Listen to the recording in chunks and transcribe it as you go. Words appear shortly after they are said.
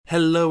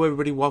Hello,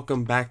 everybody.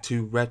 Welcome back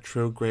to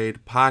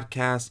Retrograde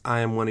Podcast. I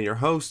am one of your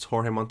hosts,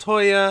 Jorge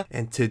Montoya,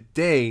 and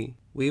today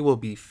we will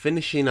be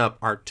finishing up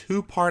our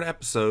two-part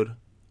episode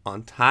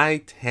on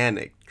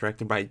Titanic,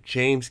 directed by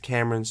James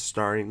Cameron,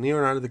 starring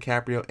Leonardo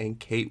DiCaprio and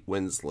Kate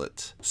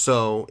Winslet.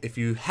 So, if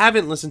you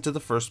haven't listened to the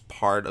first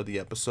part of the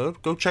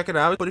episode, go check it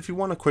out. But if you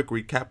want a quick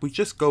recap, we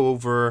just go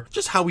over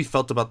just how we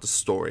felt about the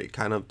story,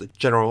 kind of the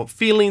general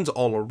feelings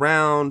all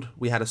around.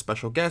 We had a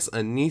special guest,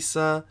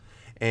 Anissa,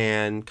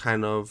 and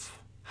kind of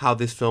how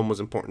this film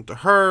was important to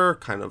her,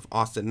 kind of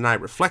Austin and I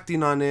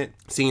reflecting on it,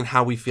 seeing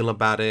how we feel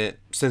about it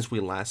since we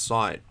last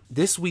saw it.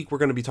 This week, we're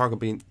going to be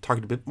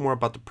talking a bit more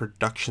about the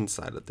production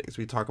side of things.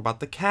 We talk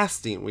about the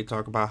casting. We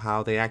talk about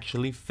how they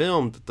actually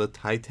filmed the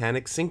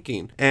Titanic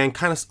sinking and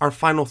kind of our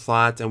final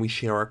thoughts, and we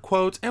share our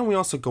quotes, and we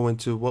also go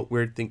into what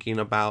we're thinking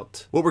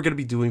about, what we're going to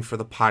be doing for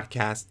the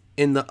podcast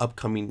in the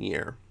upcoming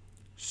year.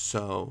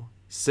 So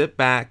sit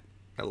back,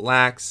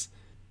 relax,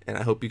 and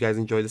I hope you guys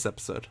enjoy this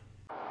episode.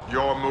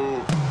 Your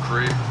move,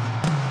 creep.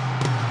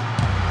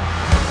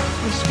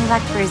 Wish me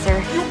luck, Bruiser.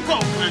 You go,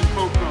 Glen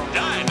Coco.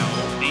 Dino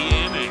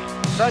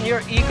DNA. Son,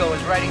 your ego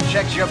is writing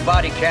checks your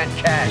body can't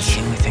cash. It's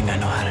the only thing I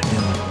know how to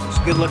do. It's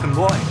a good-looking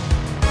boy.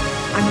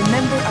 I'm a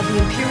member of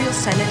the Imperial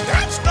Senate.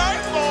 That's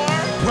nice, boy.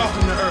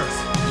 Welcome to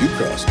Earth. You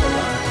crossed the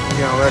line.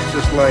 You know, that's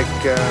just like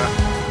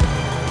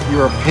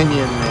your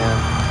opinion,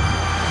 man.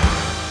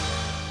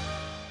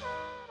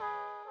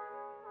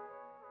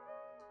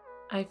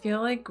 I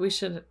feel like we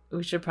should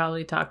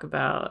probably talk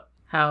about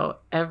how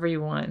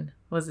everyone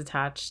was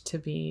attached to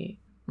be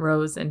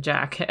Rose and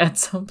Jack at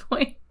some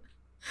point.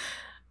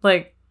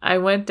 Like, I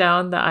went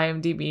down the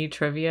IMDb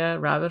trivia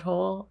rabbit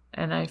hole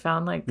and I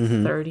found like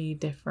 30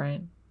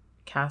 different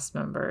cast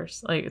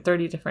members, like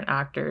 30 different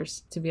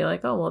actors to be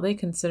like, oh, well, they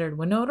considered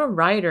Winona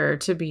Ryder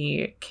to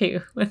be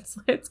Kate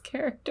Winslet's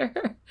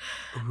character.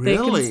 Really?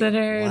 They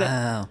considered,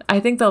 Wow. I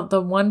think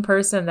the one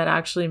person that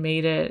actually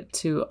made it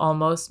to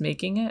almost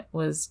making it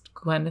was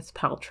Gwyneth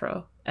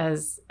Paltrow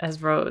as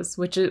Rose,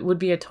 which it would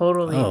be a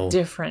totally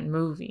different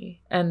movie.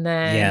 And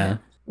then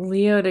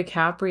Leo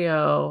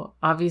DiCaprio,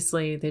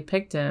 obviously they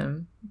picked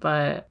him,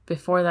 but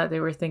before that they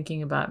were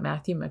thinking about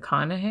Matthew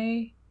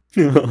McConaughey.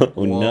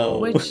 Oh no!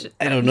 Which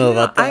I don't know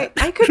about that.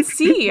 I could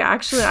see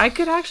actually. I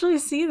could actually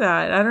see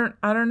that.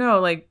 I don't know.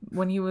 Like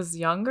when he was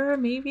younger,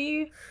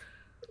 maybe.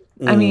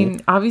 I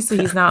mean, obviously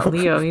he's not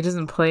Leo. He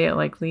doesn't play it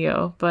like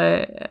Leo,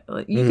 but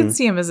you can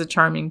see him as a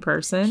charming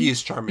person. He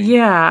is charming.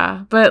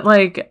 Yeah, but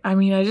like, I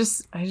mean, I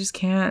just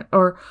can't.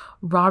 Or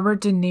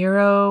Robert De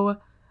Niro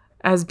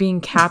as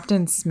being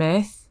Captain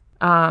Smith.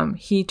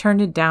 He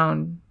turned it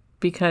down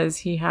because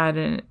he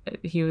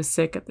was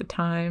sick at the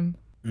time.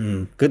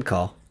 Good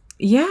call.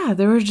 Yeah,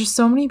 there were just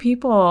so many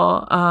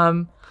people.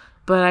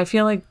 But I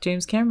feel like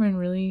James Cameron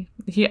really,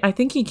 I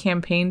think he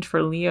campaigned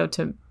for Leo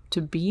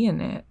to be in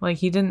it. Like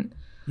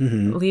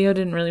Leo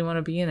didn't really want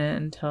to be in it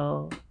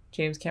until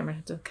James Cameron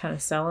had to kind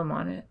of sell him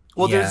on it.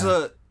 Well,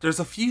 there's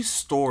a few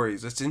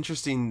stories. It's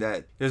interesting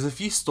that there's a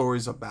few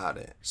stories about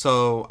it.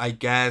 So I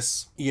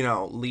guess,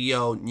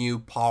 Leo knew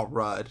Paul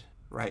Rudd,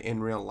 right,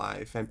 in real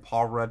life. And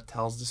Paul Rudd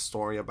tells the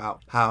story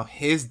about how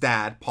his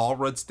dad, Paul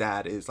Rudd's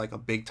dad, is like a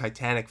big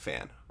Titanic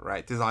fan,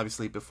 right? This is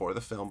obviously before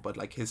the film, but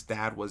like his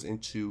dad was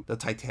into the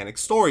Titanic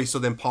story. So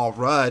then Paul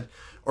Rudd,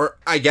 or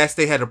I guess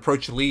they had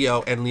approached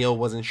Leo and Leo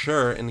wasn't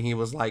sure. And he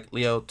was like,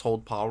 Leo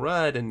told Paul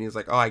Rudd and he was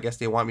like, oh, I guess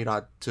they want me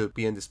to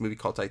be in this movie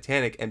called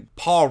Titanic. And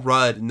Paul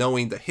Rudd,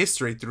 knowing the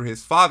history through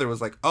his father,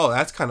 was like, oh,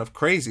 that's kind of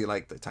crazy.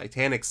 Like the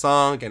Titanic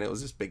sunk and it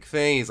was this big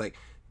thing. He's like,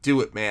 do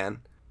it,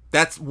 man.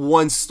 That's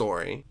one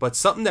story. But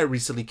something that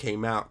recently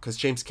came out, because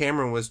James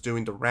Cameron was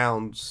doing the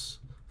rounds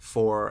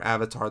for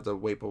Avatar, The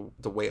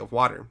Way of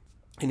Water.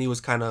 And he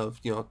was kind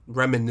of,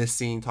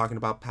 reminiscing, talking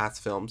about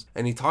past films.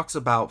 And he talks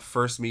about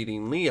first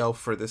meeting Leo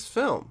for this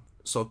film.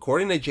 So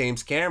according to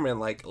James Cameron,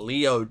 like,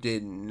 Leo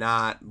did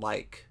not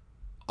like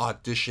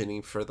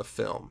auditioning for the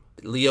film.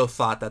 Leo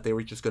thought that they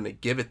were just going to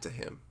give it to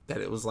him. That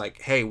it was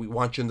like, hey, we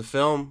want you in the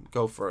film,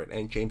 go for it.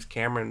 And James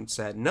Cameron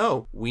said,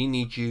 no, we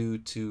need you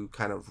to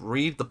kind of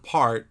read the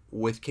part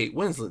with Kate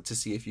Winslet to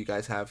see if you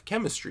guys have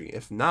chemistry.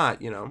 If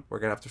not, we're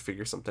going to have to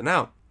figure something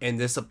out. And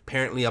this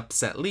apparently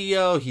upset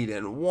Leo. He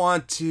didn't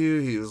want to.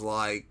 He was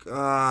like,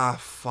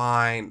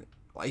 fine.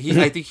 I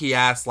think he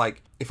asked,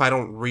 like, if I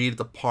don't read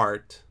the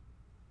part,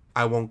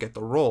 I won't get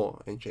the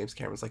role. And James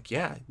Cameron's like,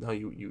 yeah, no,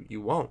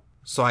 you won't.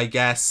 So I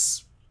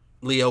guess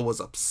Leo was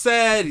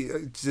upset.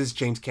 This is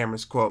James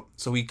Cameron's quote.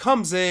 So he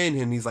comes in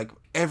and he's like,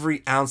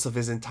 every ounce of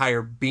his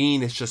entire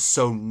being is just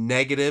so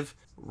negative,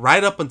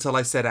 right up until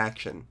I said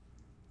action.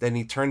 Then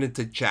he turned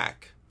into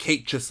Jack.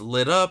 Kate just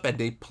lit up and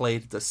they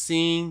played the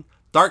scene.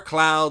 Dark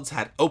clouds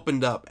had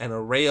opened up and a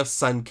ray of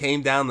sun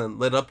came down and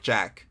lit up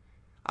Jack.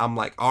 I'm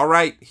like, all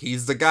right,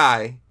 he's the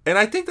guy. And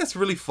I think that's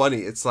really funny.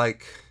 It's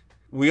like,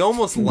 we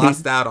almost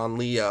lost out on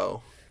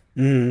Leo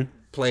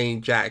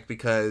playing Jack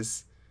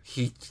because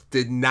he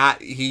did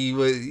not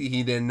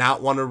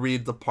want to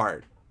read the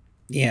part.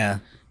 Yeah.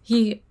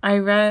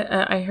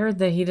 I heard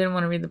that he didn't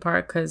want to read the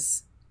part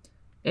because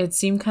it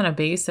seemed kind of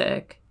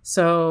basic.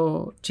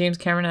 So James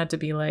Cameron had to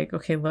be like,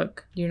 okay,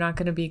 look, you're not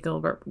going to be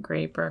Gilbert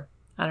Grape, or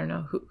I don't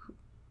know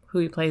who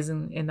he plays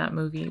in that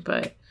movie,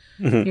 but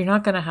you're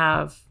not going to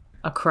have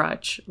a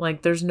crutch.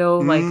 Like, there's no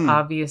like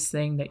obvious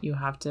thing that you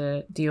have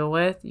to deal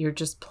with. You're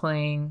just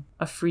playing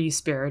a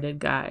free-spirited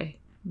guy.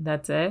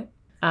 That's it.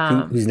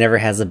 Who's never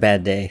has a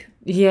bad day.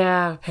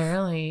 Yeah,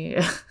 apparently.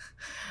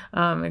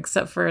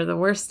 Except for the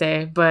worst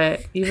day,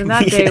 but even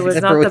that day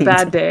was not the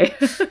bad day.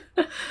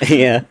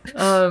 Yeah.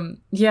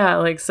 Yeah,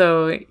 like,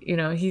 so, you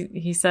know,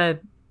 he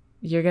said,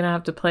 you're gonna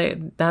have to play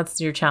it. That's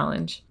your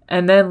challenge.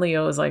 And then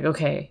Leo was like,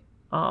 okay,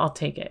 I'll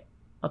take it.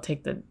 I'll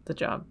take the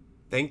job.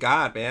 Thank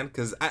God, man.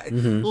 Because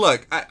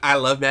look, I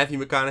love Matthew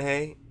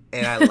McConaughey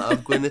and I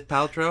love Gwyneth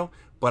Paltrow,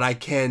 but I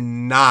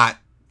cannot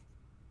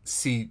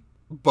see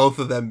both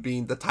of them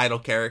being the title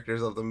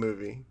characters of the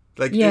movie.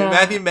 Like,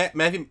 Matthew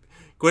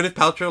Gwyneth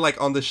Paltrow,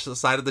 like, on the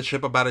side of the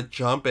ship about to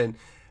jump, and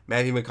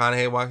Matthew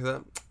McConaughey walks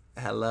up,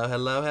 hello,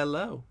 hello,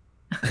 hello.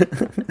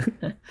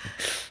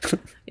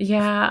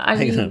 Yeah, I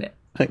mean,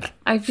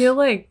 I feel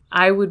like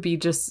I would be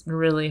just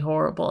really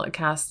horrible at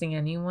casting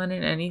anyone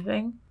in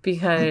anything,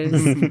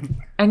 because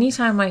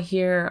anytime I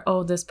hear,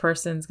 oh, this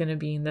person's going to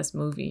be in this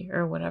movie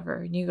or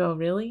whatever, and you go,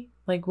 really?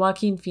 Like,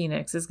 Joaquin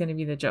Phoenix is going to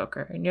be the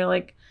Joker. And you're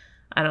like,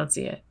 I don't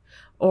see it.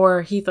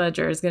 Or Heath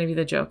Ledger is going to be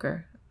the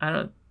Joker.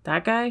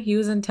 That guy, he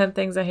was in 10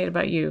 Things I Hate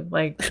About You.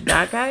 Like,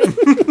 that guy.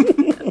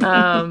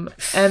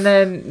 And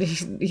then,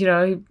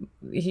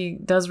 he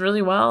does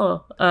really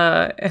well.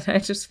 And I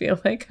just feel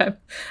like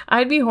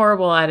I'd be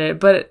horrible at it.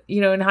 But,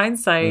 in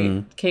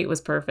hindsight, Kate was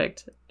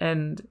perfect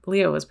and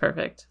Leo was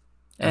perfect.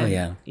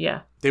 And,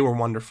 yeah. They were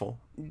wonderful.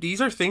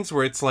 These are things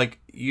where it's like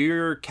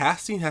your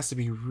casting has to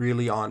be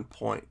really on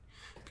point.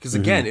 Because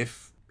again,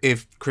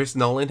 if Chris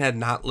Nolan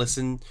had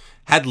listened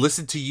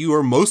to you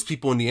or most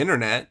people on the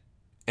internet,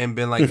 and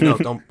been like, no,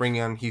 don't bring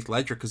on Heath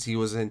Ledger because he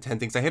was in 10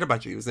 Things I Hate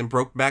About You. He was in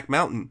Brokeback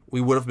Mountain.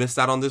 We would have missed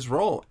out on this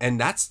role. And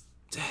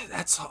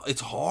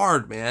it's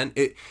hard, man.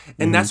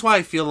 And that's why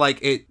I feel like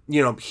it,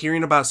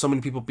 hearing about so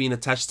many people being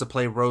attached to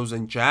play Rose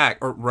and Jack,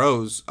 or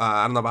Rose,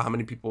 I don't know about how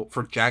many people,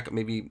 for Jack,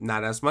 maybe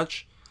not as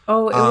much.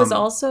 Oh, it was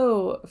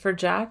also, for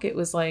Jack, it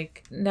was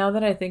like, now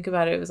that I think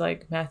about it, it was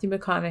like Matthew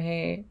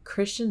McConaughey,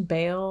 Christian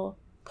Bale,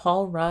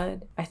 Paul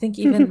Rudd, I think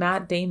even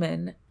Matt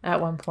Damon at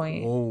one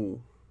point.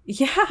 Oh.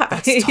 Yeah,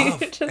 that's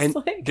tough. And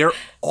they're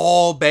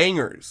all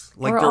bangers.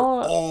 Like, they're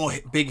all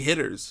big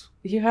hitters.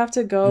 You have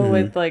to go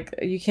with, like,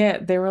 you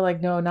can't. They were like,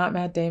 no, not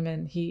Matt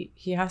Damon. He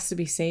has to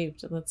be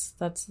saved.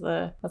 That's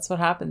what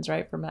happens,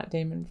 right, for Matt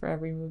Damon for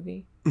every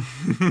movie. He's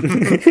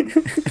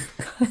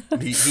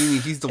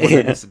the one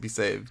that needs to be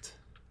saved.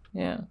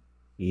 Yeah.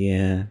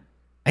 Yeah,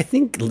 I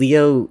think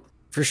Leo,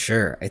 for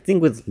sure. I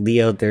think with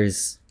Leo,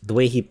 there's the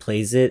way he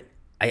plays it.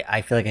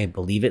 I feel like I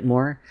believe it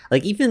more.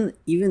 Like, even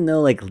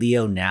though, like,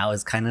 Leo now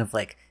is kind of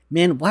like,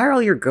 man, why are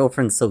all your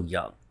girlfriends so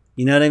young?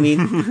 You know what I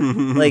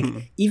mean? Like,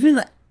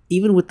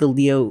 even with the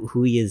Leo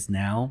who he is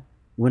now,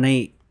 when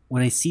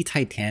I see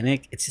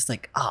Titanic, it's just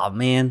like, oh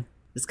man,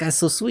 this guy's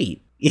so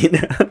sweet.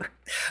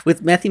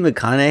 With Matthew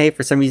McConaughey,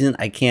 for some reason,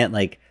 I can't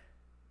like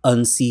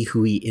unsee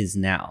who he is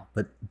now.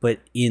 But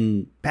back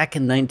in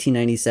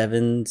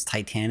 1997's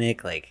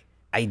Titanic, like,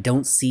 I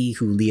don't see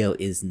who Leo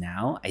is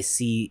now. I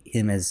see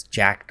him as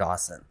Jack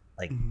Dawson,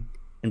 like,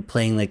 and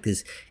playing like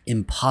this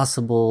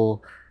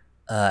impossible.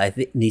 I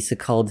think Nisa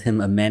called him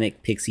a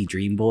manic pixie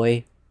dream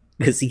boy,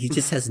 because he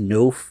just has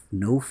no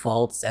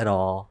faults at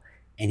all,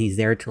 and he's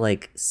there to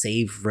like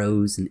save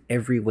Rose in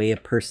every way a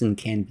person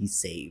can be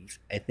saved,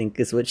 I think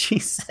is what she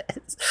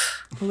says.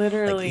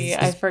 Literally,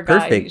 like, I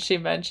forgot perfect. She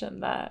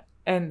mentioned that,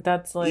 and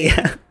that's like,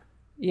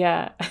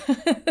 yeah.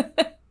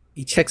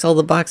 He checks all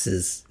the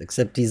boxes,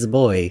 except he's a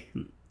boy,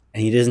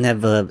 and he doesn't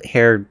have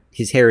hair.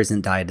 His hair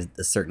isn't dyed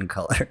a certain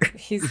color.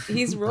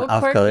 He's real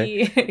Off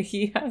quirky.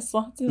 He has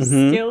lots of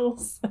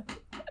skills.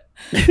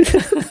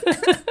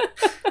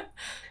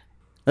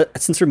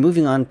 Since we're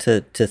moving on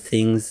to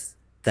things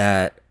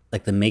that,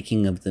 like, the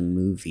making of the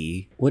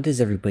movie, what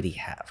does everybody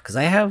have? Because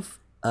I have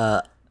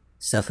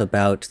stuff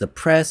about the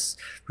press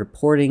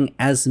reporting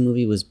as the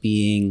movie was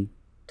being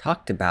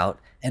talked about,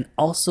 and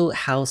also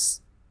how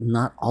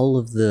not all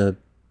of the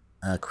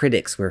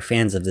critics were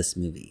fans of this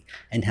movie,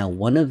 and how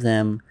one of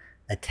them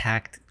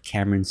attacked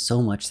Cameron so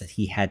much that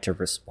he had to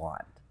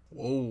respond.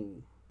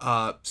 Whoa.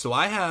 So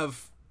I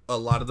have a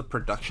lot of the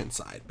production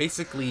side,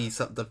 basically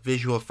the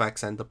visual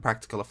effects and the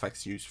practical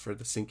effects used for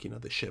the sinking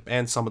of the ship,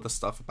 and some of the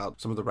stuff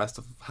about some of the rest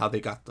of how they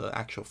got the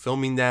actual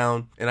filming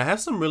down. And I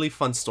have some really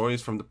fun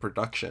stories from the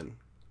production,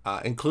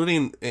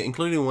 including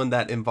one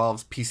that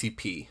involves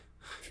PCP,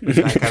 which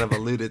I kind of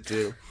alluded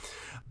to.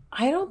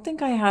 I don't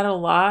think I had a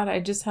lot. I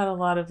just had a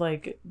lot of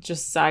like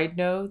just side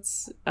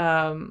notes.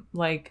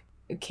 Like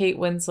Kate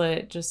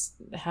Winslet just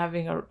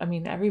having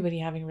everybody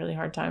having a really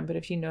hard time. But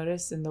if you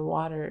notice in the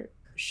water,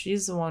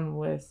 she's the one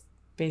with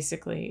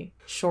basically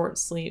short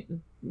sleeve,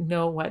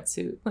 no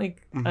wetsuit,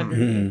 like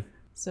underneath.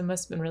 So it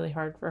must have been really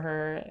hard for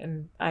her.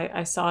 And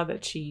I saw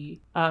that she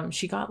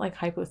got like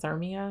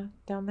hypothermia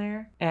down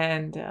there,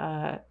 and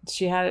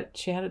she had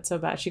it so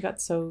bad. She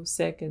got so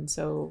sick and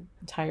so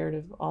tired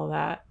of all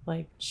that.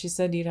 Like, she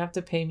said, you'd have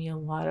to pay me a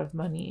lot of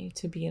money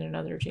to be in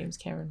another James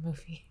Cameron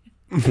movie.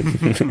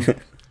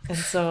 And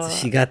so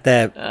she got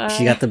that.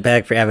 She got the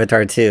bag for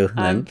Avatar too.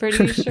 I'm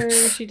pretty sure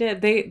she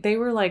did. They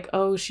were like,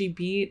 oh, she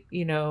beat,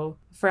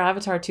 for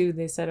Avatar 2,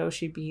 they said, oh,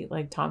 she beat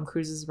like Tom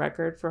Cruise's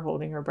record for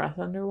holding her breath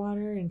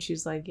underwater. And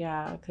she's like,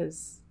 yeah,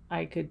 because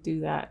I could do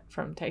that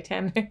from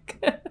Titanic.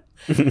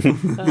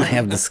 I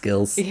have the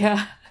skills.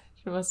 Yeah,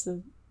 she must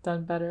have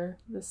done better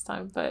this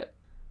time. But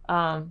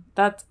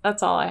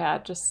that's all I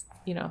had. Just,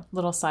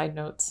 little side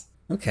notes.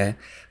 Okay.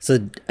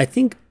 So I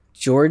think,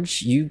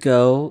 George, you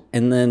go,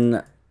 and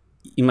then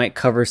you might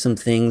cover some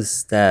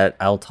things that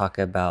I'll talk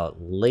about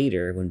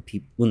later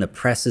when the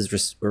press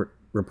is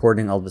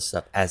reporting all this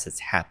stuff as it's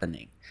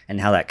happening,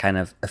 and how that kind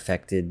of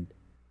affected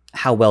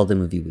how well the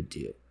movie would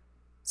do.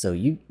 So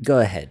you go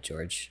ahead,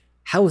 George.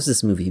 How was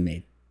this movie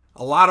made?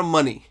 A lot of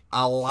money.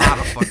 A lot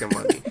of fucking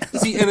money.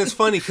 See, and it's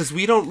funny because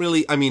we don't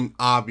really,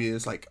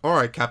 obvious, like, all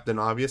right, Captain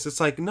Obvious.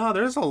 It's like, no,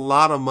 there's a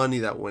lot of money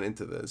that went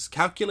into this.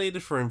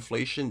 Calculated for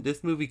inflation,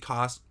 this movie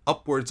cost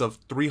upwards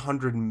of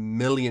 $300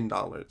 million.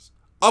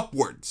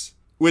 Upwards.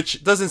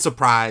 Which doesn't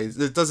surprise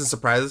us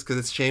because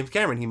it's James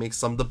Cameron. He makes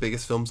some of the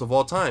biggest films of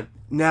all time.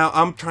 Now,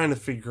 I'm trying to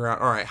figure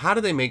out, all right, how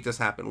did they make this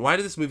happen? Why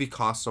did this movie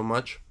cost so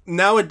much?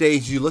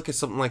 Nowadays, you look at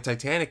something like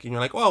Titanic and you're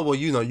like, oh, well,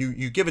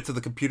 you give it to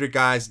the computer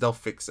guys, they'll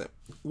fix it.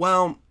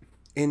 Well,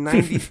 in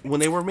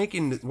when they were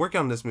working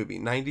on this movie,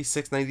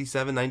 96,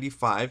 97,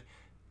 95,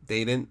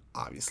 they didn't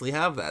obviously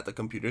have that. The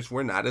computers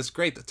were not as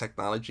great. The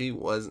technology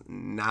was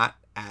not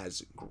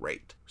as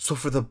great. So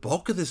for the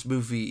bulk of this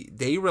movie,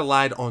 they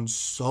relied on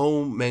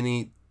so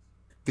many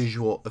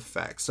visual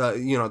effects.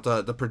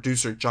 The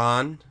producer,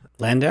 John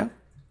Landau,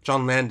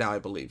 I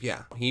believe.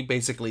 Yeah. He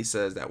basically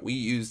says that we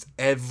used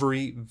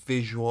every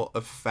visual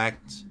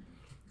effect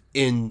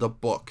in the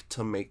book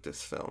to make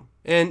this film.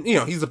 And,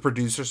 he's a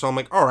producer, so I'm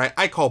like, all right,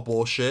 I call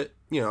bullshit.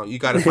 You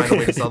got to find a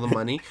way to sell the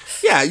money.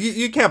 Yeah,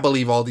 you can't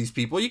believe all these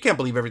people. You can't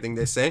believe everything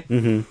they say.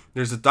 Mm-hmm.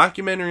 There's a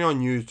documentary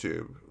on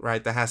YouTube,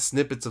 right, that has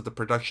snippets of the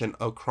production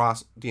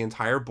across the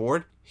entire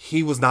board.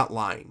 He was not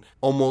lying.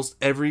 Almost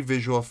every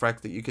visual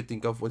effect that you could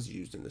think of was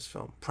used in this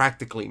film.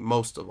 Practically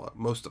most of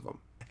them.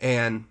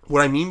 And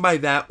what I mean by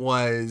that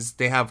was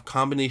they have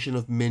combination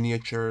of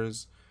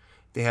miniatures.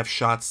 They have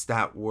shots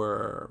that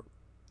were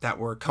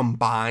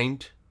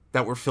combined,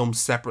 that were filmed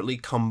separately,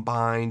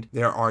 combined.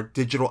 There are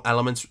digital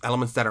elements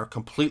that are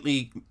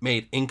completely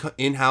made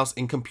in-house,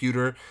 in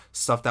computer,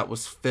 stuff that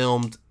was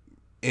filmed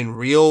in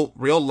real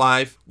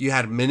life. You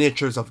had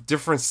miniatures of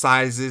different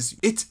sizes.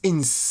 It's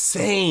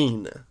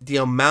insane the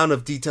amount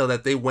of detail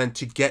that they went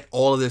to get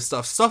all of this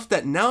stuff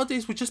that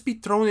nowadays would just be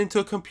thrown into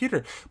a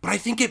computer. But I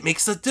think it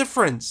makes a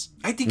difference.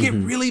 I think it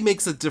really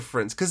makes a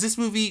difference, because this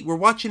movie, we're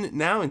watching it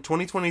now in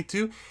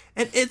 2022,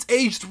 and it's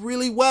aged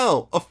really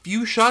well. A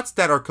few shots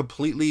that are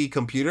completely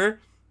computer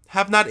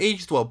have not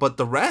aged well, but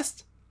the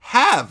rest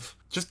have.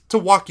 Just to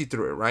walk you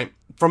through it, right?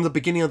 From the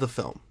beginning of the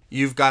film,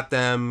 you've got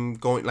them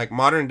going like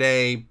modern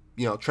day,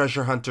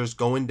 treasure hunters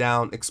going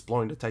down,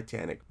 exploring the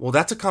Titanic. Well,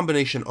 that's a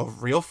combination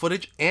of real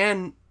footage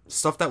and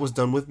stuff that was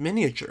done with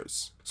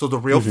miniatures. So the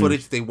real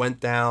footage, they went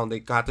down, they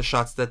got the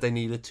shots that they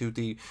needed to.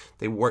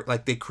 They worked,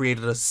 like, they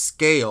created a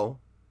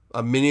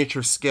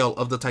miniature scale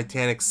of the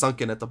Titanic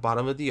sunken at the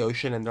bottom of the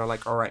ocean, and they're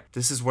like, all right,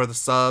 this is where the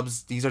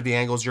subs, these are the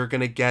angles you're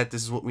gonna get,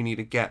 this is what we need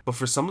to get. But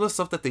for some of the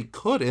stuff that they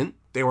couldn't,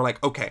 they were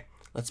like, okay,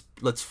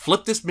 let's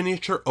flip this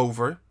miniature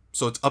over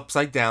so it's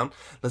upside down.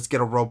 Let's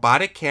get a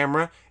robotic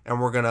camera,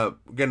 and we're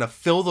gonna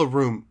fill the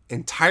room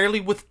entirely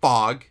with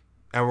fog,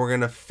 and we're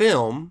gonna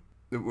film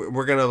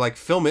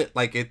it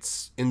like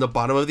it's in the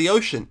bottom of the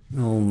ocean.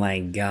 Oh my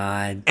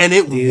god. And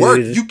it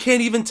worked. You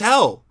can't even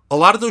tell. A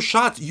lot of those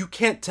shots, you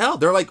can't tell.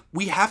 They're like,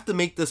 we have to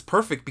make this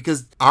perfect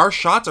because our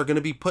shots are going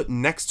to be put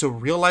next to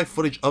real life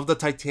footage of the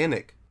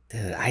Titanic.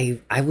 Dude,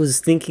 I was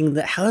thinking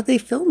that, how did they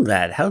film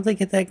that? How did they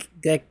get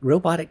that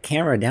robotic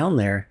camera down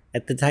there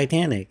at the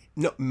Titanic?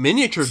 No,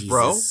 miniatures,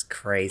 bro. Jesus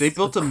Christ. They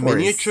built a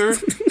miniature.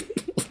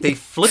 They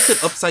flipped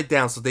it upside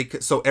down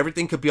so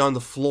everything could be on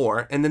the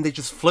floor, and then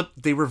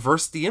they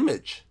reversed the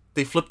image.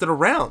 They flipped it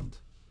around.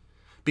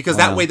 Because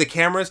that way the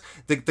cameras,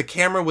 the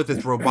camera with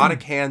its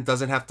robotic hand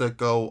doesn't have to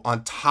go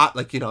on top,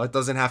 it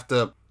doesn't have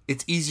to,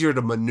 it's easier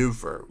to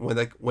maneuver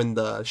when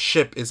the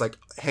ship is like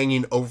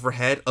hanging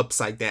overhead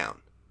upside down,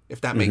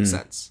 if that makes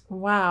sense.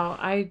 Wow,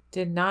 I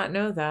did not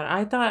know that.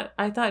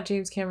 I thought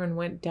James Cameron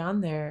went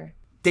down there.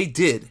 They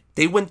did.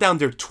 They went down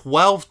there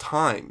 12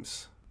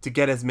 times to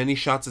get as many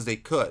shots as they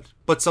could.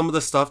 But some of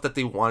the stuff that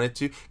they wanted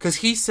to, because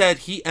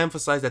he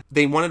emphasized that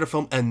they wanted to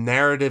film a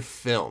narrative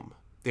film.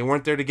 They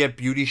weren't there to get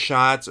beauty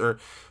shots or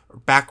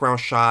background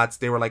shots.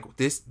 They were like,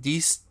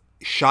 these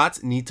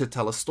shots need to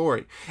tell a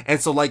story.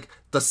 And so like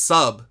the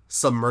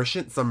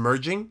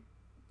submerging,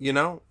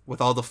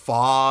 with all the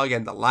fog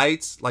and the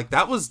lights, like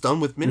that was done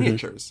with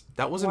miniatures.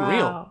 That wasn't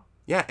real.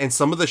 Yeah, and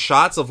some of the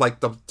shots of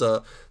like the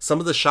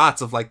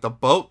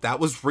boat, that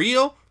was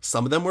real.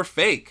 Some of them were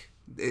fake.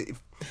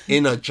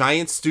 In a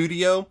giant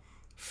studio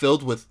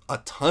filled with a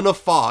ton of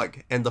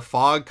fog, and the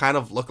fog kind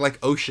of looked like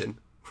ocean.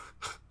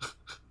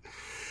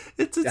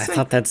 It's I insane.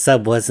 thought that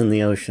sub was in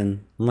the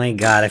ocean. My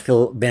God, I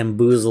feel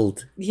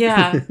bamboozled.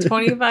 Yeah,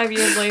 25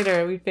 years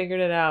later, we figured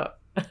it out.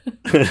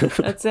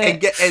 That's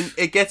it. And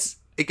it gets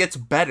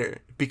better,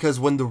 because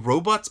when the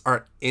robots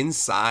are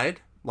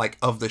inside, like,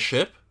 of the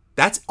ship,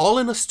 that's all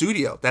in a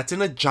studio. That's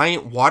in a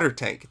giant water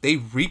tank. They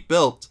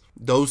rebuilt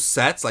those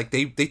sets. Like,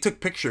 they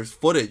took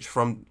footage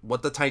from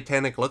what the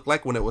Titanic looked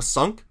like when it was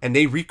sunk, and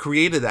they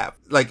recreated that.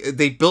 Like,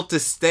 they built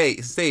this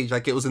stage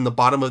like it was in the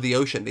bottom of the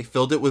ocean. They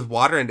filled it with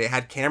water, and they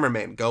had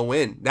cameramen go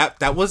in.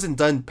 That wasn't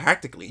done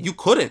practically. You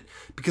couldn't,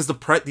 because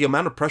the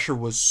amount of pressure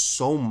was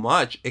so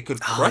much, it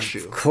could crush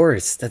you. Of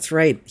course, that's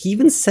right. He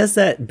even says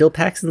that. Bill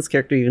Paxton's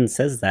character even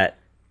says that.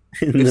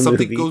 If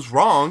something goes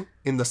wrong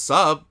in the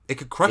sub, it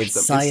could crush It's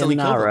them. Instantly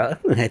kill them. sayonara,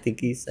 I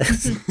think he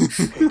says.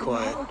 Be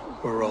quiet.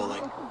 We're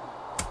rolling.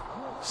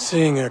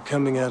 Seeing her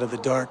coming out of the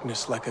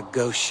darkness like a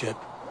ghost ship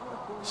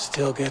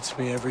still gets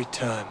me every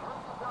time.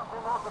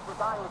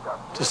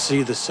 To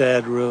see the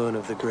sad ruin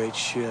of the great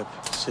ship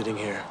sitting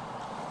here,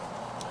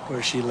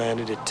 where she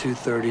landed at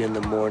 2:30 in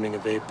the morning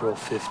of April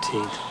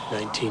 15th,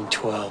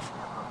 1912,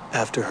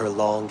 after her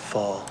long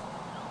fall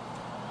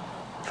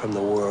from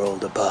the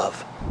world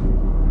above.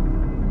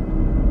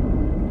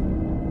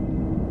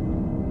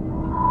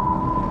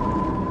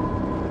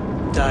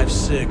 Dive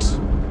 6.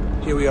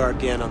 Here we are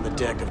again on the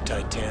deck of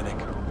Titanic.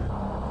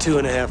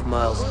 2.5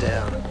 miles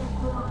down.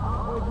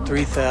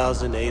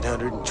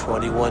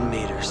 3,821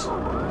 meters.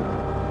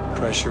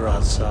 Pressure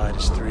outside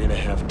is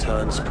 3.5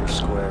 tons per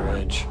square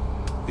inch.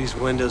 These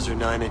windows are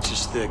 9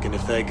 inches thick, and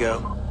if they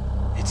go,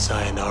 it's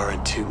sayonara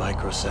in 2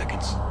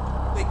 microseconds.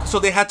 So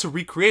they had to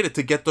recreate it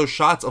to get those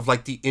shots of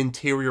like the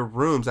interior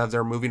rooms as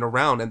they're moving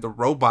around, and the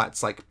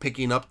robots like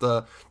picking up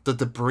the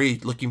debris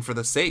looking for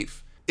the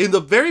safe. In the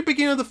very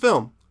beginning of the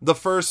film, the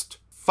first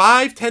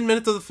 5-10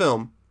 minutes of the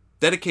film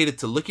dedicated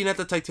to looking at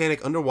the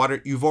Titanic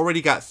underwater, you've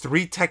already got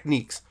 3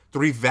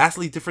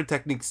 vastly different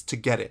techniques to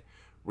get it.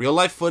 Real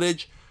life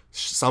footage,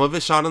 some of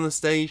it shot on the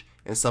stage,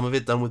 and some of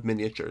it done with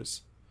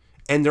miniatures.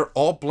 And they're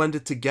all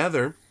blended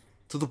together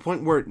to the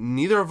point where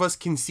neither of us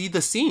can see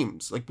the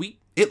seams.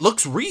 It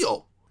looks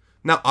real.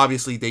 Now,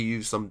 obviously, they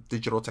use some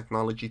digital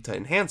technology to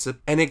enhance it.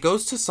 And it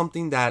goes to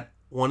something that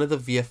one of the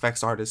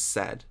VFX artists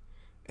said.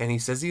 And he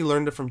says he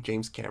learned it from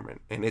James Cameron.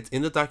 And it's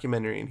in the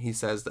documentary. And he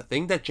says, the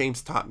thing that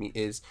James taught me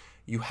is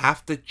you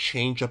have to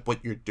change up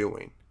what you're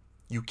doing.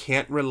 You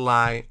can't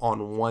rely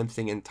on one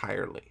thing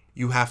entirely.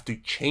 You have to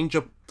change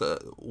up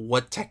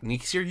what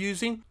techniques you're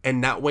using.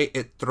 And that way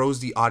it throws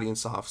the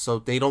audience off. So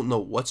they don't know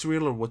what's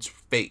real or what's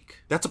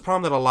fake. That's a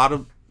problem that a lot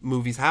of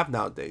movies have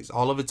nowadays.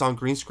 All of it's on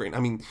green screen. I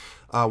mean,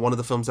 one of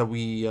the films that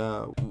we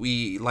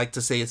like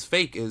to say is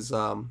fake is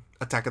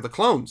Attack of the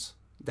Clones.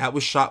 That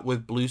was shot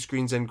with blue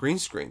screens and green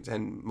screens,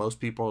 and most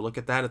people look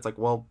at that, it's like,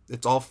 well,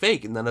 it's all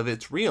fake and none of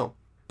it's real.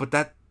 But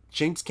that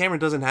James Cameron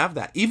doesn't have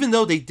that. Even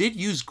though they did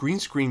use green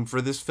screen for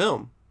this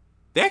film,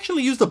 they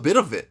actually used a bit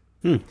of it.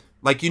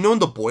 Like, in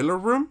the boiler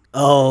room.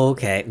 Oh,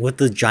 okay. With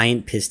the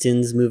giant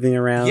pistons moving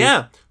around.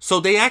 Yeah. So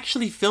they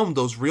actually filmed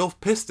those real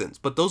pistons,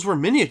 but those were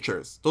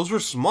miniatures. Those were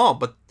small,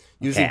 but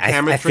using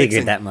camera tricks. I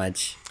figured that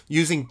much.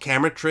 Using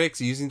camera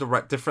tricks, using the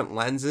different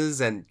lenses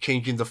and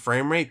changing the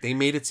frame rate, they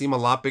made it seem a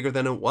lot bigger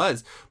than it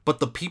was. But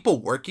the people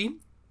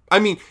working, I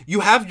mean, you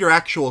have your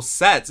actual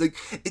sets.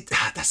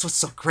 That's what's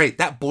so great.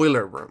 That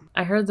boiler room.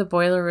 I heard the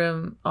boiler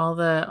room, all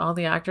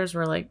the actors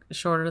were like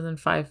shorter than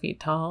 5 feet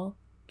tall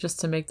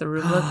just to make the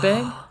room look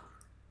big.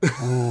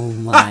 Oh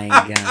my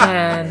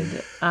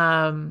God.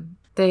 And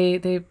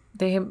they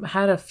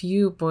had a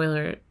few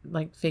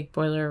fake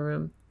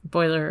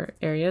boiler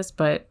areas,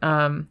 but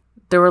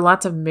there were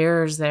lots of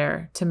mirrors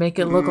there to make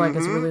it look like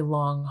it's a really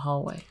long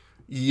hallway.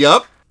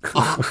 Yup.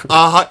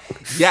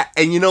 Yeah,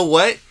 and you know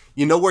what?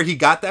 You know where he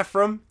got that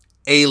from?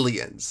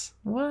 Aliens.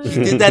 What?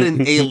 He did that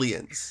in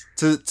Aliens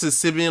to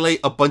simulate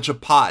a bunch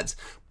of pods.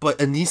 But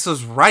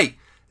Anissa's right.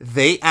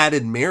 They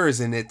added mirrors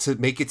in it to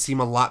make it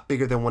seem a lot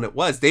bigger than what it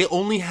was. They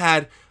only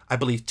had, I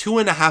believe,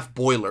 2.5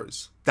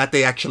 boilers that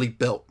they actually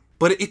built.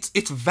 But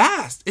it's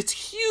vast.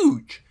 It's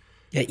huge.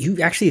 Yeah,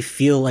 you actually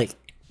feel like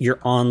you're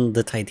on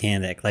the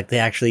Titanic. Like they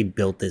actually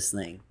built this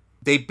thing.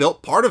 They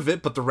built part of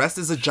it, but the rest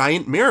is a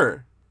giant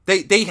mirror.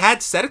 They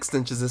had set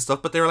extensions and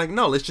stuff, but they were like,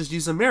 no, let's just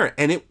use a mirror.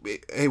 And it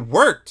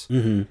worked.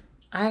 Mm-hmm.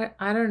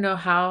 I don't know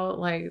how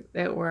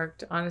it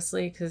worked,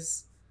 honestly,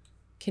 because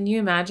can you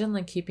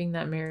imagine keeping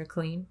that mirror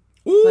clean?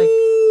 And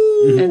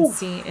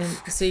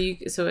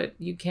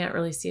you can't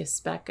really see a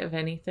speck of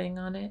anything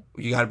on it.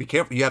 You got to be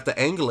careful. You have to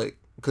angle it,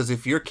 because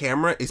if your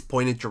camera is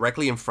pointed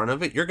directly in front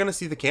of it, you're going to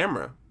see the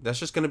camera. That's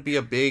just going to be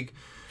a big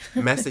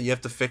mess that you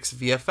have to fix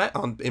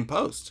VFX in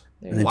post.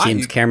 And then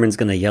James Cameron's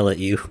going to yell at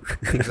you.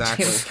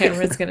 Exactly. James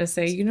Cameron's going to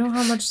say, you know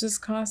how much this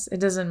costs? It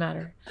doesn't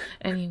matter.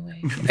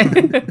 Anyway.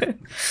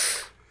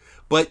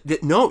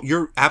 But no,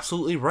 you're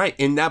absolutely right.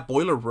 In that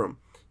boiler room,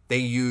 They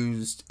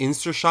used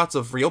insert shots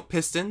of real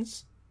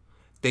pistons.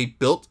 They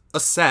built a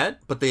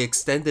set, but they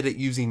extended it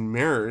using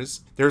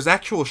mirrors. There's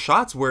actual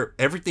shots where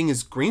everything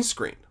is green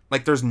screen.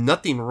 Like, there's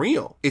nothing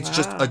real. It's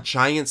just a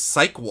giant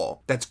psych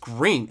wall that's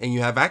green, and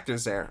you have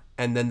actors there.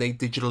 And then they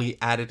digitally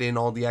added in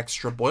all the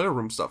extra boiler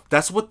room stuff.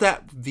 That's what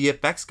that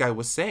VFX guy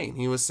was saying.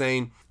 He was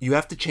saying, you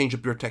have to change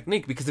up your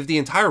technique, because if the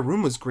entire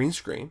room was green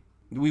screen,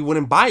 we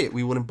wouldn't buy it.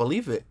 We wouldn't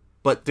believe it.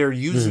 But they're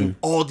using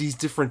all these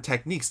different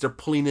techniques. They're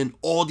pulling in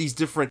all these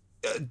different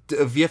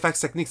VFX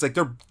techniques. Like,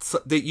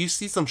 you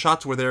see some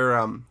shots where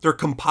they're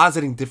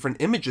compositing different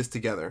images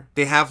together.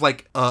 They have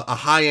like a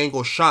high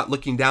angle shot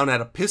looking down at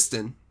a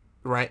piston,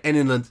 right? And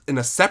in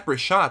a separate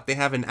shot, they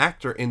have an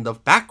actor in the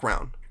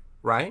background,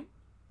 right?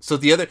 So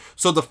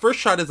the first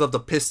shot is of the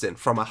piston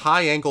from a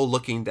high angle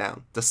looking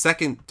down. The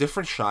second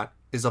different shot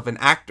is of an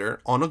actor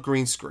on a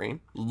green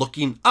screen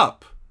looking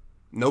up.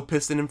 No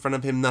piston in front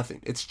of him,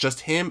 nothing. It's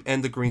just him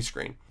and the green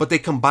screen. But they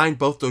combine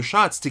both those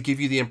shots to give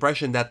you the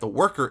impression that the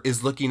worker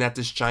is looking at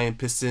this giant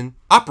piston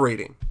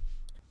operating.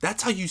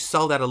 That's how you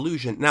sell that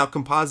illusion. Now,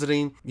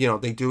 compositing,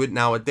 they do it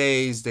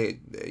nowadays.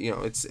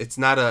 It's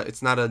not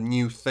a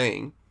new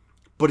thing.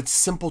 But it's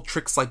simple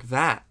tricks like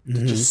that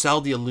to just sell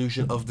the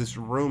illusion of this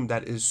room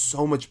that is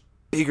so much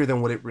bigger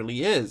than what it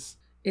really is.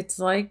 It's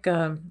like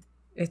a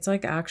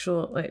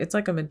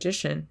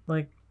magician.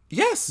 Like,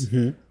 yes.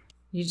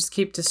 You just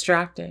keep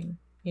distracting,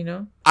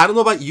 I don't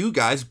know about you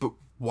guys, but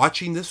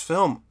watching this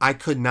film, I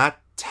could not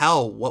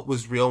tell what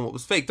was real and what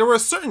was fake.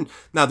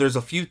 There's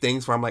a few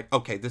things where I'm like,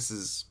 okay, this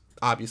is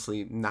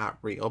obviously not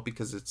real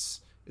because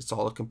it's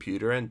all a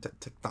computer and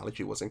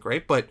technology wasn't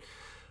great. But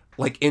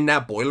like in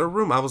that boiler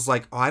room, I was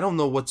like, oh, I don't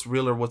know what's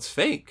real or what's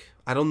fake.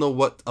 I don't know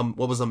what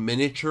was a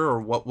miniature or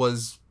what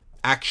was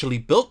actually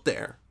built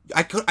there.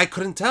 I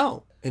couldn't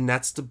tell. And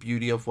that's the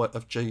beauty of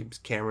what James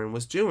Cameron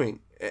was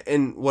doing.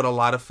 And what a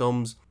lot of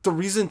films, the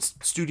reason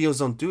studios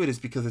don't do it is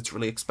because it's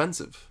really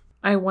expensive.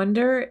 I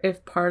wonder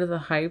if part of the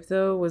hype,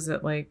 though, was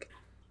that, like,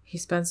 he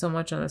spent so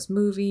much on this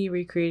movie,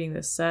 recreating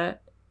the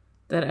set,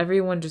 that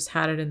everyone just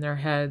had it in their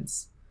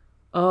heads.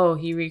 Oh,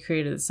 he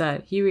recreated the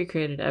set. He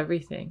recreated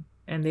everything.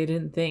 And they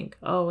didn't think,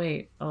 oh,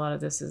 wait, a lot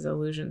of this is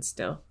illusion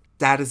still.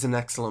 That is an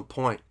excellent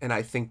point. And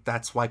I think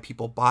that's why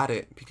people bought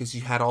it. Because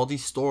you had all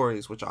these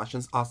stories, which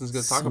Austin's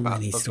going to talk about. So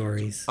many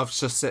stories. Of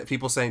just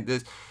people saying,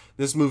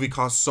 this movie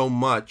costs so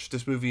much.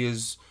 This movie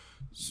is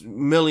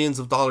millions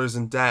of dollars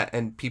in debt.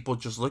 And people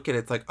just look at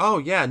it like, oh,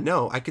 yeah,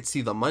 no, I could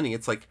see the money.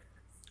 It's like,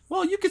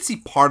 well, you could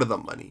see part of the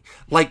money.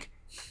 Like,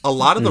 a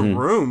lot of the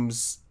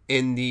rooms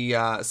in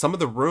some of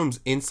the rooms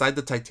inside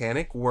the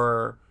Titanic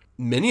were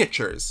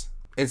miniatures.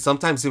 And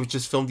sometimes they would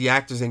just film the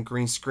actors in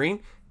green screen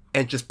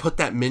and just put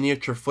that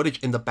miniature footage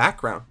in the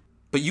background.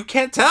 But you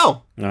can't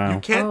tell. No. You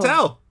can't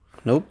tell.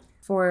 Nope.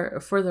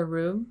 For the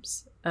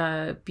rooms,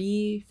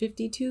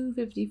 B52,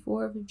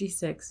 54,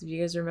 56. If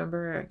you guys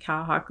remember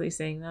Cal Hockley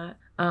saying that,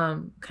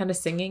 kind of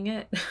singing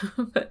it.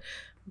 But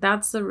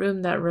that's the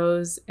room that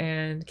Rose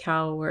and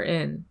Cal were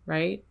in,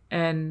 right?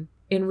 And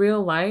in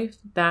real life,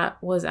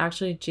 that was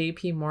actually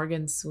JP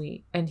Morgan's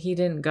suite, and he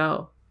didn't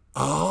go.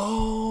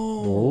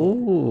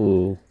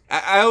 Oh.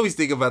 I always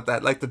think about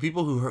that. Like, the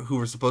people who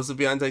were supposed to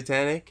be on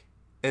Titanic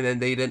and then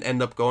they didn't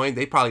end up going,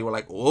 they probably were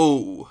like,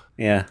 whoa.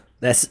 Yeah.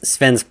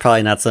 Sven's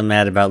probably not so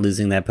mad about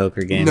losing that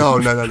poker game. No.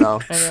 I know,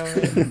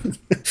 right?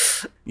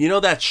 You know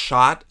that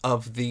shot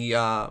of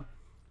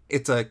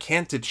it's a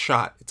canted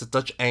shot. It's a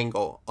Dutch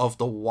angle of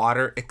the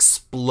water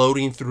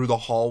exploding through the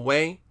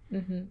hallway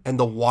and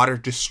the water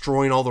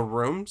destroying all the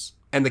rooms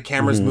and the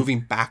camera's moving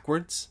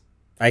backwards.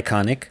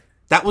 Iconic.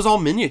 That was all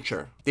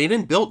miniature. They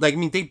didn't build,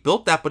 they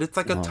built that, but it's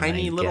like a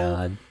tiny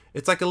little,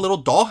 it's like a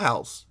little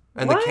dollhouse.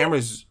 And the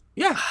camera's,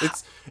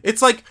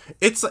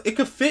 it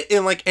could fit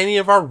in like any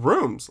of our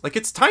rooms. Like,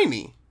 it's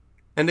tiny.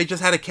 And they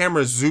just had a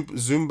camera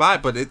zoom by,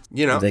 but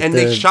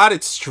they shot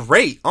it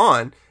straight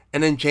on.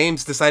 And then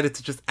James decided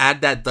to just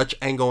add that Dutch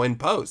angle in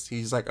post.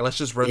 He's like, let's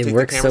just rotate the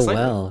camera. It works so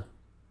well.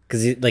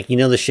 Because,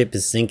 the ship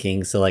is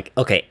sinking. So, like,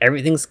 okay,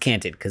 everything's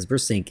canted because we're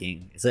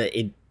sinking. So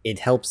it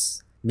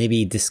helps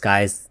maybe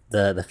disguise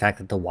the fact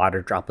that the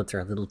water droplets are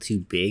a little too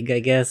big, I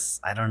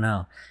guess. I don't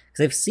know.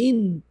 Because I've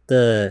seen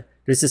there's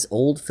this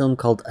old film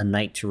called A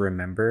Night to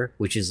Remember,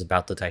 which is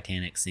about the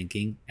Titanic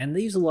sinking. And they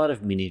use a lot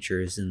of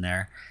miniatures in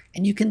there.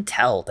 And you can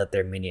tell that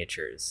they're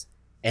miniatures.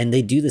 And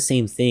they do the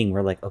same thing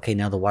where, like, okay,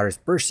 now the water's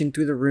bursting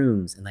through the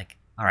rooms. And, like,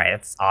 all right,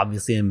 that's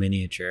obviously a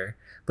miniature.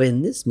 But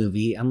in this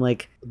movie, I'm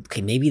like,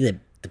 okay, maybe the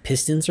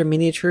pistons are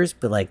miniatures,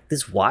 but, like,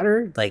 this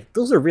water, like,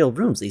 those are real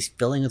rooms. He's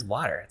filling with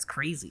water. It's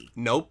crazy.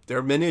 Nope,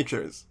 they're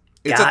miniatures.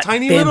 It's got a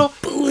tiny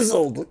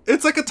bamboozled.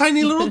 It's like a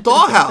tiny little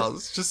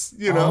dollhouse. Just,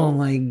 Oh,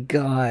 my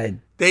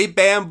God. They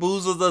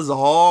bamboozled us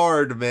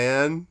hard,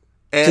 man.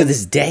 And to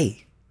this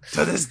day.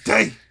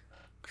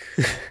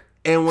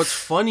 And what's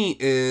funny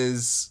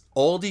is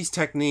all these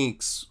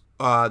techniques,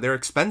 they're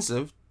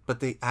expensive, but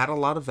they add a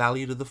lot of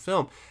value to the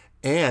film.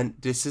 And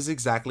this is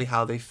exactly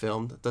how they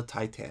filmed the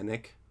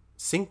Titanic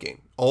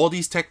sinking. All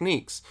these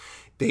techniques.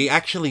 They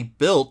actually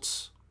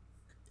built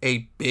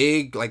a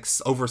big, like,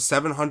 over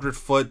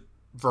 700-foot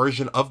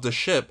version of the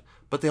ship,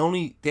 but they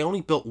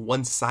only built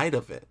one side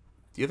of it.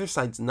 The other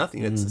side's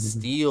nothing. It's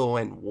steel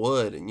and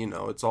wood, and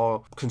it's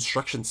all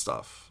construction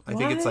stuff. I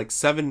think it's like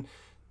 7.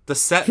 The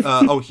set,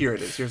 here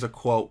it is. Here's a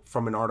quote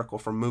from an article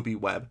from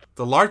MovieWeb.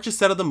 The largest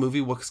set of the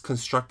movie was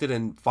constructed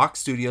in Fox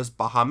Studios,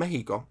 Baja,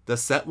 Mexico. The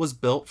set was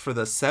built for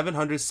the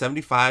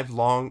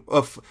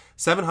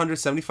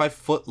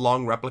 775-foot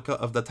long replica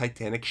of the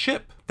Titanic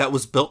ship that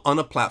was built on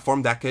a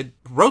platform that could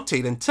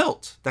rotate and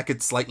tilt, that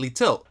could slightly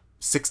tilt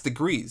 6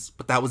 degrees.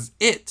 But that was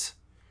it.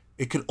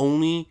 It could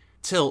only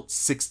tilt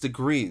 6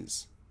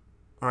 degrees.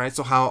 All right,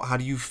 so how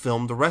do you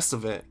film the rest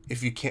of it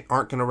if you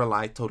aren't going to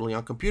rely totally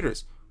on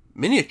computers?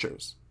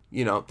 Miniatures.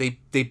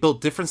 They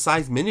built different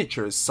size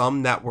miniatures,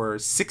 some that were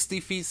 60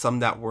 feet, some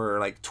that were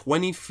like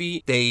 20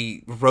 feet.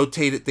 They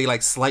rotated, they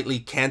like slightly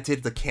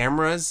canted the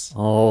cameras.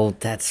 Oh,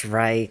 that's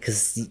right,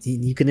 because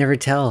you can never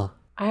tell.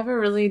 I have a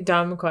really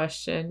dumb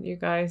question, you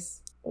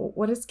guys.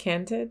 What is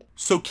canted?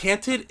 So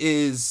canted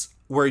is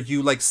where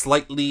you like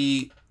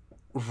slightly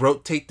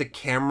rotate the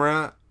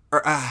camera,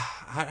 or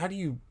how do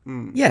you...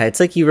 Yeah, it's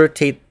like you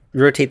rotate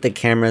the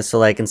camera, so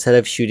like instead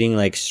of shooting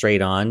like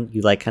straight on,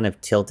 you like kind of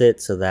tilt it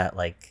so that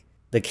like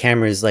the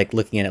camera is like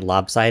looking at it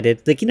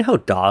lopsided. Like, how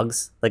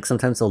dogs, like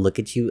sometimes they'll look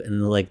at you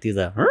and they'll like do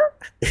the,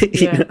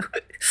 Yeah.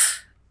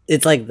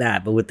 It's like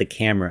that, but with the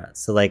camera.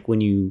 So like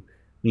when you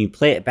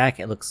play it back,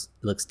 it looks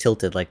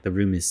tilted, like the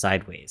room is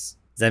sideways.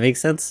 Does that make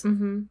sense?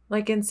 Mm-hmm.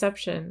 Like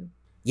Inception.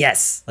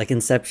 Yes, like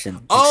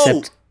Inception. Oh!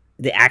 Except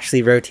they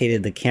actually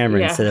rotated the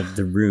camera instead of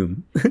the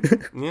room.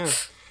 Yeah.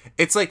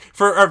 It's like,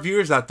 for our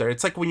viewers out there,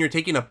 it's like when you're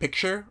taking a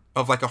picture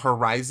of like a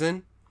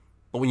horizon,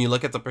 but when you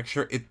look at the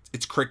picture,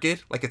 it's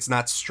crooked, like it's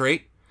not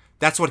straight.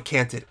 That's what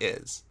canted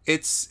is.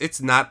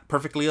 It's not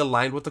perfectly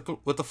aligned with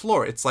the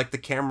floor. It's like the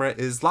camera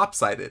is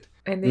lopsided.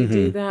 And they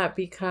do that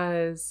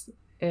because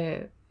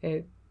it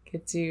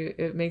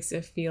makes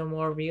it feel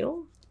more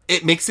real.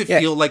 It makes it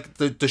feel like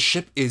the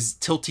ship is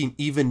tilting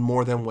even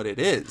more than what it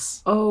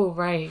is. Oh,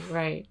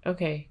 right.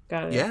 Okay,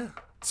 got it. Yeah.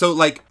 So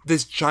like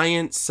this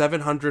giant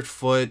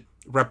 700-foot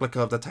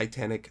replica of the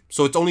Titanic,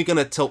 so it's only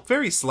gonna tilt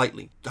very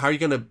slightly. How are you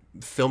gonna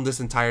film this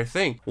entire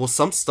thing? Well,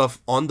 some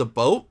stuff on the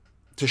boat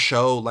to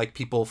show like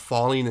people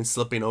falling and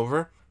slipping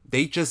over,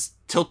 they just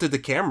tilted the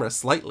camera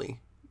slightly.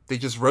 They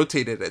just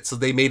rotated it, so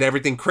they made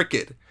everything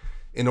crooked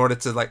in order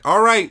to like,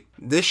 all right,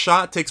 this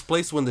shot takes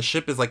place when the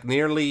ship is like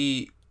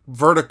nearly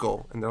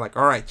vertical, and they're like,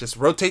 all right, just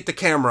rotate the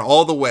camera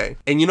all the way.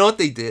 And you know what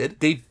they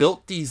did? They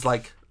built these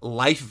like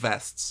life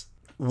vests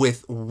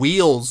with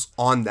wheels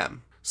on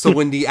them. So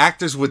when the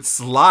actors would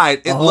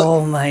slide,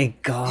 my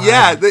god!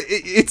 Yeah,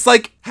 it's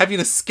like having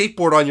a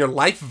skateboard on your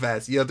life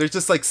vest. They're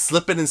just like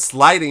slipping and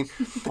sliding.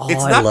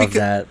 I love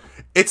that.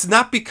 It's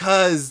not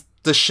because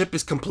the ship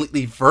is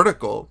completely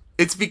vertical.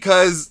 It's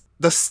because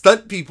the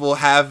stunt people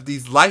have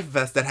these life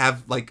vests that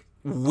have like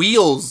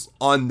wheels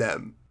on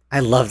them. I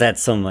love that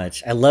so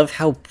much. I love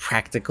how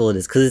practical it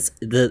is, because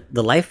it's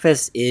the life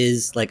vest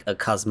is like a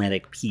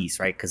cosmetic piece,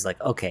 right? Because like,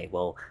 okay,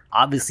 well,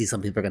 obviously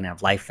some people are gonna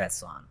have life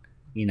vests on,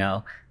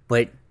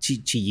 but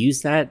to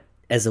use that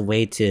as a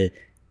way to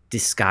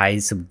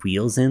disguise some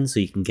wheels in so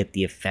you can get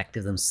the effect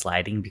of them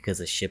sliding because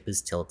the ship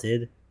is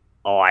tilted.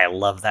 Oh, I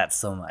love that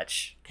so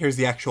much. Here's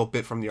the actual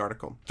bit from the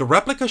article. The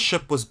replica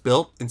ship was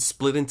built and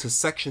split into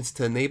sections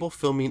to enable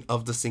filming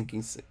of the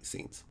sinking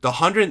scenes. The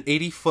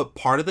 180-foot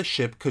part of the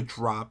ship could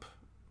drop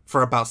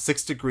for about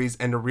 6 degrees,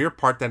 and the rear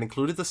part that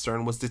included the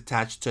stern was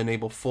detached to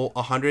enable full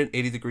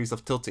 180 degrees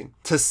of tilting.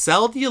 To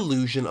sell the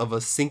illusion of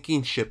a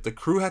sinking ship, the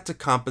crew had to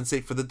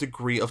compensate for the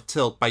degree of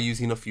tilt by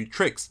using a few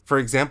tricks. For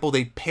example,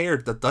 they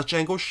paired the Dutch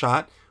angle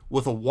shot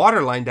with a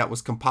waterline that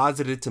was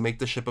composited to make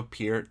the ship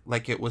appear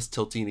like it was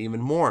tilting even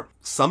more.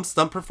 Some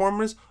stunt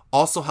performers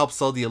also helped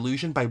sell the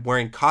illusion by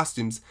wearing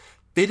costumes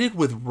fitted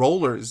with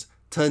rollers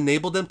to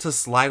enable them to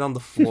slide on the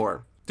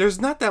floor. There's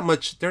not that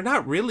much, they're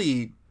not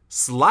really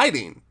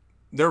sliding.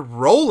 They're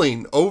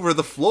rolling over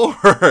the floor,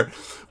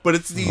 but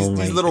it's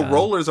these little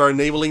rollers are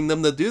enabling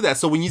them to do that.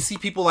 So when you see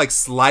people like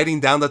sliding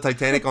down the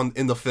Titanic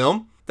in the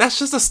film, that's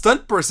just a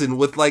stunt person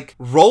with like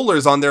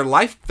rollers on their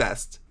life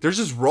vest. They're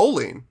just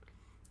rolling.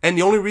 And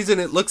the only reason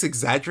it looks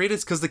exaggerated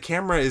is because the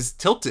camera is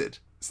tilted.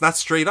 It's not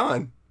straight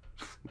on.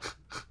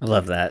 I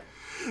love that.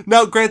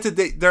 Now, granted,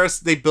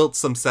 they built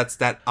some sets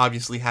that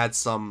obviously had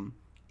some,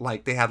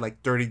 like, they had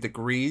like 30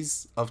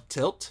 degrees of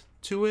tilt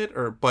to it,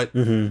 but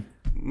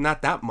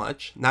not that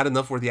much. Not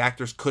enough where the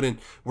actors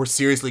were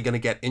seriously going to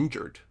get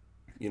injured,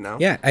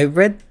 Yeah, I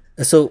read,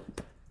 so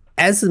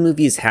as the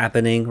movie is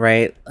happening,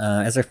 right,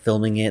 as they're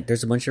filming it,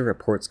 there's a bunch of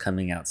reports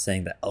coming out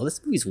saying that,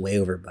 this movie's way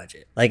over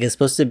budget. Like, it's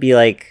supposed to be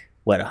like,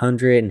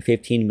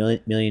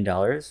 $115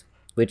 million,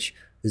 which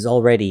is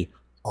already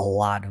a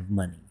lot of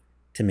money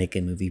to make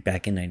a movie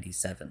back in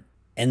 97.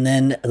 And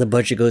then the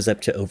budget goes up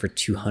to over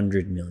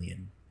 200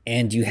 million.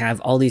 And you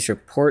have all these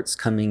reports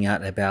coming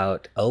out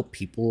about,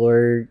 people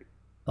are,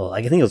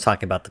 I think we'll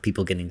talk about the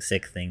people getting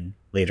sick thing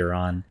later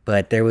on.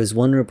 But there was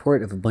one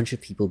report of a bunch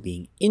of people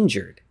being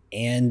injured.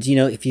 And,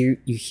 if you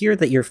hear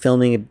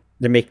that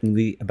they're making a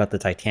movie about the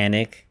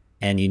Titanic,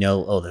 and the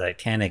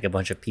Titanic, a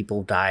bunch of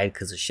people died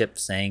because the ship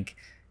sank,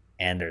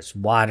 and there's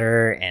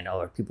water, and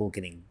people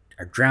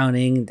are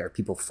drowning, there are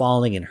people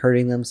falling and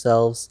hurting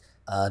themselves.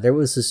 There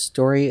was a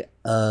story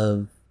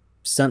of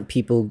stunt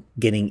people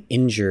getting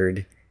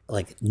injured,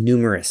 like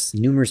numerous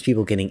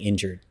people getting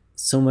injured,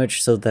 so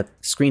much so that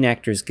Screen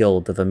Actors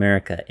Guild of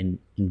America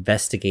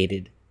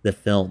investigated the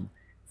film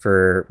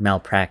for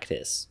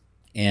malpractice.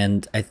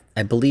 And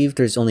I believe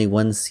there's only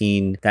one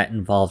scene that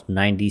involved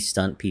 90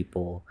 stunt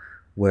people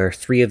where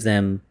 3 of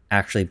them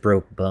actually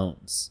broke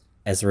bones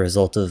as a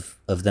result of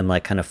them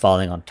like kind of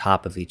falling on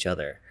top of each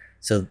other.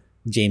 So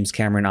James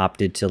Cameron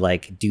opted to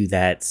like do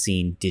that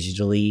scene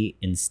digitally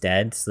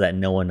instead, so that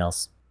no one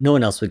else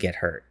would get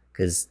hurt,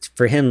 because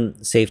for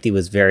him safety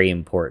was very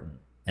important,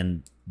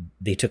 and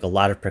they took a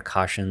lot of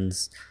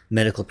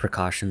medical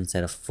precautions,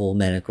 had a full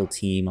medical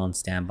team on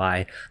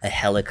standby, a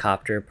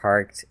helicopter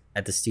parked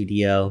at the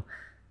studio.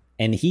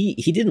 And he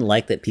didn't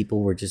like that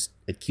people were just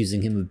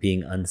accusing him of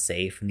being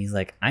unsafe. And he's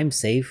like, I'm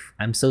safe.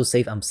 I'm so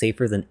safe. I'm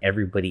safer than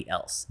everybody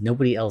else.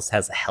 Nobody else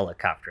has a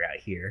helicopter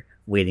out here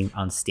waiting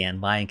on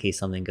standby in case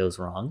something goes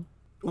wrong.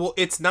 Well,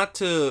 it's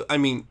not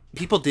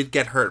people did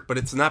get hurt, but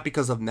it's not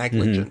because of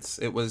negligence.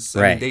 It was,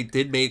 I mean, they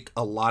did make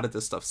a lot of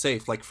this stuff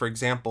safe. Like, for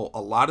example,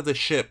 a lot of the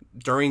ship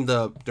during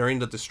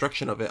the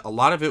destruction of it, a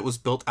lot of it was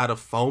built out of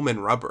foam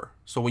and rubber.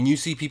 So when you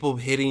see people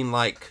hitting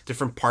like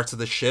different parts of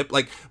the ship,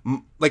 like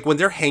when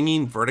they're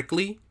hanging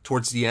vertically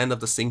towards the end of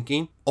the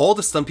sinking, all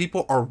the stunt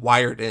people are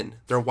wired in.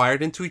 They're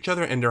wired into each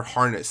other and they're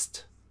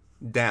harnessed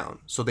down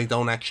so they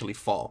don't actually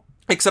fall,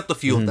 except a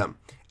few of them.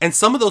 And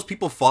some of those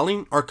people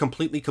falling are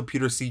completely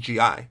computer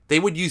CGI. They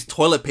would use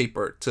toilet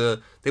paper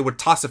they would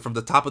toss it from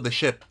the top of the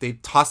ship.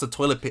 They'd toss a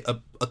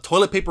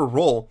toilet paper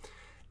roll,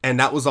 and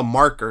that was a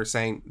marker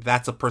saying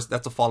that's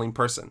a falling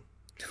person.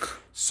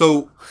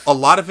 So a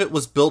lot of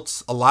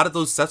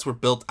those sets were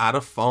built out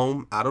of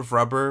foam, out of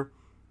rubber.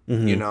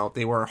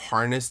 They were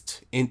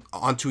harnessed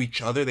onto each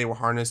other. They were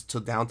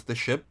harnessed down to the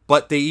ship.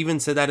 But they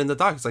even said that in the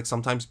doc. It's like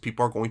sometimes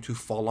people are going to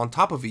fall on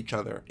top of each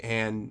other,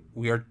 and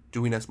we are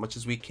doing as much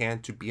as we can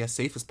to be as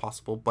safe as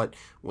possible. But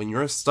when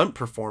you're a stunt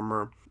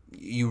performer,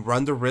 you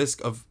run the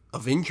risk of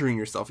injuring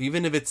yourself,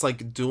 even if it's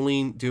like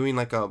doing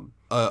like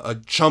a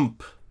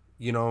jump,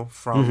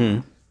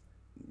 from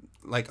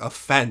like a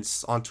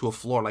fence onto a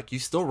floor. Like, you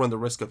still run the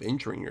risk of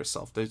injuring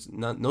yourself. There's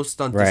no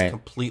stunt is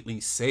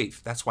completely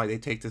safe. That's why they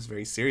take this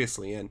very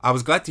seriously. And I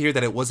was glad to hear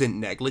that it wasn't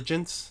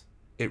negligence.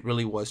 It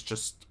really was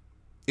just,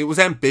 it was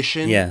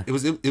ambition. Yeah. It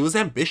was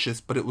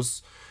ambitious, but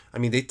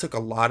they took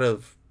a lot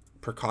of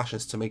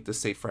precautions to make this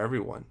safe for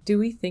everyone. Do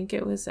we think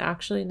it was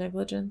actually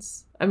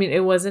negligence? I mean,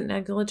 it wasn't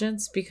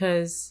negligence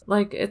because,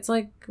 like, it's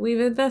like we've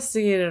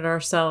investigated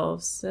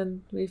ourselves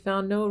and we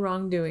found no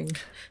wrongdoing.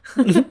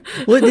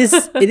 Well,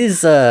 it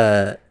is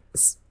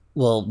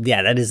well,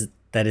 yeah,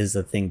 that is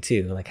a thing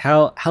too. Like,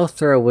 how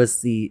thorough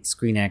was the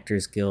Screen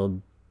Actors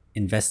Guild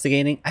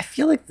investigating? I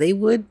feel like they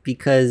would,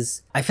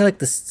 because I feel like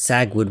the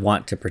SAG would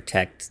want to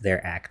protect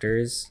their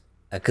actors,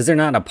 because they're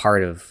not a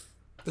part of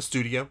the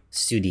studio.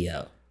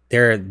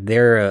 They're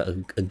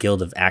a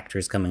guild of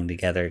actors coming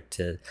together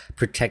to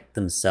protect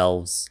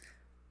themselves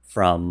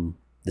from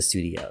the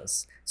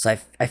studios. So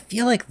I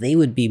feel like they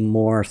would be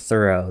more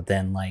thorough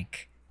than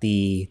like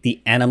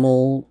the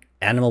animal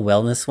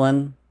wellness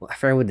one. I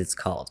forget what it's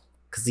called,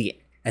 because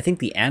I think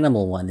the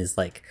animal one is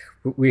like,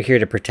 we're here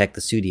to protect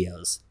the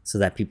studios so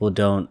that people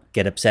don't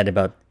get upset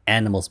about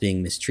animals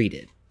being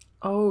mistreated.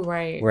 Oh,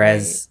 right.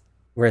 Whereas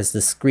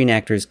the Screen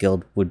Actors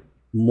Guild would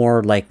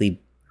more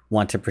likely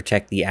want to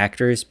protect the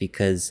actors,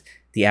 because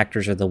the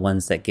actors are the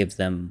ones that give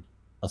them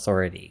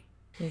authority.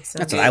 That's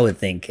what I would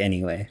think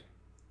anyway.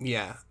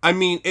 Yeah. I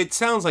mean, it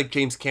sounds like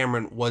James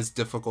Cameron was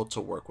difficult to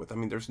work with. I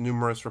mean, there's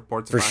numerous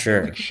reports about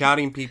him like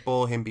shouting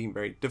people, him being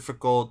very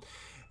difficult.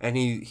 And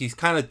he's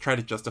kind of tried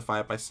to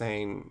justify it by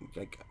saying,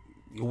 like,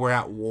 we're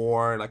at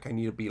war, like, I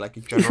need to be like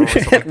a general or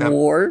something like that.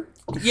 War?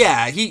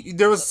 Yeah,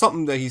 there was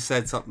something that he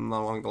said something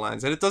along the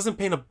lines, and it doesn't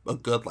paint a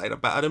good light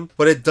about him,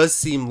 but it does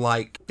seem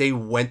like they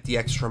went the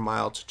extra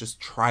mile to just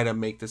try to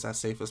make this as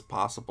safe as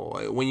possible.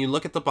 When you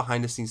look at the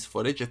behind the scenes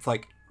footage, it's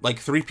like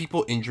 3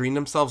 people injuring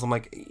themselves. I'm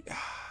like,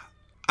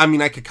 I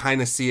mean, I could kind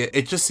of see it.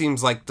 It just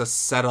seems like the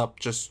setup,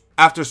 just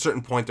after a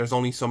certain point, there's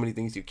only so many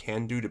things you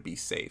can do to be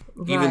safe.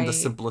 Right. Even the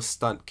simplest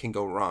stunt can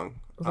go wrong.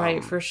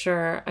 Right, for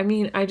sure. I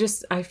mean, I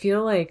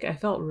feel like I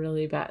felt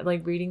really bad.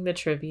 Like, reading the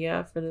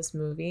trivia for this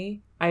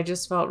movie, I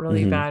just felt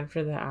really bad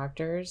for the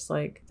actors.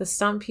 Like, the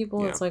stunt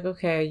people, it's like,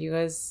 okay, you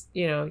guys,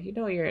 you know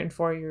what you're in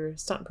for, you're a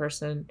stunt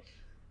person.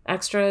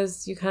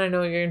 Extras, you kind of know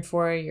what you're in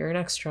for, you're an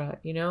extra,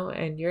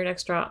 and you're an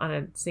extra on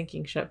a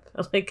sinking ship.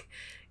 Like,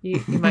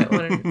 you might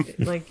want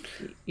to, like,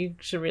 you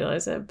should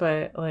realize it,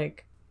 but,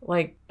 like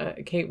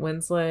Kate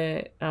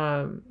Winslet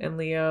and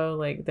Leo,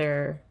 like,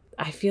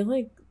 I feel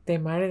like they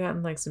might have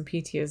gotten like some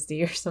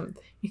PTSD or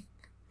something.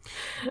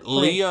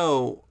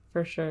 Leo,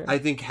 for sure, I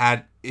think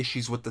had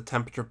issues with the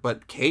temperature,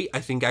 but Kate, I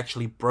think,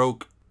 actually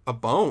broke a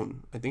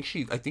bone. I think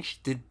she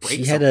did break.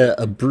 She had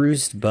a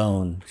bruised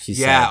bone. She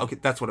said. Okay,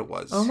 that's what it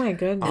was. Oh my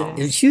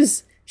goodness. She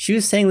she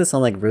was saying this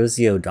on like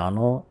Rosie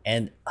O'Donnell,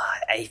 and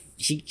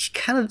she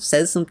kind of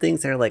says some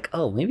things that are like,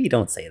 oh, maybe you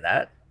don't say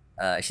that.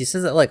 She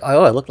says it like,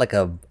 oh, I look like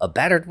a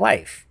battered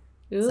wife.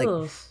 It's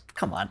like,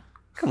 come on,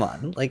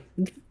 like,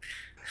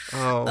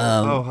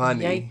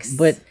 honey. Yikes.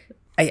 But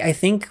I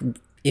think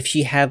if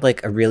she had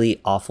like a really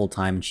awful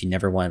time and she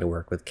never wanted to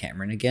work with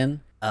Cameron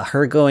again,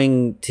 her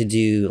going to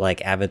do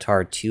like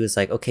Avatar 2 is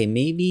like, okay,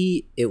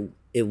 maybe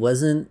it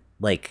wasn't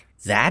like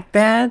that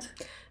bad.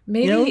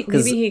 Maybe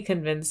he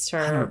convinced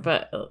her,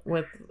 but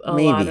with a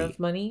lot of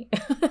money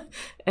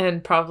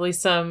and probably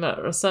some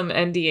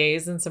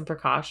NDAs and some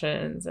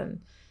precautions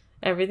and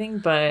everything.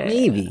 But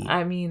maybe,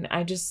 I mean,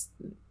 I just,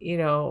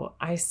 I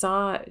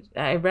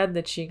read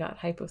that she got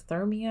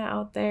hypothermia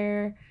out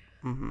there.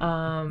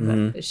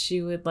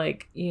 She would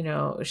like,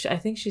 I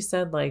think she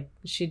said like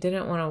she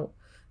didn't want to,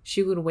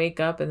 she would wake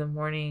up in the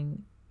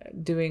morning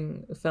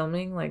doing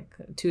filming like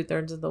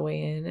 2/3 of the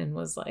way in and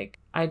was like,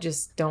 I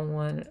just don't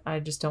want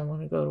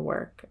to go to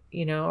work,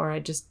 or I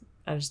just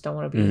don't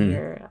want to be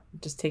here.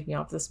 Just take me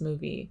off this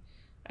movie.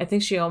 I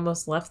think she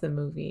almost left the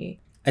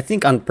movie. I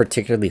think on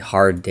particularly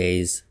hard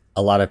days,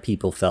 a lot of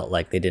people felt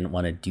like they didn't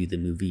want to do the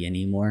movie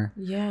anymore.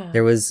 Yeah.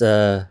 There was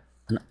an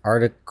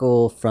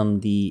article from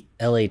the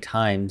LA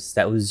Times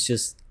that was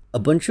just a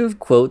bunch of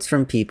quotes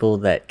from people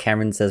that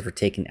Cameron says were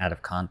taken out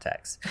of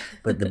context.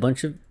 But the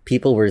bunch of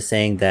people were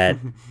saying that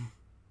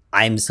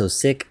I'm so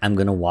sick, I'm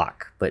going to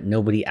walk. But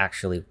nobody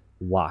actually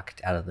walked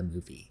out of the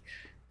movie.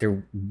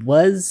 There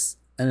was,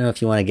 I don't know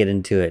if you want to get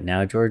into it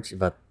now, George,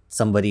 about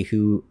somebody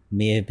who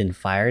may have been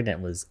fired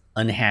and was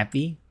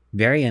unhappy,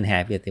 very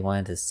unhappy that they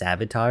wanted to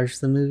sabotage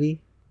the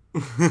movie.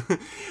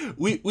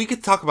 we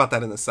could talk about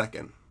that in a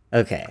second.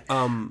 Okay.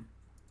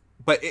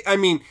 But I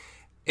mean,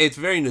 it's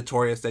very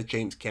notorious that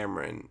James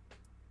Cameron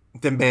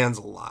demands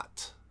a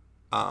lot.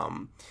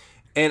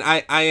 And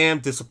I am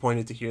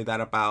disappointed to hear that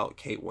about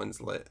Kate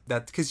Winslet.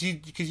 That because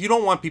you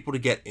don't want people to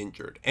get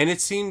injured. And it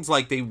seems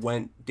like they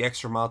went the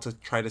extra mile to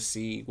try to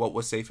see what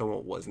was safe and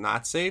what was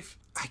not safe.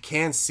 I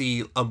can't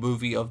see a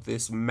movie of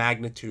this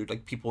magnitude,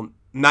 like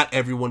not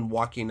everyone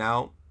walking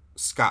out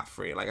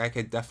scot-free. Like I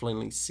could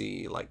definitely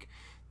see like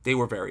they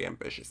were very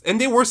ambitious. And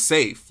they were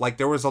safe. Like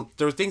there were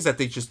things that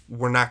they just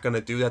were not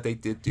gonna do that they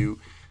did do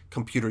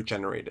computer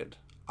generated,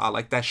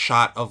 like that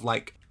shot of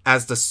like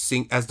as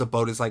the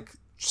boat is like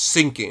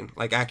sinking,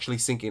 like actually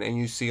sinking, and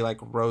you see like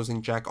Rose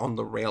and Jack on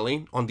the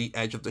railing on the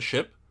edge of the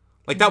ship,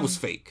 like that was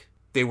fake.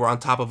 They were on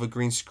top of a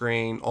green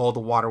screen, all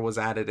the water was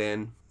added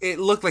in. It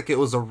looked like it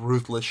was a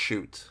ruthless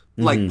shoot.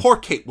 Like poor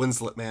Kate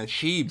Winslet, man.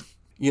 She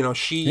I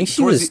think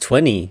she was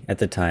 20 at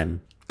the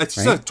time.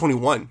 She's like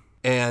 21,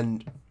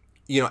 and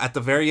at the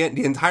very end,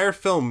 the entire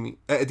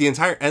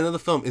end of the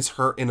film is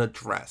her in a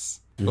dress.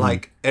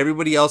 Like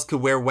everybody else could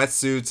wear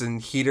wetsuits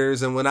and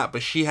heaters and whatnot,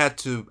 but she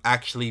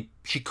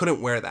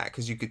couldn't wear that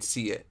because you could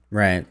see it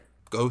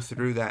go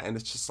through that, and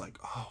it's just like,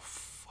 oh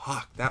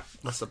fuck, that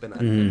must have been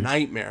a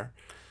nightmare.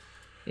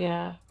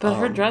 Yeah, but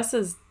her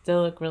dresses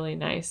still look really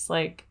nice.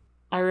 Like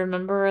I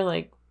remember,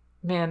 like,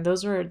 man,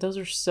 those were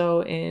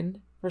so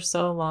in for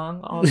so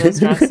long. All those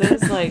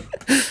dresses, like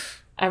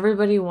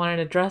everybody wanted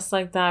a dress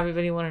like that.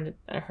 Everybody wanted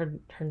her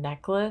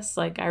necklace.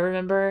 Like I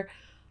remember.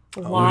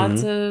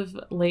 Lots of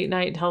late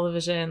night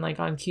television, like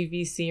on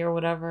QVC or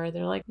whatever.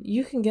 They're like,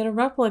 you can get a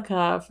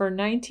replica for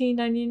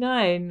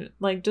 $19.99,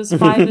 like just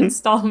 5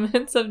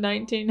 installments of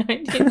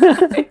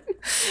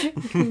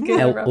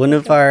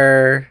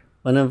 $19.99.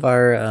 One of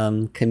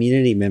our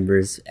community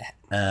members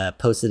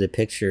posted a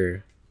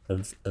picture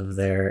of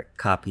their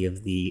copy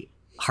of the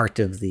Heart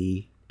of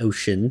the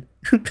Ocean,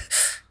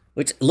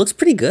 which looks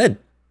pretty good.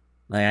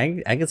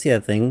 Like I could see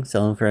that thing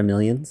selling for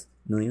millions.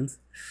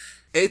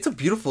 It's a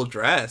beautiful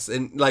dress,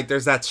 and like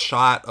there's that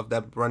shot of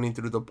them running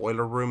through the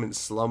boiler room in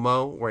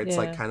slow-mo where it's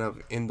like kind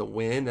of in the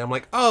wind, and I'm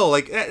like, oh,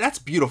 like that's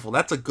beautiful.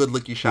 That's a good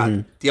looking shot.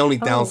 The only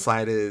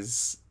downside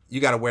is you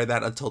got to wear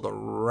that until the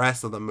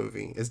rest of the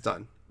movie is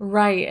done.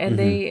 Right, and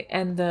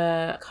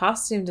the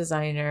costume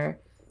designer,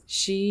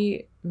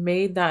 she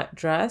made that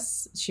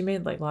dress. She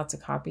made like lots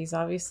of copies,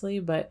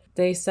 obviously, but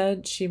they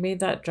said she made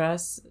that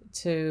dress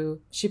she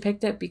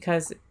picked it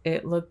because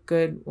it looked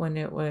good when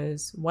it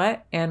was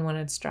wet and when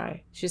it's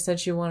dry. She said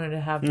she wanted to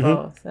have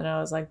both, and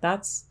I was like,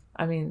 that's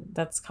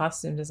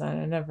costume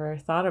design. I never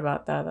thought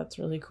about that. That's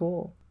really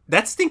cool.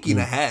 That's thinking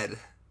ahead.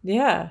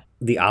 Yeah.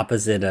 The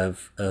opposite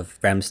of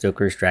Bram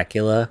Stoker's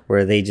Dracula,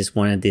 where they just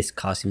wanted these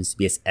costumes to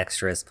be as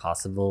extra as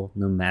possible,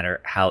 no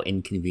matter how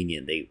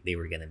inconvenient they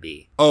were going to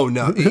be. Oh,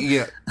 no.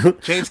 Yeah.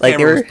 James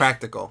Cameron was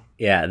practical.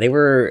 Yeah,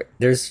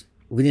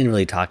 we didn't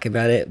really talk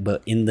about it,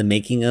 but in the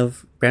making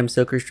of Bram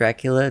Stoker's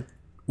Dracula,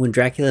 when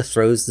Dracula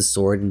throws the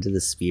sword into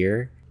the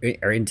spear,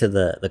 or into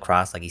the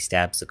cross, like he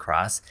stabs the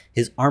cross,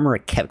 his armor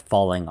kept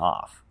falling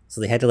off. So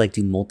they had to like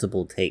do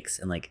multiple takes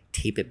and like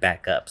tape it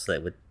back up so that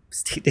it would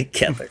stay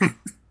together.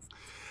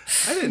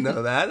 I didn't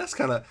know that. That's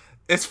kind of,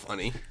 it's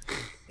funny.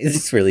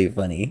 It's really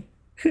funny.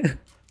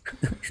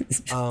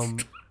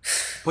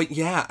 But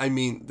yeah, I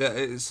mean,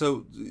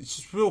 so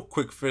just real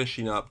quick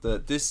finishing up,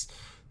 this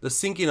the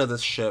sinking of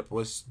this ship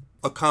was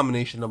a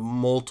combination of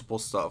multiple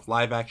stuff,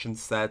 live action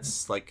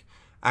sets, like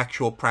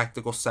actual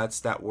practical sets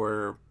that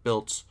were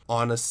built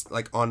on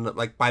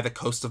by the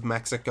coast of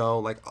Mexico,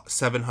 like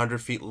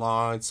 700 feet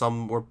long.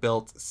 Some were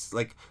built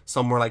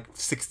some were like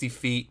 60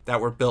 feet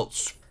that were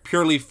built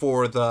purely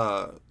for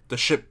the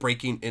ship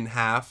breaking in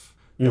half.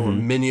 There were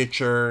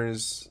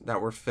miniatures that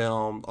were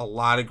filmed, a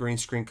lot of green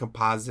screen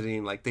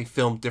compositing. Like they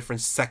filmed different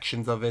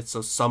sections of it.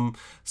 So some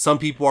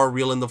people are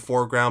real in the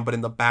foreground, but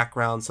in the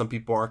background, some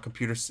people are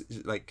computer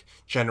like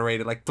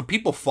generated. Like the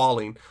people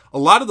falling, a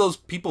lot of those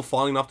people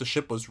falling off the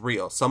ship was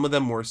real. Some of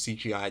them were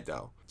CGI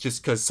though,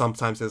 just because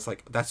sometimes it's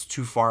like that's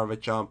too far of a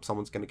jump.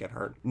 Someone's gonna get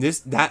hurt.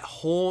 That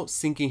whole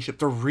sinking ship,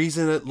 the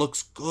reason it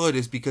looks good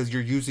is because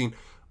you're using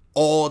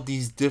all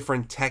these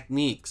different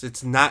techniques.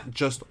 It's not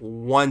just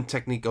one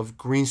technique of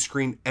green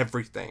screen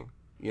everything.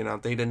 You know,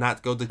 they did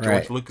not go the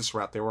George Lucas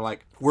route. They were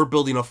like, we're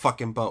building a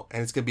fucking boat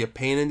and it's gonna be a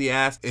pain in the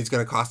ass. It's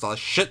gonna cost a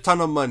shit ton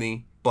of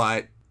money,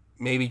 but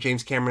maybe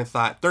James Cameron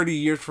thought 30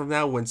 years from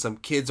now when some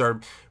kids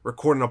are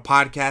recording a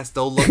podcast,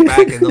 they'll look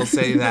back and they'll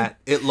say that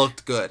it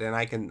looked good, and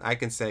I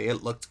can say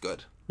it looked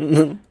good.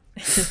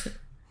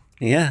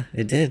 Yeah,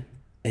 it did.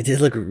 It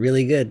did look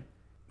really good.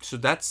 So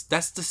that's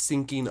the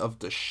sinking of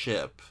the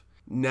ship.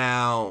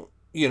 Now,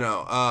 you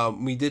know,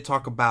 we did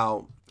talk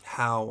about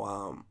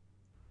how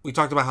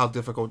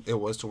difficult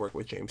it was to work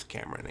with James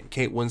Cameron, and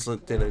Kate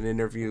Winslet did an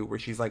interview where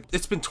she's like,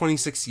 it's been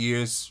 26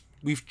 years.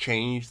 We've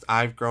changed.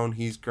 I've grown.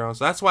 He's grown.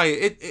 So that's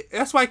why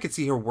that's why I could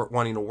see her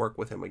wanting to work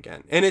with him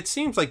again. And it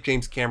seems like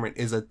James Cameron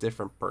is a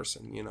different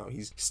person. You know,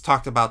 he's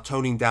talked about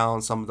toning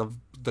down some of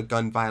the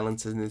gun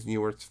violence in his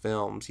newer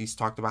films. He's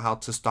talked about how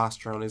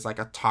testosterone is like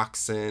a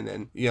toxin,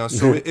 and you know,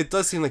 so it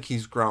does seem like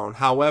he's grown.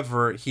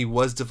 However, he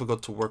was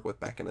difficult to work with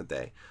back in the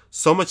day.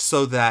 So much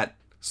so that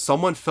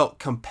someone felt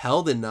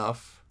compelled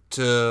enough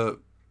to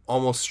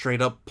almost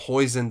straight up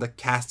poison the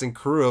cast and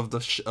crew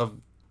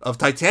of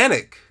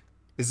Titanic.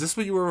 Is this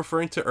what you were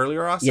referring to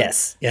earlier, Austin?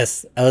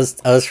 Yes. I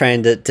was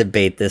trying to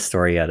bait this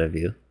story out of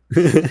you.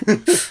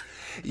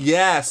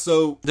 Yeah,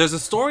 so there's a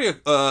story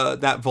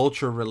that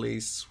Vulture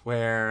released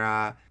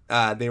where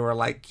they were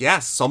like,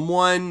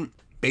 someone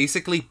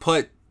basically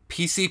put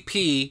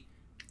PCP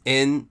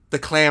in the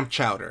clam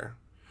chowder.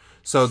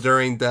 So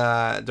during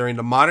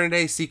the modern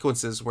day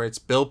sequences where it's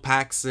Bill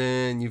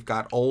Paxton, you've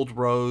got Old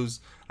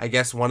Rose, I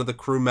guess one of the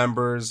crew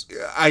members,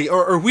 they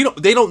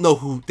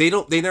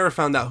never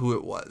found out who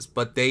it was,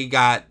 but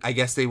I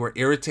guess they were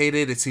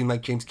irritated. It seemed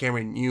like James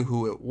Cameron knew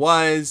who it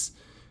was,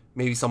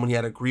 maybe someone he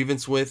had a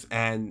grievance with,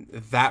 and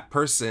that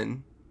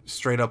person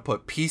straight up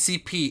put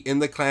PCP in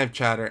the clam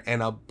chowder,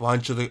 and a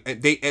bunch of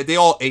they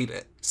all ate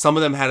it. Some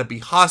of them had to be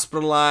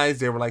hospitalized.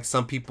 They were like,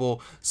 some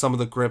of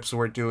the grips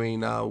were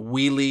doing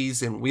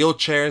wheelies in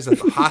wheelchairs at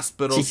the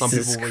hospital. Some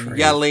people were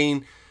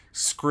yelling,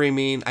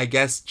 screaming. I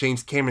guess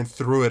James Cameron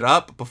threw it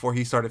up before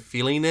he started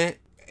feeling it.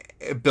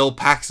 Bill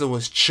Paxton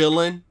was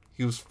chilling.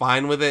 He was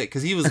fine with it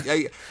because he was.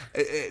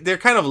 They're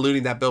kind of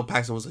alluding that Bill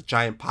Paxton was a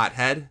giant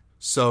pothead,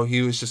 so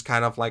he was just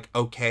kind of like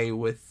okay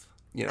with.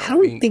 You know, I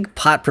don't think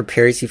pot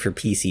prepares you for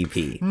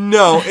PCP.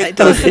 No, it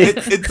doesn't.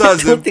 It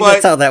doesn't. I don't think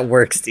that's how that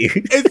works, dude.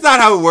 It's not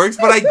how it works,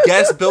 but I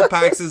guess Bill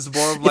Paxton's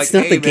more of like, it's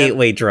not the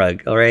gateway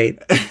drug, all right?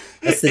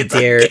 That's the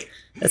dare.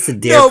 That's the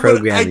dare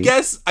programming.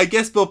 I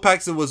guess Bill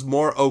Paxton was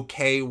more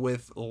okay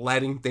with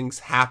letting things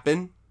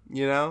happen.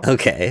 You know,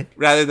 okay,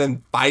 rather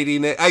than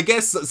fighting it. I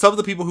guess some of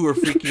the people who were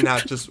freaking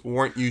out just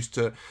weren't used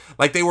to,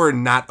 like, they were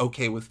not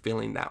okay with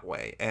feeling that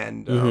way,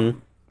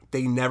 and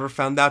they never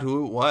found out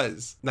who it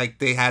was. Like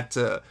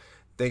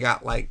they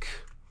got like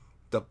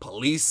the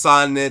police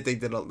on it. They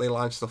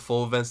launched a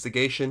full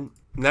investigation.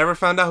 Never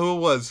found out who it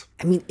was.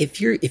 I mean,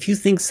 if you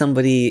think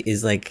somebody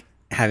is like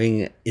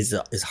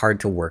is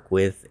hard to work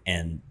with,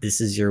 and this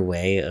is your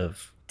way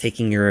of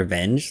taking your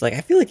revenge, like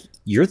I feel like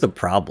you're the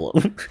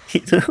problem.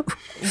 You know,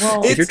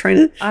 well, if you're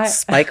trying to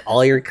spike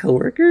all your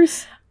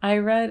coworkers. I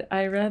read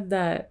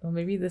that, well,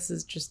 maybe this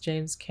is just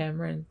James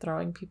Cameron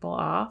throwing people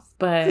off,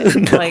 but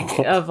no.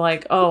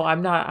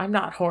 I'm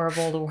not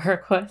horrible to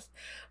work with,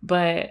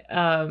 but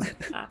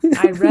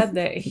I read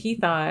that he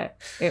thought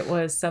it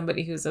was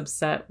somebody who's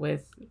upset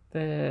with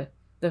the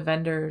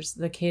vendors,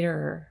 the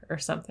caterer or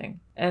something,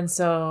 and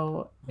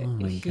so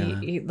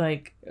he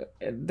like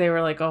they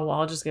were like, oh well,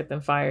 I'll just get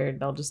them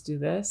fired, I'll just do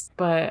this.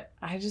 But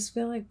I just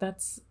feel like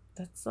that's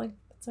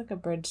like a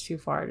bridge too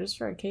far just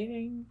for a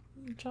catering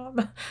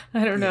job.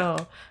 I don't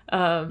know.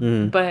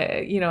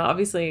 But you know,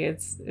 obviously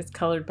it's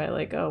colored by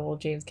like, oh well,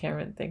 James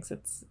Cameron thinks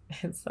it's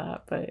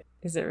that, but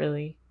is it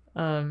really?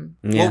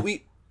 Well,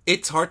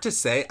 it's hard to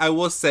say. I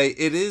will say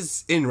it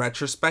is, in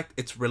retrospect,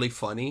 it's really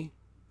funny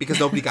because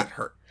nobody got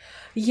hurt.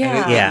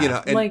 Yeah. You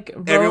know, and like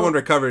everyone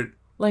recovered.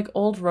 Like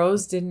Old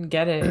Rose didn't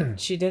get it.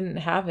 She didn't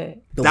have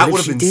it. That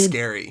would have been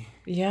scary.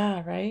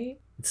 Yeah, right?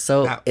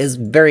 So it's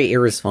very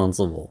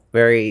irresponsible.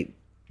 Very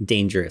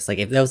dangerous. Like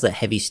if that was a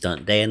heavy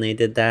stunt day and they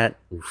did that,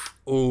 oof.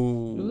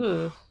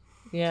 Ooh.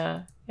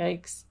 Yeah,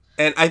 yikes.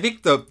 And I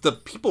think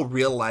the people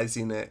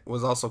realizing it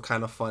was also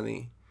kind of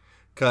funny,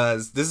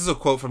 because this is a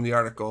quote from the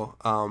article.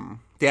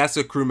 They asked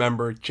a crew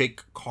member,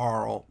 Jake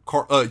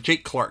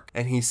Clark,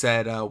 and he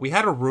said, "We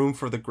had a room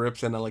for the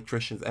grips and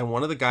electricians, and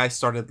one of the guys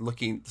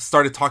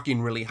started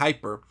talking really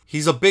hyper.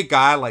 He's a big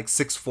guy, like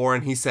 6'4",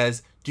 and he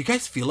says, 'Do you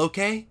guys feel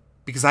okay?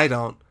 Because I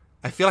don't.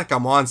 I feel like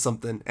I'm on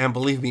something, and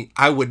believe me,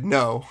 I would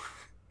know.'"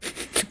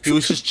 He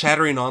was just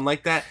chattering on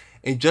like that,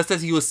 and just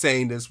as he was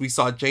saying this, we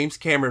saw James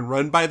Cameron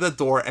run by the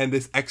door and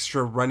this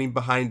extra running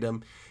behind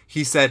him.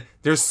 He said,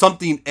 "There's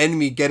something in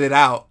me, get it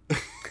out."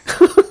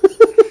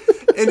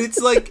 And it's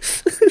like,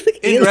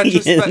 in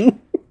retrospect,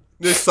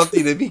 there's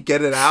something in me,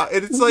 get it out.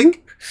 And it's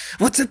like,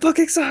 what's a book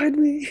inside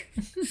me?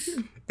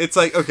 It's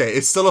like, okay,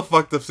 it's still a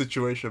fucked up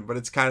situation, but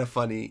it's kind of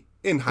funny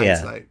in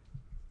hindsight.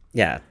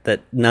 Yeah,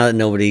 that now that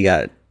nobody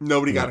got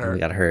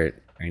hurt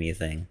or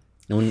anything.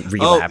 No one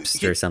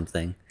relapsed or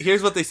something.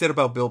 Here's what they said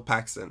about Bill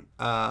Paxton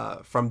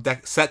from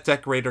set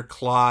decorator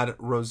Claude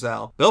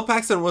Roselle. "Bill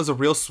Paxton was a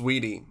real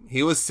sweetie.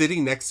 He was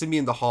sitting next to me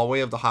in the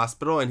hallway of the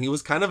hospital, and he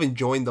was kind of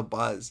enjoying the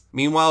buzz.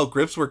 Meanwhile,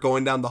 grips were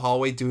going down the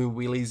hallway doing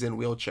wheelies in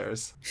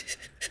wheelchairs.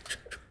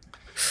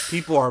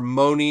 People are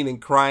moaning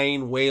and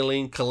crying,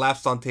 wailing,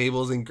 collapsed on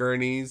tables and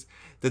gurneys.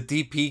 The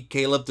DP,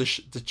 Caleb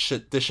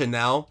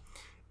Deschanel,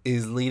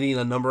 is leading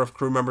a number of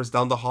crew members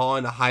down the hall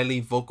in a highly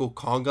vocal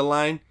conga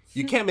line.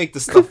 You can't make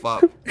this stuff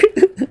up."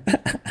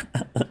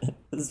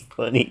 It's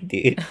funny,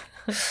 dude.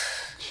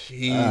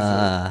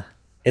 Jesus.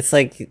 It's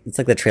like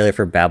the trailer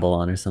for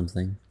Babylon or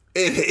something.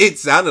 It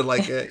sounded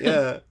like it,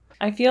 yeah.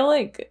 I feel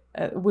like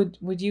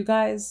would you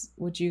guys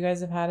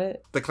have had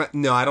it?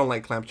 No, I don't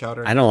like clam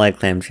chowder. I don't like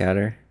clam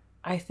chowder.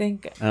 I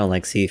think I don't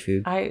like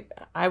seafood. I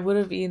would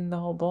have eaten the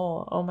whole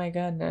bowl. Oh my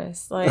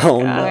goodness! Like,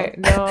 oh no,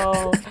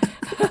 no.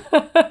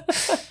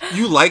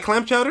 You like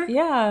clam chowder?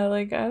 Yeah,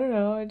 like I don't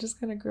know. I just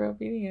kind of grew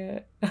up eating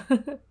it.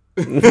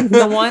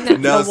 the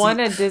one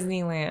at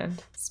Disneyland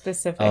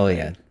specifically. Oh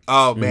yeah.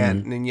 Oh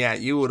man, and yeah,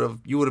 you would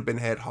have been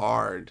hit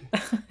hard.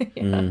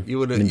 Yeah. You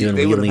would have.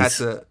 They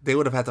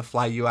would have had to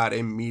fly you out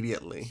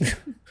immediately.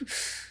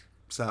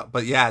 So,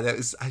 but yeah,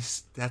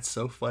 that's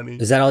so funny.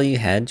 Is that all you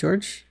had,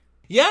 George?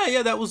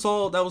 Yeah, that was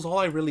all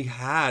I really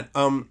had.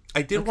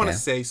 I did want to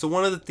say, so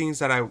one of the things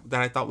that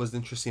I thought was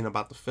interesting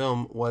about the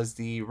film was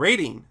the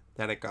rating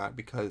that it got,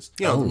 because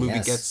the movie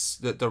gets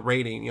the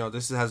rating.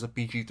 This has a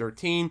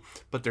PG-13,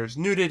 but there's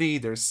nudity,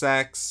 there's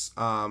sex,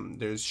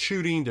 there's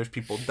shooting, there's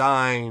people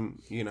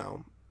dying.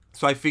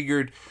 So I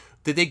figured,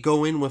 did they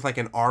go in with like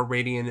an R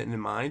rating in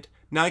mind?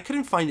 Now, I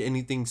couldn't find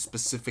anything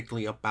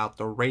specifically about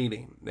the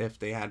rating if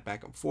they had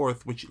back and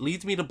forth, which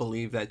leads me to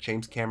believe that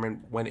James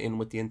Cameron went in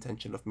with the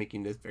intention of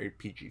making this very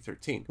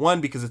PG-13.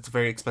 One, because it's a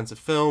very expensive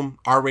film.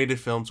 R-rated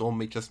films will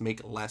just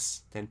make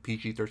less than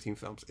PG-13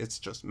 films. It's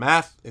just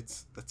math.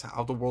 That's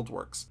how the world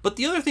works. But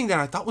the other thing that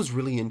I thought was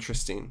really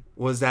interesting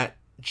was that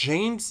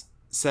James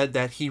said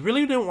that he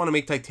really didn't want to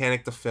make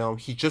Titanic the film.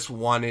 He just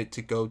wanted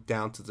to go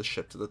down to the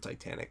ship, to the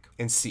Titanic,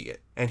 and see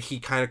it. And he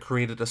kind of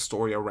created a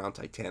story around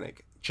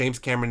Titanic. James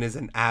Cameron is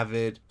an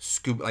avid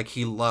scuba, like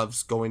he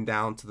loves going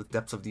down to the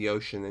depths of the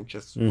ocean and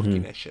just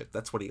looking at shit.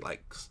 That's what he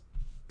likes,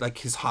 like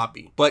his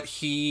hobby. But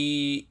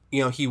he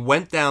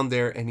went down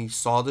there and he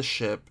saw the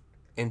ship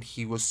and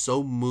he was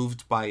so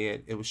moved by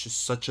it. It was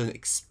just such an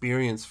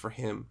experience for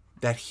him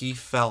that he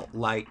felt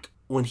like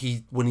when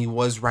he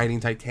was writing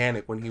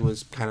Titanic, when he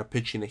was kind of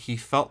pitching it, he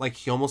felt like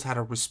he almost had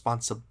a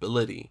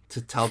responsibility to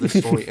tell the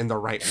story in the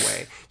right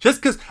way. Just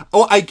because,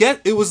 I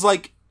get it was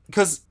like,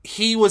 because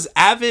he was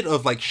avid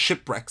of like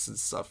shipwrecks and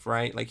stuff,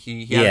 right? Like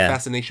he had a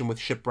fascination with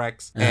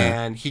shipwrecks,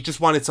 and he just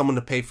wanted someone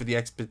to pay for the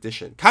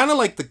expedition. Kind of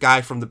like the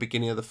guy from the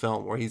beginning of the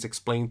film where he's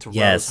explaining to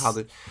Rose how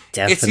the...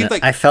 Definitely. It seemed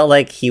like, I felt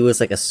like he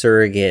was like a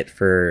surrogate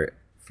for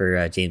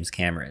James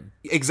Cameron.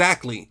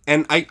 Exactly.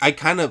 And I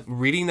kind of,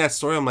 reading that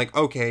story, I'm like,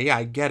 okay, yeah,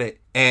 I get it.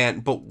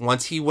 But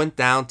once he went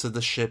down to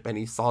the ship and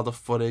he saw the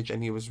footage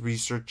and he was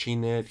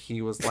researching it,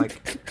 he was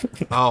like,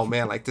 oh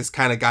man, like this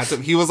kind of got to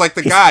him. He was like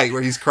the guy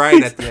where he's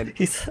crying at the end.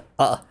 He's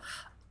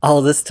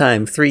all this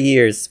time, 3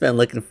 years spent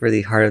looking for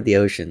the heart of the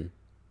ocean.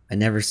 I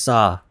never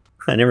saw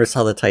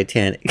the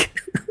Titanic.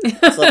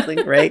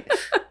 Something, right?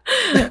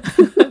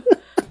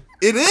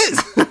 It is.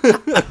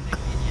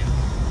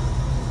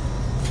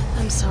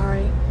 I'm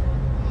sorry.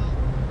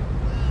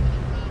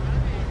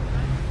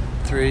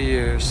 3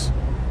 years.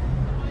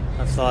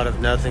 I've thought of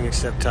nothing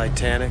except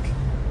Titanic,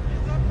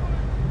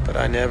 but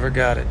I never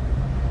got it.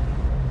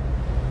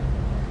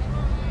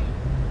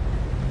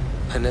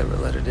 I never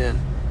let it in.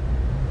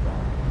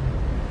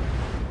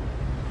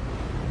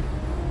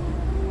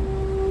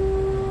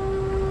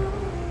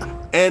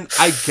 And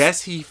I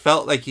guess he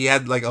felt like he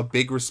had like a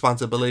big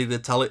responsibility to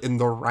tell it in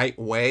the right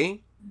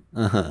way.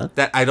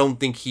 That I don't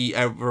think he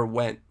ever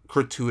went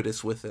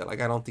gratuitous with it.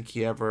 Like I don't think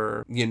he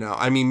ever,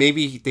 I mean,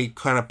 maybe they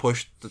kind of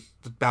pushed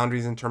the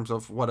boundaries in terms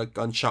of what a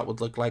gunshot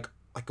would look like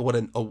what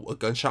a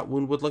gunshot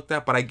wound would look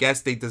like. But I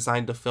guess they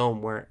designed a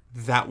film where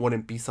that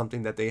wouldn't be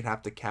something that they'd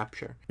have to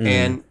capture.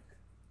 And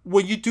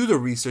when you do the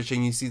research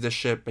and you see the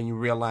ship and you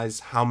realize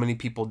how many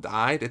people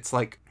died, it's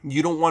like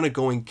you don't want to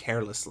go in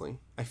carelessly.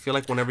 I feel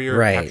like whenever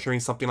you're capturing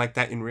something like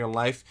that in real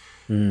life,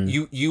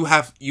 you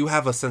have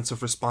a sense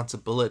of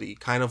responsibility,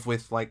 kind of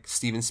with like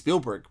Steven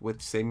Spielberg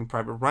with Saving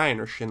Private Ryan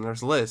or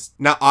Schindler's List.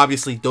 Now,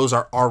 obviously, those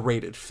are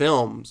R-rated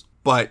films,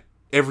 but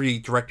every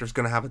director is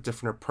going to have a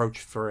different approach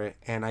for it.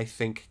 And I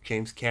think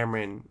James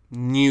Cameron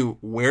knew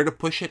where to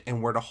push it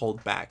and where to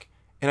hold back.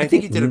 And I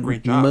think he did a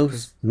great job.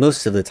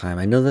 Most of the time.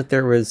 I know that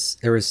there was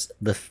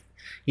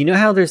you know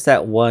how there's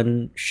that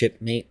one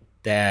shipmate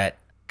that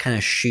kind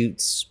of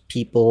shoots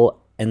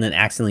people and then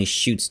accidentally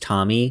shoots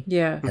Tommy?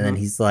 Yeah. And then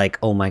he's like,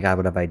 oh my God,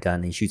 what have I done?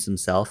 And he shoots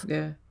himself.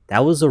 Yeah.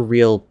 That was a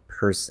real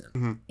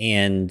person.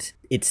 And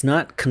it's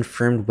not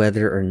confirmed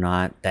whether or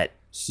not that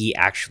he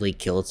actually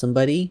killed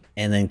somebody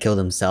and then killed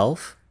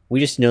himself. We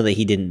just know that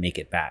he didn't make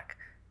it back.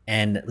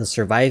 And the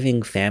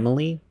surviving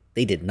family,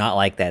 they did not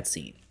like that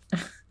scene.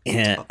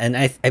 And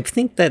I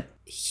think that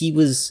he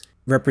was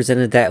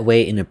represented that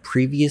way in a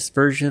previous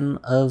version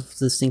of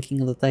the sinking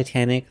of the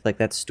Titanic, like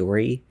that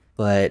story.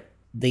 But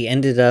they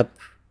ended up,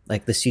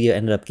 like the studio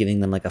ended up giving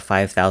them like a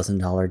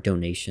 $5,000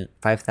 donation,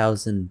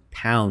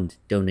 £5,000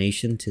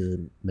 donation to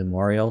the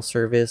memorial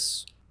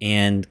service.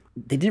 And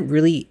they didn't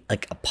really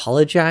like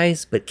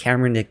apologize, but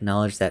Cameron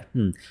acknowledged that,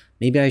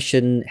 maybe I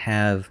shouldn't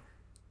have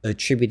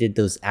attributed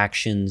those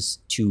actions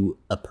to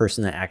a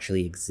person that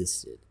actually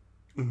existed.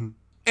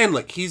 And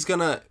look,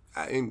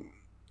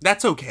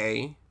 that's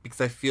okay,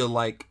 because I feel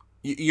like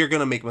you're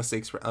gonna make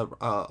mistakes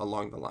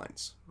along the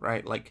lines,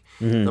 right? Like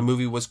the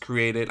movie was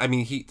created. I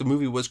mean, the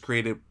movie was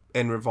created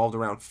and revolved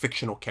around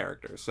fictional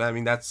characters. So, I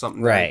mean, that's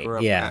something that I grew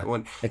up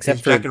at. Except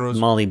for Jack and Rose,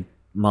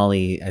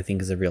 Molly, I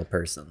think, is a real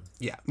person.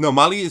 Yeah, no,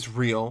 Molly is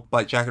real,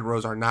 but Jack and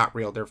Rose are not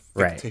real. They're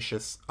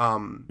fictitious.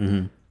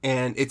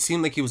 And it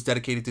seemed like he was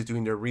dedicated to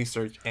doing their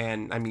research.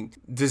 And I mean,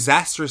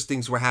 disastrous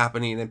things were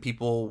happening and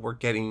people were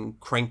getting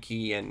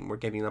cranky and were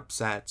getting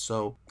upset.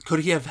 So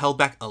could he have held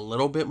back a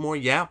little bit more?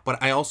 Yeah.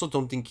 But I also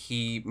don't think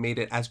he made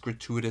it as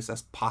gratuitous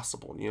as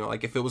possible. You know,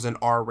 like if it was an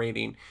R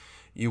rating,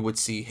 you would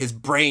see his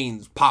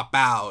brains pop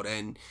out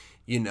and,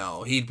 you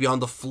know, he'd be on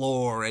the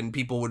floor and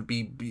people would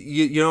be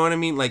you know what I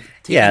mean? Like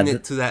taking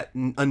it to that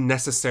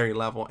unnecessary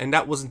level. And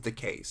that wasn't the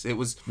case. It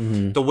was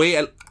the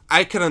way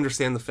I could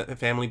understand the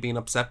family being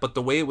upset, but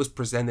the way it was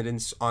presented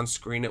on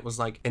screen, it was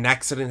like an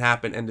accident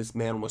happened and this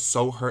man was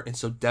so hurt and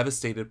so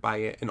devastated by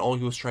it. And all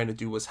he was trying to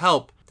do was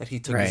help, that he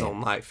took his own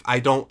life. I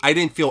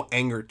didn't feel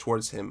anger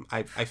towards him.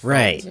 I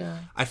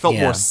felt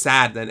more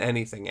sad than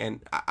anything. And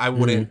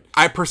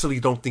I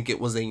personally don't think it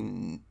was a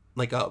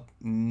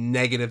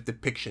negative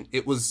depiction.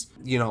 It was,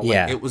 you know,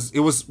 like it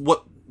was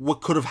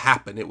what could have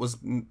happened. It was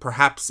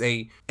perhaps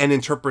an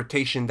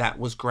interpretation that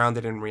was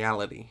grounded in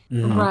reality.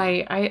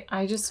 Right.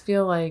 I just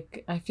feel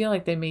like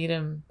they made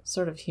him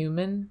sort of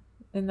human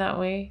in that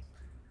way.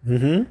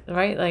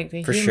 Right? Like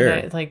the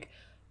human, like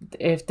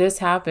if this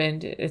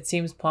happened, it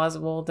seems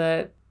plausible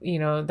that, you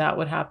know, that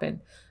would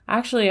happen.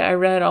 Actually, I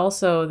read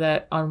also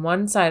that on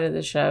one side of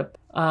the ship,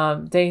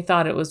 they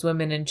thought it was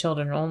women and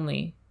children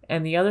only.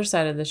 And the other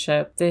side of the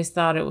ship, they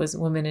thought it was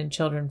women and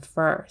children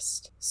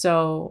first.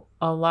 So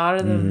a lot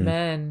of the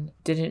men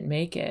didn't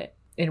make it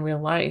in real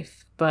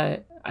life.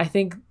 But I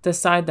think the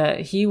side that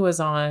he was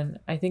on,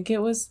 I think it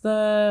was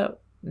the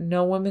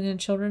no women and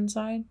children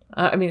side.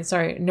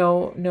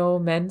 No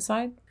men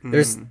side.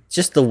 There's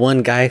just the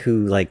one guy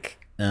who like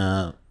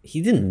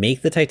he didn't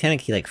make the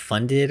Titanic. He like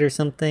funded it or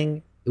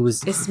something. It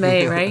was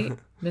Ismay, right?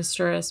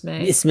 Mr.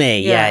 Ismay.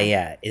 Ismay,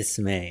 yeah,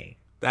 Ismay.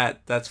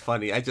 That's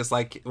funny. I just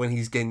like when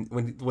he's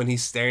when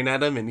he's staring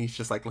at him and he's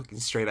just like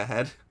looking straight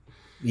ahead.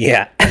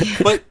 Yeah.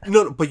 but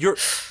you're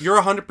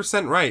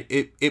 100% right.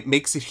 It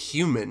makes it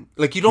human.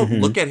 Like you don't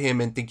look at him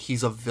and think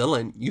he's a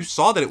villain. You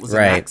saw that it was an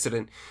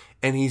accident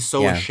and he's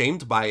so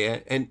ashamed by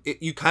it. And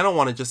you kind of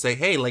want to just say,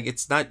 hey, like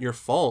it's not your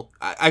fault.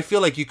 I feel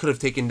like you could have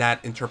taken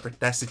that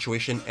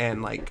situation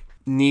and like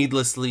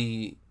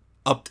needlessly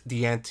upped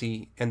the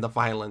ante and the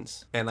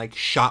violence and like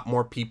shot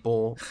more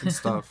people and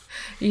stuff.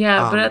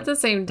 But at the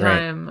same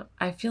time,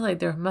 I feel like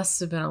there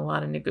must have been a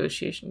lot of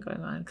negotiation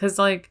going on because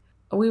like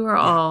we were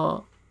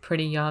all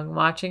pretty young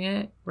watching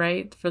it,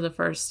 right, for the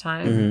first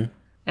time,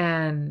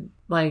 and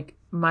like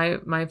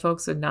my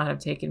folks would not have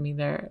taken me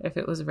there if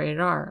it was rated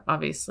R,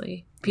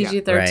 obviously.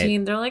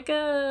 PG-13, they're like,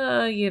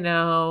 you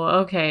know,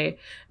 okay.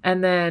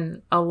 And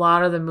then a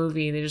lot of the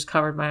movie, they just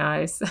covered my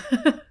eyes.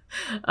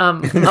 A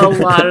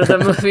lot of the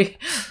movie,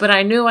 but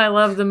I knew I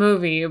loved the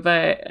movie,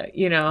 but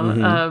you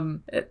know,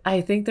 I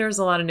think there's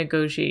a lot of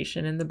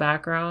negotiation in the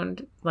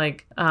background.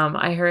 Like,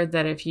 I heard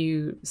that if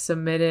you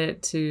submit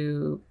it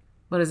to,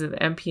 what is it, the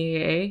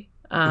MPAA,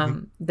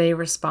 they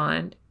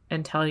respond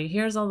and tell you,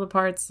 here's all the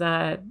parts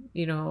that,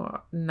 you know,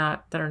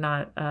 that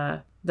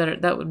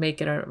would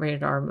make it a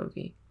rated R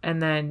movie. And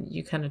then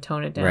you kind of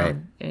tone it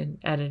down in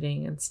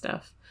editing and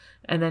stuff.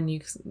 And then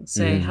you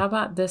say, how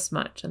about this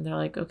much? And they're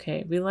like,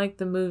 okay, we like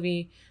the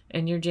movie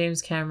and you're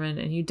James Cameron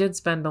and you did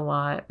spend a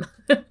lot.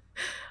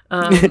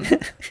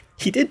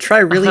 He did try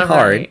really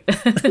hard.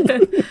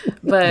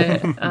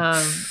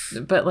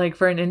 But like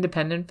for an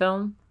independent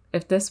film,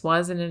 if this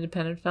was an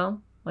independent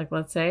film, like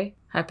let's say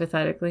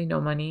hypothetically no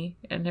money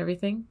and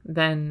everything,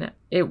 then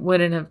it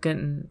wouldn't have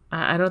gotten,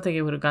 I don't think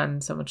it would have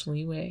gotten so much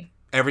leeway.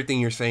 Everything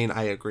you're saying,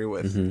 I agree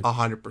with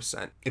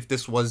 100%. If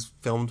this was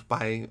filmed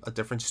by a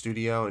different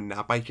studio and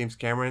not by James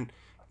Cameron,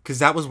 because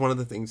that was one of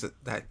the things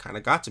that kind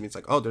of got to me. It's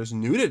like, oh, there's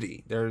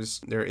nudity. There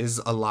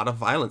is a lot of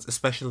violence,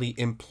 especially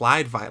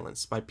implied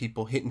violence by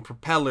people hitting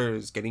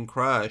propellers, getting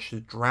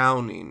crushed,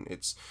 drowning.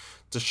 It's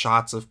the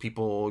shots of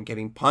people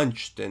getting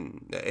punched,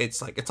 and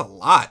it's like, it's a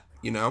lot,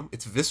 you know?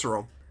 It's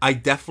visceral. I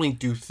definitely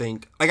do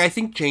think, like, I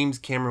think James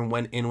Cameron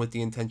went in with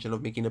the intention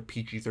of making a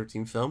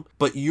PG-13 film,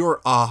 but you're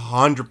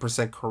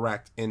 100%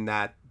 correct in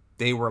that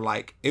they were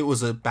like, it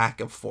was a back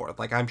and forth.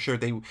 Like, I'm sure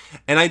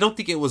and I don't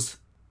think it was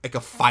like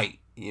a fight.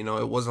 You know,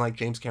 it wasn't like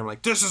James Cameron,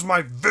 like, this is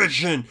my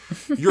vision.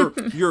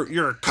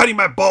 You're cutting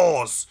my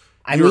balls.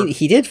 I mean,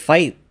 he did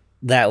fight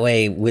that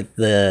way with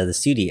the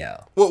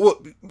studio.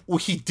 Well,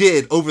 he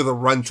did over the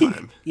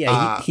runtime.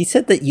 He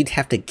said that you'd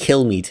have to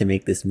kill me to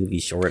make this movie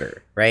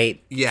shorter,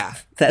 right? Yeah,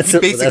 he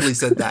basically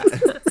said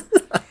that.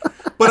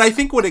 But I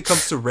think when it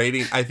comes to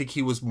rating, I think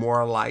he was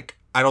more like,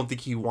 I don't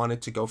think he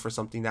wanted to go for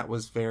something that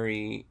was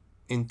very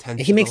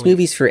intentional. He makes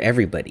movies for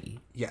everybody.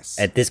 Yes.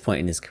 At this point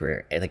in his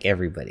career, like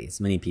everybody,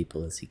 as many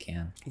people as he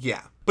can.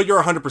 Yeah, but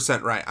you're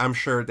 100% right. I'm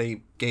sure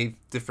they gave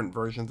different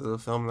versions of the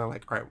film. And they're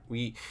like, all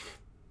right,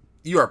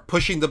 you are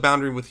pushing the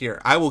boundary with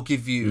here. I will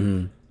give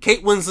you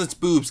Kate Winslet's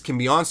boobs can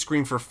be on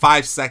screen for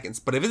 5 seconds,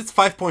 but if it's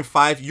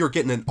 5.5, you're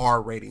getting an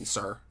R rating,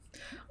 sir.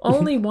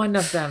 Only one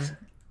of them.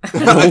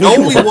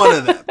 Only one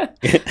of them.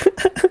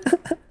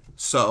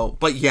 So,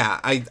 but yeah,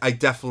 I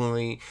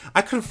definitely,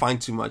 I couldn't find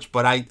too much,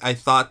 but I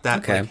thought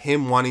that like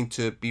him wanting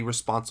to be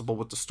responsible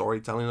with the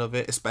storytelling of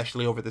it,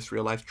 especially over this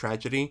real life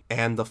tragedy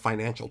and the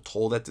financial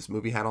toll that this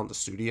movie had on the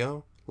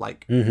studio,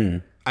 like,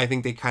 I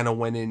think they kind of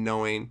went in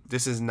knowing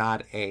this is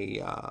not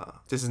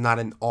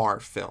an R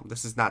film.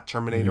 This is not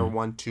Terminator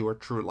 1, 2, or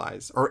True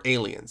Lies, or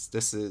Aliens.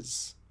 This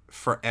is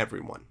for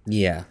everyone.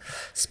 Yeah.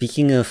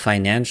 Speaking of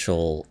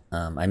financial,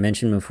 I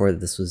mentioned before that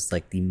this was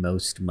like the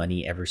most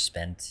money ever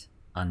spent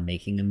on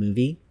making a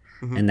movie.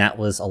 And that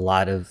was a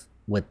lot of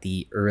what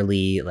the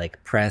early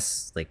like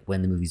press, like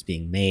when the movie's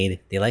being made,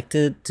 they like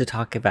to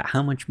talk about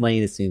how much money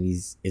this movie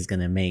is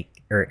going to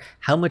make, or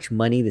how much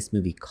money this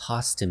movie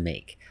costs to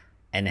make.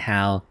 And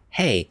how,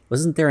 hey,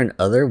 wasn't there an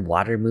other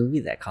water movie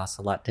that cost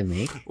a lot to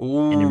make?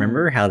 Ooh. And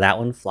remember how that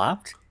one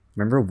flopped?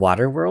 Remember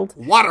Waterworld?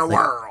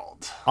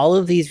 Waterworld! All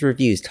of these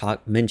reviews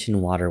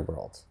mention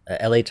Waterworld.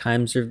 LA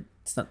Times, they're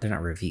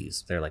not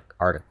reviews, they're like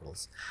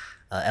articles.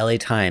 LA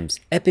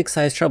Times,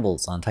 epic-sized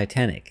troubles on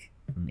Titanic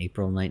on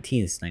April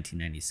 19th,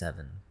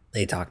 1997.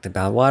 They talked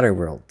about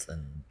Waterworld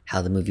and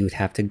how the movie would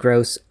have to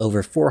gross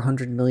over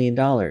 $400 million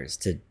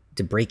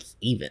to break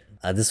even.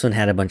 This one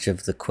had a bunch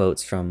of the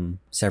quotes from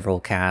several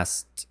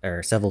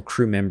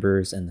crew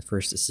members and the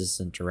first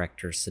assistant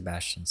director,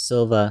 Sebastian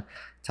Silva,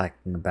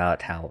 talking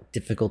about how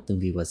difficult the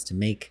movie was to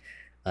make.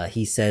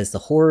 He says, the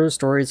horror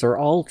stories are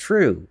all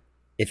true.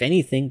 If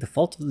anything, the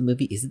fault of the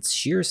movie is its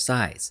sheer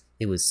size.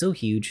 It was so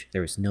huge,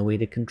 there was no way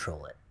to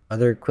control it.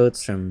 Other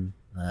quotes from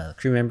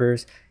crew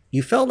members,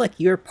 you felt like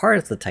you were part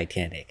of the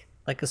Titanic,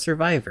 like a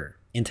survivor.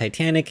 In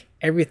Titanic,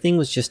 everything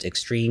was just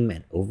extreme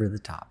and over the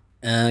top.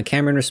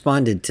 Cameron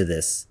responded to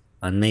this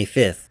on May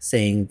 5th,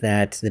 saying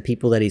that the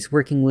people that he's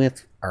working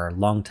with are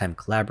longtime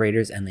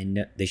collaborators and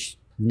they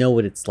know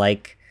what it's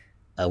like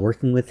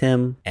working with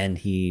him, and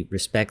he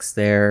respects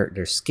their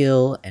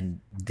skill, and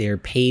they're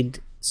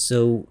paid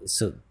so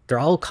they're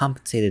all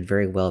compensated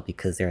very well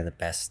because they're the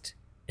best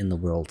in the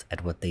world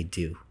at what they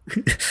do.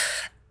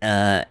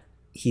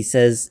 He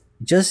says,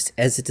 just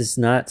as it does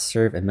not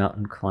serve a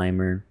mountain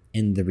climber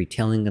in the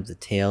retelling of the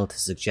tale to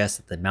suggest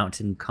that the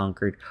mountain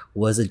conquered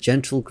was a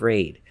gentle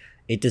grade,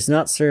 it does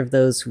not serve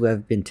those who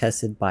have been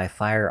tested by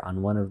fire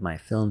on one of my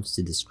films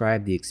to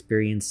describe the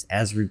experience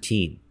as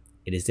routine.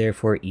 It is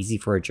therefore easy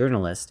for a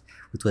journalist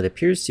with what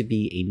appears to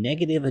be a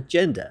negative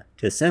agenda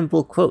to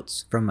assemble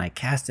quotes from my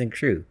cast and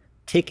crew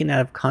taken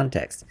out of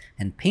context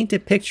and paint a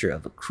picture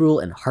of a cruel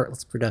and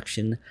heartless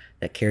production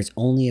that cares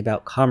only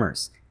about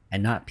commerce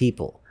and not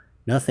people.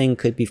 Nothing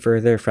could be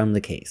further from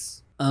the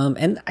case.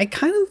 And I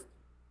kind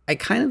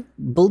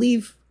of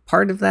believe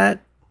part of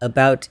that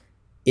about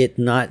it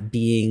not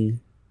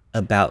being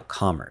about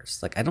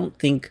commerce. Like, I don't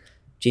think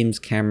James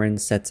Cameron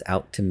sets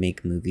out to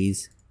make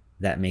movies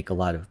that make a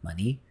lot of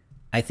money.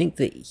 I think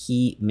that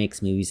he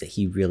makes movies that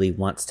he really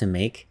wants to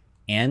make,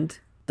 and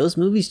those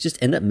movies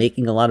just end up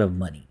making a lot of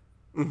money.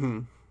 Mm-hmm.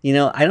 You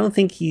know, I don't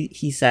think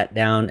he sat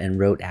down and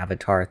wrote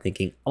Avatar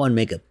thinking, I want to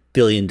make $1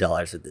 billion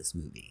with this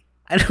movie.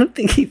 I don't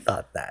think he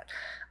thought that.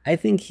 I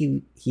think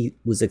he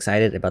was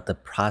excited about the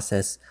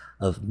process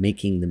of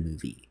making the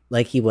movie,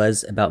 like he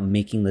was about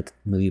making the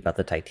movie about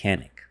the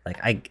Titanic.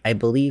 Like, I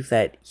believe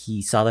that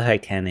he saw the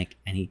Titanic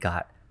and he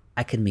got,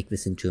 I can make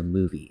this into a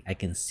movie. I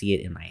can see it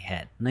in my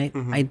head.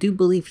 And I do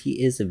believe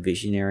he is a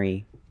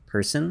visionary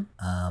person.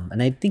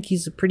 And I think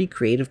he's a pretty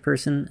creative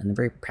person and a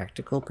very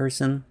practical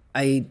person.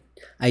 I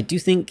do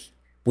think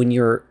when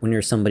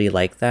you're somebody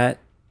like that,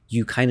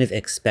 you kind of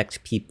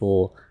expect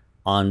people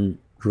on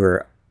who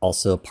are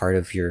also a part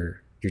of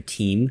your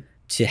team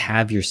to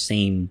have your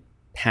same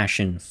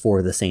passion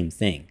for the same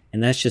thing.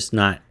 And that's just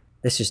not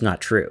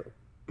true.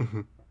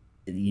 Mm-hmm.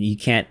 You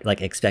can't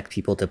like expect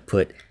people to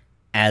put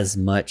as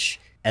much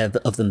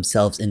of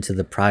themselves into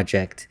the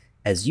project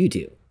as you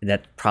do.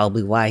 That's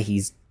probably why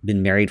he's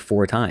been married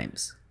 4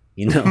 times,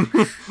 you know?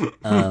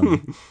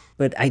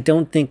 But I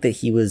don't think that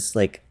he was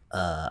like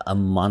a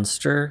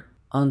monster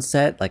on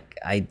set. Like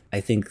I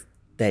think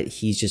that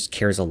he just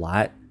cares a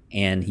lot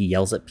and he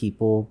yells at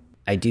people.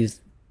 I do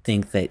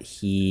think that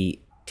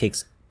he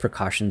takes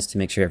precautions to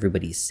make sure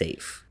everybody's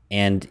safe.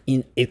 And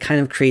it kind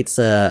of creates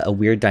a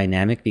weird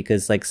dynamic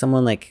because like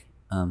someone like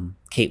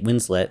Kate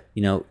Winslet,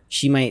 you know,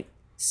 she might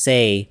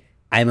say,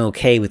 I'm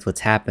okay with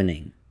what's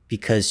happening,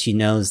 because she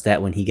knows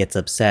that when he gets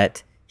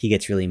upset, he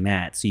gets really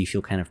mad. So you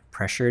feel kind of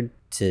pressured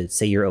to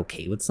say you're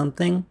okay with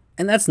something.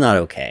 And that's not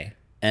okay.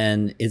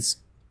 And it's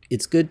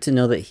good to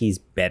know that he's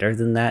better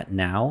than that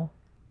now.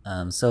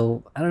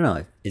 So I don't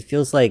know. It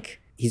feels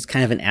like he's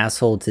kind of an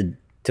asshole to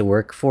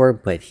work for,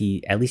 but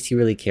at least he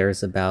really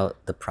cares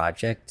about the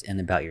project and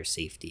about your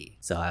safety.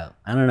 So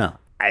I don't know.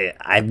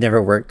 I've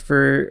never worked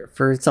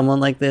for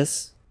someone like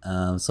this.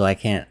 So I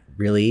can't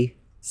really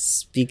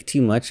speak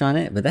too much on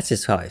it, but that's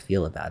just how I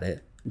feel about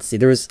it. Let's see,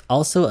 there was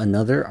also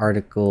another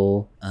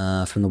article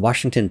from the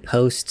Washington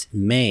Post,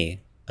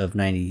 May of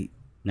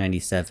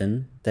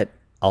 1997, that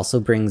also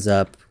brings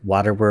up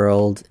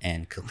Waterworld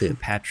and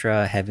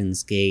Cleopatra,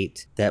 Heaven's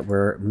Gate, that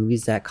were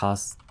movies that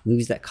cost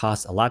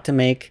a lot to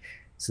make,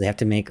 so they have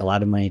to make a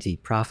lot of money to be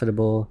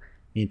profitable.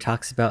 And he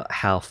talks about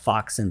how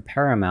Fox and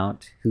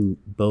Paramount, who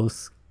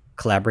both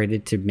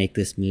collaborated to make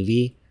this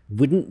movie,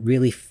 wouldn't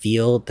really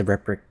feel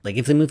like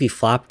if the movie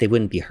flopped, they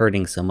wouldn't be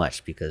hurting so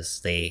much because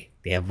they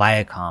have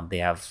Viacom, they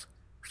have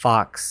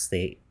Fox,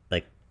 they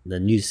like the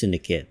News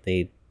Syndicate,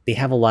 they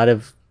have a lot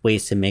of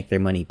ways to make their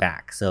money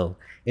back. So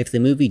if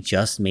the movie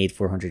just made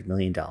 $400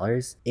 million,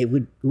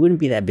 it wouldn't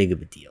be that big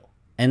of a deal.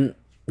 And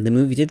the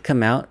movie did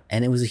come out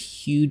and it was a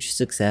huge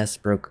success,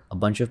 broke a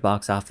bunch of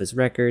box office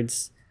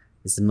records.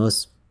 It's the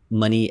most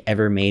money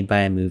ever made by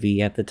a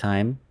movie at the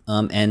time.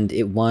 And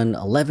it won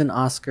 11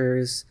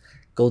 Oscars,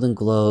 Golden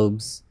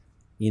Globes.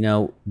 You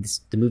know,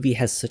 the movie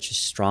has such a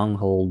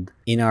stronghold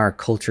in our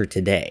culture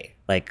today.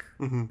 Like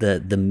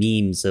the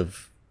memes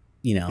of,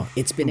 you know,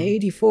 it's been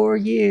 84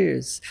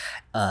 years.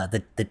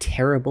 The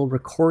terrible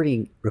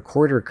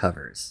recorder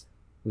covers,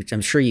 which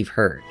I'm sure you've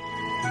heard.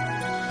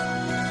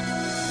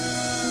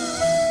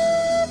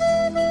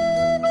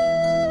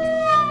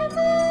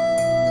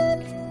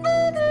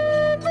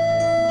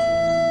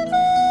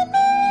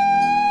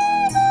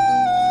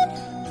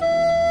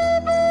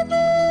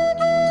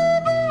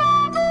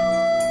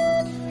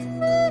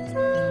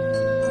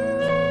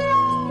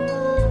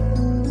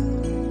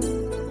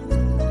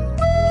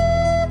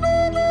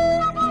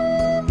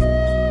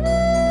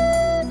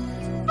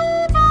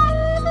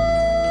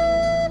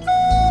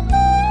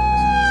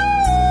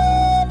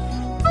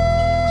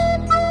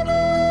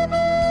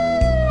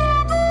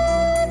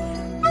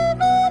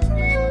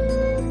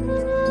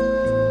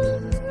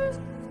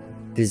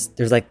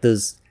 There's like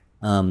those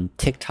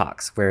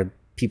TikToks where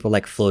people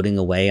like floating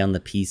away on the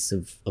piece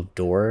of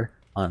door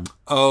on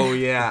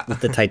with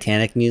the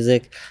Titanic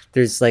music.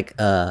 There's like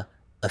a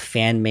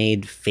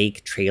fan-made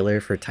fake trailer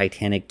for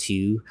Titanic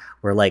 2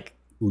 where like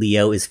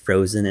Leo is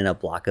frozen in a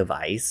block of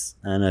ice.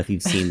 I don't know if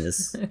you've seen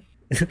this.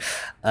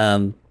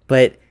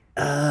 But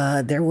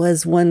there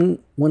was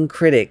one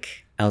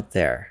critic out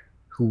there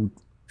who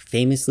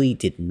famously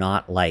did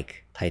not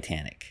like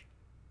Titanic.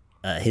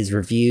 His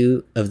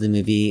review of the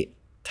movie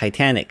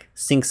Titanic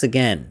sinks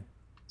again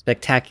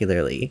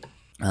spectacularly.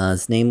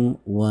 His name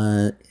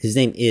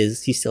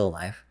is, he's still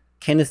alive,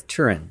 Kenneth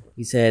Turan.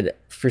 He said,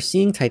 "For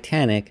seeing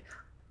Titanic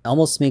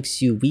almost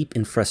makes you weep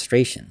in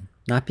frustration,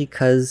 not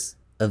because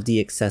of the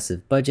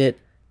excessive budget,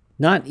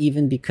 not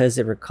even because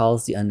it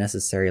recalls the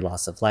unnecessary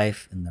loss of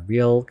life and the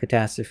real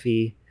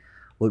catastrophe.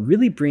 What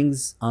really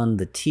brings on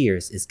the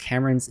tears is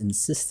Cameron's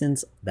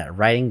insistence that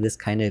writing this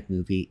kind of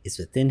movie is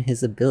within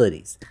his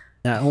abilities.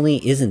 Not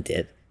only isn't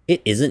it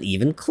isn't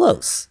even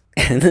close."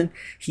 And then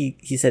he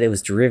said it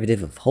was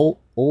derivative of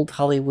old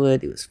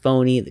Hollywood. It was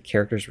phony. The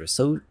characters were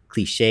so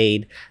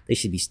cliched. They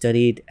should be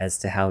studied as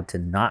to how to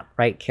not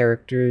write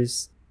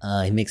characters.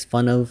 He makes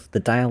fun of the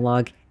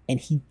dialogue, and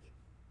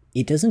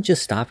it doesn't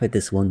just stop at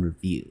this one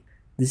review.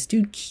 This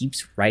dude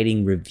keeps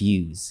writing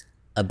reviews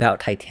about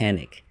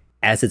Titanic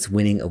as it's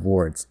winning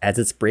awards, as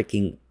it's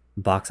breaking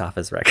box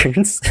office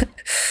records.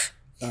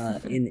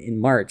 In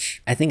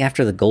March, I think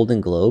after the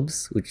Golden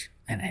Globes,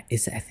 I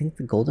think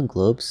the Golden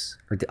Globes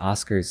or the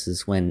Oscars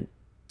is when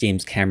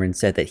James Cameron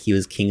said that he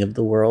was king of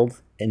the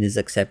world in his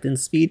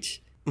acceptance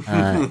speech,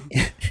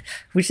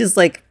 which is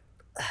like,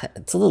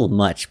 it's a little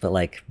much, but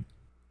like,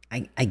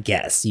 I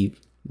guess it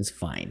was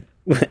fine.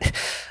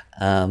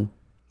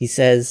 He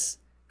says,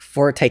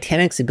 For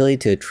Titanic's ability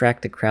to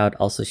attract a crowd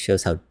also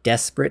shows how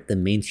desperate the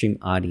mainstream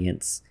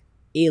audience,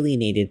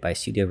 alienated by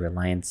studio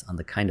reliance on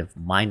the kind of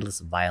mindless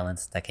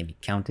violence that can be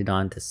counted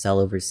on to sell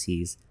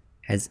overseas,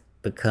 has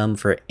become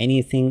for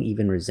anything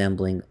even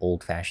resembling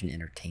old-fashioned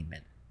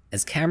entertainment.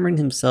 As Cameron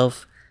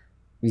himself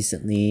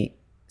recently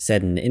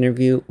said in an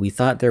interview, we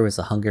thought there was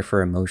a hunger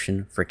for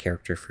emotion, for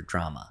character, for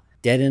drama.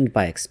 Deadened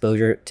by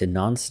exposure to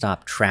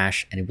non-stop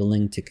trash and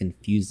willing to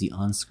confuse the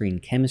on-screen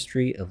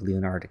chemistry of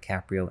Leonardo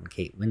DiCaprio and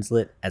Kate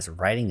Winslet as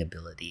writing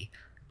ability,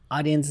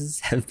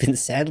 audiences have been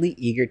sadly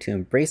eager to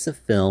embrace a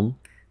film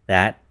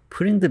that,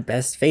 putting the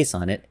best face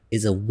on it,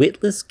 is a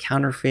witless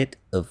counterfeit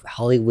of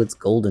Hollywood's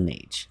golden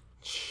age.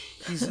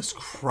 Jesus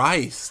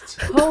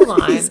Christ. Hold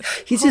on.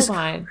 He's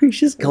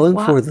just going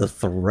What? for the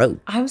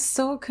throat. I'm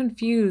so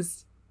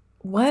confused.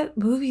 What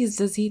movies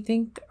does he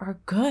think are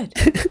good?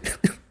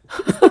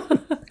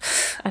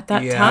 At that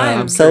time.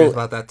 I'm curious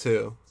about that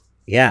too.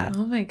 Yeah.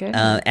 Oh my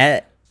goodness.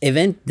 At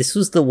event, this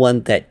was the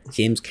one that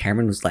James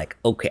Cameron was like,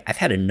 okay, I've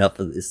had enough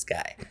of this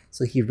guy.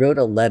 So he wrote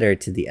a letter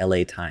to the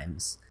LA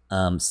Times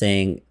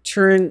saying,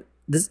 Turin,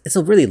 it's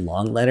a really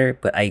long letter,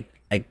 but I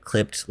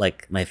clipped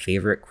like my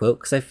favorite quote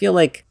because I feel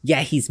like,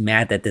 yeah, he's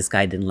mad that this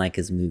guy didn't like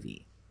his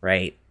movie,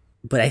 right?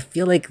 But I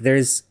feel like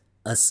there's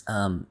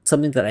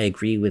something that I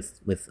agree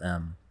with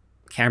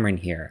Cameron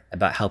here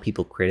about how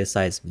people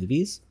criticize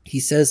movies. He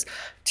says,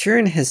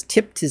 Turin has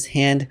tipped his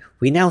hand.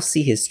 We now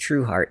see his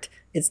true heart.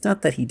 It's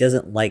not that he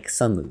doesn't like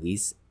some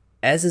movies,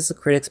 as is a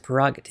critic's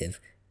prerogative.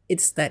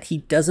 It's that he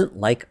doesn't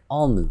like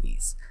all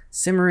movies.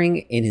 Simmering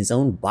in his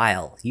own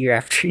bile year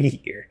after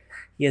year,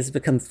 he has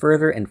become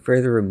further and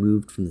further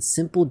removed from the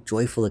simple,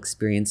 joyful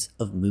experience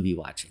of movie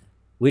watching,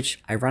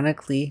 which,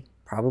 ironically,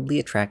 probably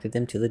attracted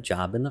him to the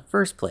job in the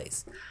first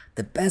place.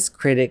 The best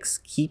critics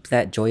keep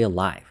that joy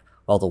alive,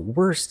 while the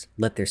worst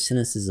let their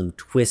cynicism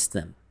twist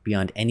them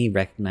beyond any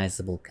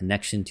recognizable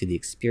connection to the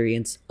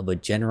experience of a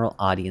general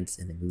audience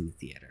in the movie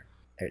theater.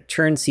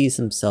 Turin sees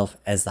himself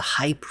as the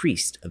high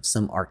priest of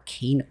some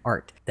arcane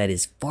art that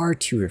is far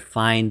too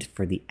refined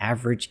for the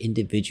average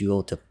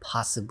individual to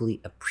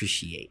possibly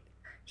appreciate.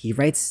 He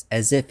writes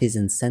as if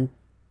the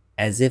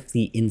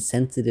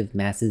insensitive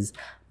masses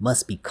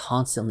must be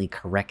constantly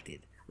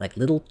corrected, like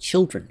little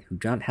children who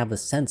don't have a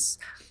sense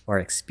or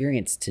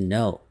experience to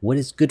know what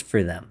is good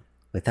for them.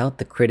 Without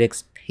the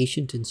critic's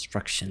patient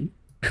instruction,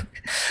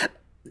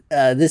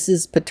 this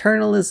is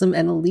paternalism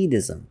and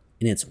elitism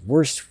in its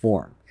worst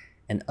form,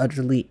 and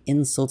utterly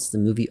insults the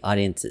movie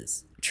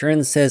audiences.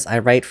 Turin says, I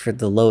write for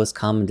the lowest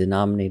common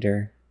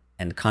denominator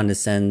and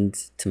condescend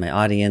to my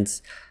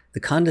audience. The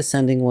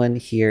condescending one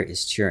here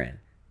is Turin,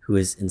 who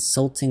is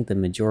insulting the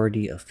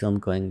majority of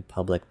film-going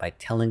public by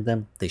telling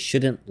them they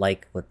shouldn't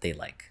like what they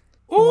like.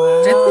 Which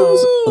I think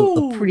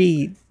was a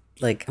pretty,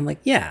 I'm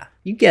like, yeah,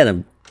 you get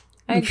him.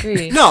 I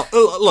agree. No,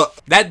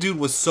 look, that dude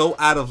was so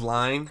out of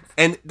line,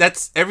 and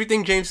that's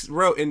everything James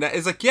wrote in that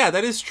is like, yeah,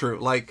 that is true.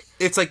 Like,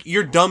 it's like,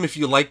 you're dumb if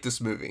you like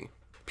this movie.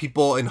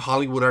 People in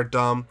Hollywood are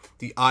dumb,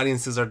 the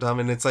audiences are dumb,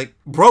 and it's like,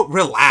 bro,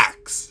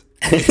 relax.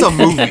 It's a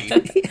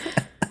movie.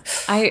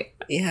 I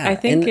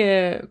think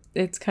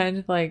it's kind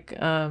of like,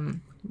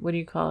 what do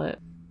you call it?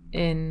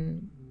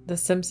 In The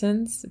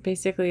Simpsons,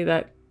 basically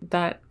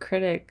that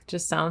critic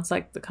just sounds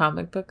like the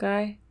comic book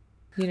guy.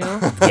 You know?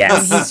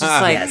 Yes. And he's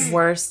just like, Yes.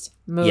 worst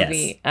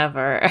movie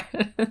ever.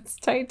 It's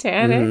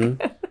Titanic.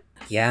 Mm-hmm.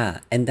 Yeah,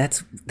 and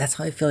that's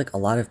how I feel like a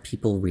lot of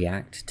people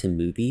react to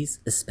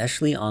movies,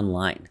 especially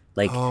online.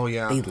 Like, oh,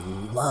 yeah.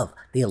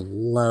 they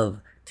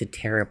love to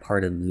tear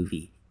apart a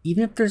movie.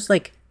 Even if there's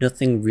like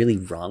nothing really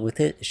wrong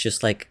with it, it's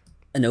just like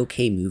an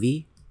okay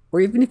movie.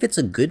 Or even if it's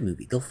a good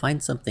movie, they'll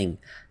find something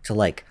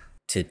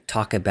to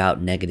talk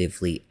about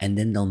negatively, and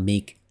then they'll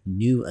make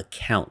new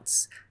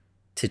accounts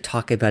to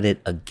talk about it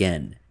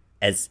again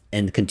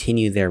and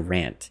continue their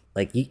rant.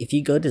 Like, if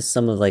you go to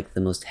some of like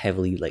the most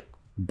heavily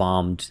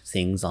bombed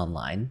things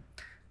online,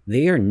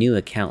 they are new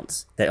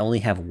accounts that only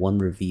have one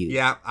review.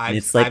 Yeah,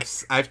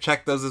 I've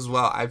checked those as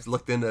well. I've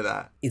looked into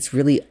that. It's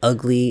really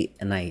ugly,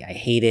 and I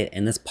hate it.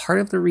 And that's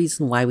part of the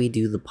reason why we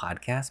do the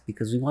podcast,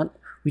 because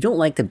we don't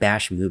like to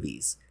bash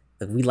movies.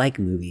 Like, we like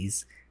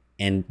movies,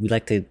 and we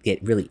like to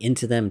get really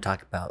into them,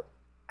 talk about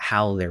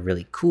how they're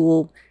really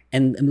cool.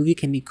 And a movie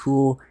can be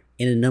cool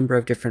in a number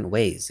of different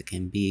ways. It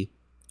can be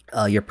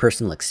your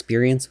personal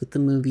experience with the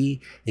movie.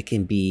 It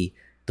can be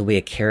the way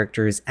a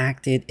character is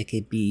acted. It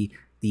could be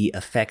the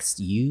effects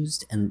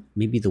used, and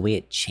maybe the way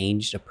it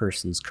changed a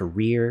person's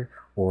career,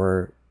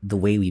 or the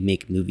way we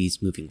make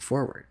movies moving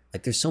forward.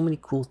 Like, there's so many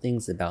cool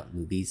things about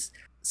movies.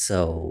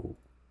 So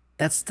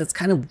that's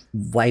kind of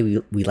why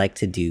we like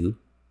to do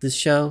this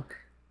show,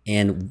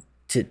 and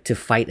to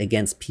fight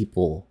against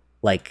people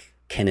like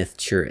Kenneth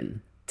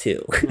Turin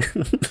too.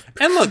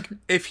 And look,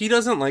 if he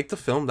doesn't like the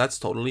film, that's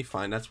totally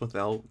fine. That's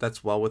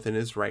well within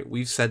his right.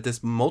 We've said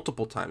this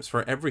multiple times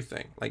for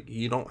everything. Like,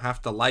 you don't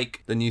have to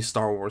like the new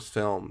Star Wars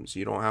films.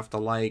 You don't have to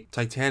like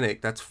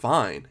Titanic. That's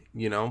fine,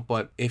 you know?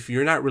 But if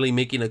you're not really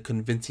making a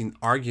convincing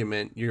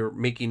argument, you're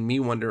making me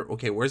wonder,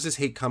 okay, where's this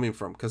hate coming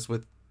from? Because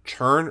with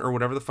Chern or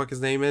whatever the fuck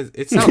his name is,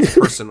 it sounds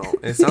personal.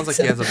 It sounds like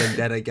he has a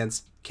vendetta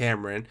against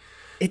Cameron.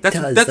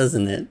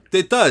 Doesn't it?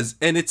 It does.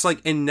 And it's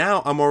like, and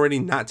now I'm already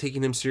not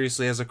taking him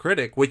seriously as a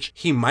critic, which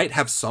he might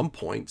have some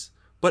points,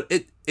 but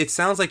it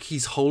sounds like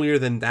he's holier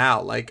than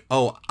thou. Like,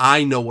 oh,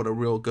 I know what a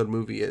real good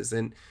movie is.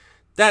 And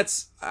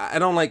I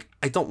don't like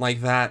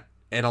that.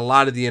 And a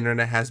lot of the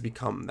internet has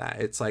become that.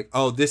 It's like,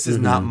 oh, this is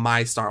not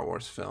my Star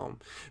Wars film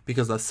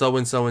because of so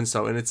and so and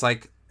so. And it's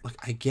like, look,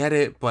 I get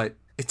it, but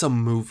it's a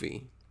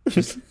movie.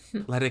 Just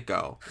let it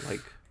go. Like,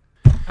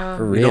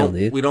 for real,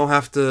 dude. We don't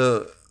have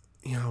to,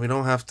 we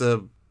don't have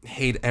to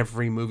hate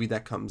every movie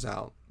that comes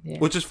out. Yeah.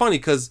 Which is funny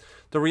because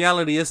the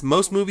reality is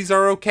most movies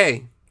are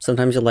okay.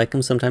 Sometimes you like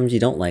them, sometimes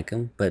you don't like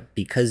them. But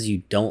because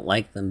you don't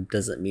like them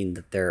doesn't mean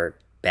that they're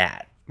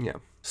bad. Yeah.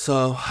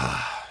 So,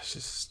 it's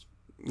just,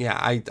 yeah,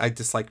 I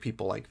dislike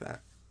people like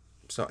that.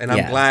 So, and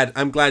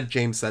I'm glad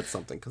James said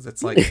something because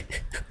it's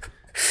like,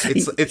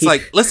 it's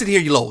like, listen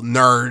here, you little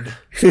nerd.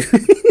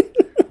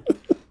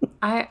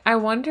 I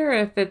wonder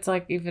if it's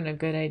like even a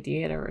good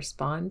idea to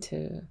respond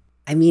to.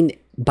 I mean,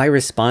 by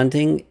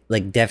responding,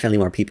 like definitely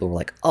more people were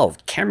like, "Oh,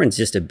 Cameron's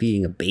just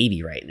being a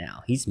baby right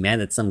now. He's mad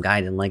that some guy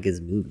didn't like his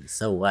movie.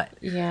 So what?"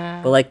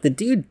 Yeah. But like the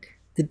dude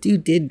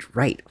did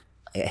write,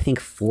 I think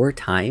 4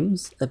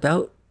 times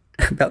about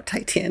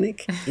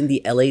Titanic in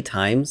the LA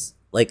Times.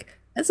 Like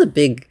that's a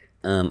big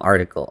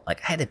article. Like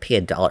I had to pay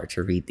 $1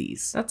 to read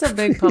these. That's a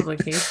big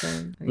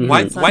publication.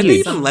 Why did they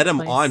even let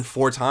him on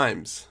 4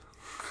 times?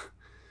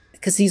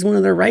 Because he's one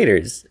of their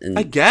writers. And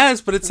I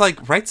guess, but it's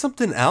like, write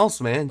something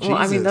else, man. Jesus.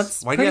 Well, I mean,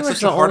 that's why pretty do you have much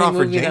such a the hard only on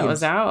for movie James? that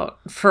was out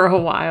for a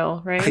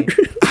while, right?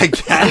 I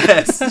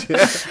guess.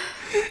 Yeah.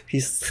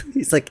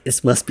 He's like,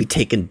 this must be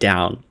taken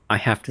down. I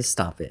have to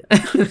stop it.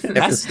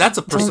 that's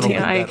a personal Only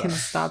I vendetta. can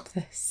stop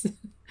this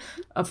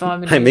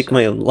abomination. I make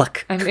my own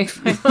luck. I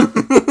make my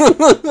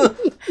own.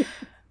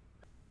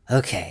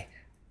 Okay,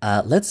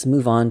 let's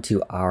move on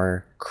to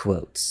our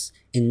quotes.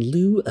 In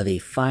lieu of a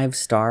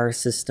 5-star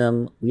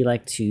system, we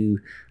like to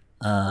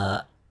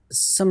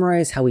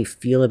summarize how we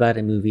feel about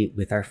a movie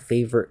with our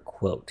favorite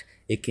quote.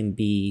 It can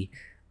be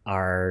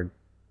our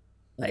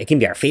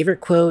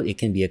favorite quote. It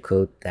can be a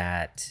quote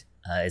that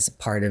is a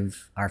part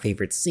of our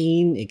favorite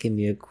scene. It can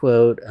be a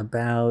quote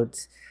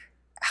about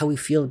how we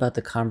feel about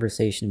the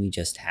conversation we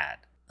just had.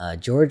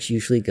 George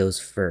usually goes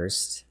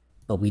first,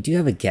 but we do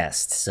have a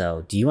guest.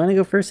 So do you want to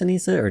go first,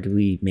 Anissa, or do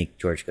we make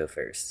George go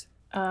first?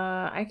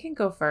 I can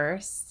go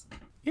first.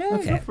 Yeah,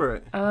 Okay. go for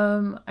it.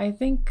 I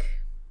think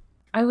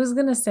I was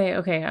gonna say,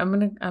 okay,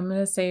 I'm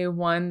gonna say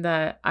one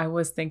that I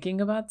was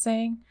thinking about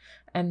saying,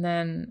 and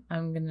then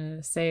I'm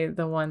gonna say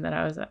the one that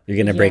I was. You're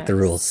gonna break the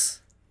Yes.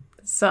 rules.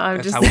 So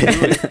I'm That's just. how we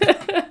do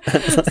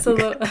it. So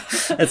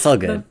That's all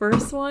good. The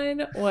first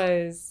one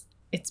was,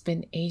 "It's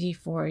been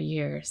 84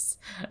 years,"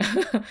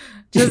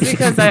 just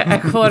because I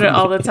quote it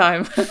all the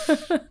time.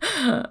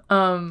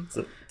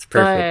 It's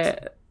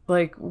perfect. But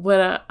like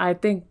what I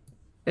think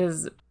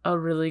is a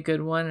really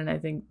good one, and I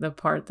think the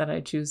part that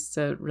I choose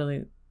to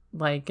really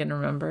like and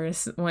remember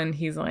is when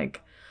he's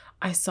like,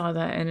 "I saw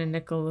that in a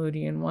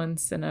Nickelodeon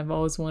once and I've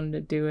always wanted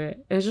to do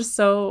it." It's just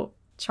so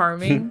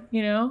charming,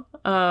 you know?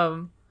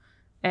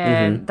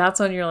 And that's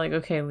when you're like,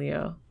 okay,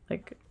 Leo,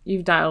 like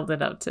you've dialed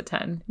it up to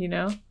 10, you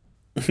know?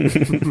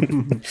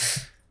 No,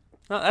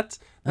 that's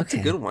Okay.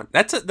 a good one.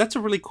 That's a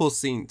really cool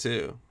scene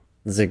too.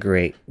 Those are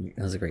great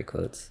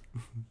quotes.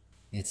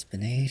 It's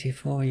been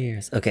 84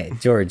 years. Okay,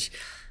 George,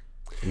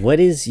 what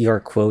is your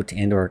quote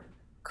and or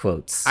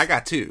quotes? I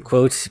got 2.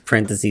 Quote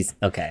parentheses.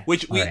 Okay.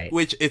 Which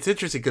it's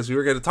interesting because we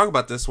were going to talk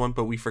about this one,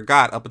 but we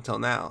forgot up until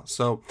now.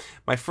 So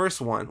my first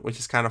one, which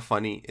is kind of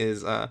funny,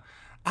 is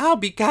 "I'll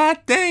be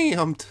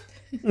goddamned."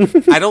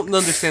 I don't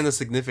understand the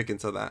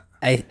significance of that.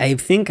 I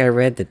think I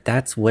read that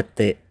that's what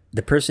the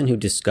person who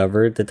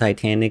discovered the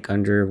Titanic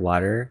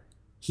underwater,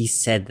 he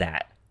said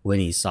that when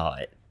he saw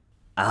it.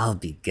 I'll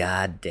be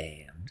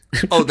goddamned.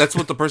 Oh, that's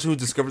what the person who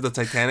discovered the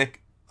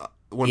Titanic.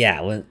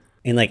 When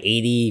in like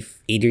 80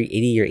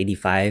 or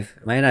 85,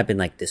 it might not have been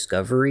like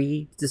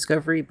discovery,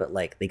 but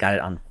like they got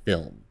it on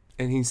film.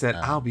 And he said,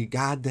 "I'll be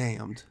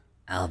goddamned."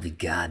 I'll be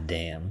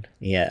goddamned.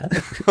 Yeah.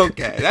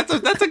 Okay, that's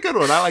a good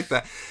one. I like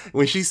that.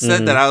 When she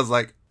said that, I was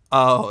like,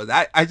 oh,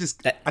 I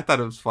thought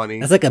it was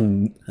funny. That's like a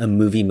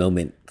movie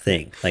moment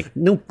thing. Like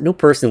no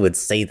person would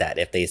say that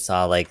if they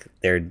saw like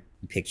their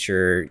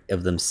picture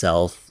of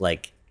themselves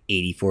like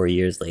 84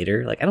 years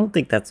later. Like I don't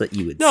think that's what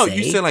you would say. No,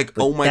 you say like,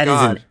 but "Oh my that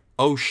god," isn't-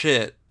 "Oh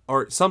shit,"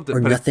 or something,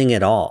 or but nothing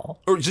at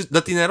all. or just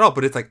nothing at all.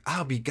 But it's like,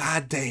 "I'll be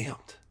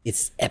goddamned."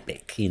 It's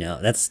epic, you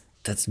know. That's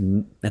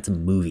a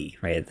movie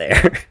right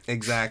there.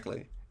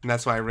 Exactly, and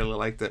that's why I really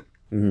liked it.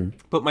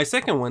 But my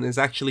second one is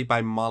actually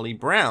by Molly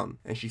Brown,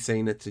 and she's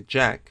saying it to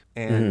Jack,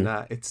 and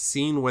it's a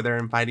scene where they're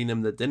inviting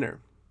him to dinner,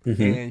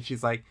 and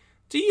she's like,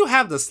 "Do you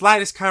have the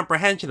slightest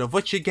comprehension of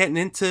what you're getting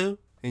into?"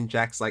 And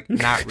Jack's like,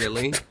 "Not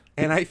really."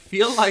 And I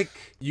feel like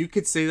you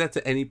could say that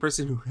to any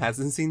person who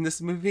hasn't seen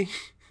this movie.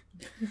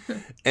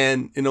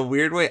 And in a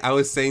weird way, I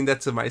was saying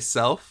that to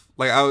myself.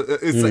 Like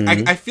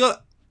I feel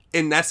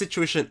in that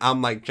situation,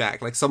 I'm like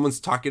Jack. Like someone's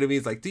talking to me,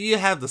 it's like, do you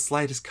have the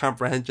slightest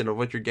comprehension of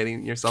what you're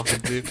getting yourself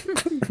into,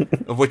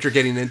 of what you're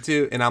getting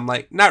into? And I'm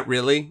like, not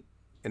really.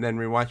 And then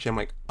rewatch it, I'm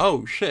like,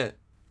 oh shit,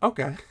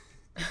 okay.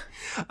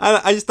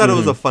 I just thought it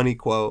was a funny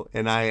quote,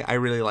 and I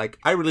really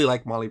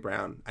like Molly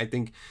Brown. I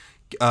think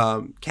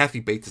Kathy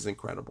Bates is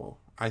incredible.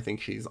 I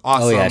think she's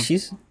awesome. Oh yeah,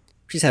 she's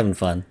having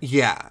fun.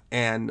 Yeah,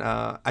 and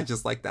I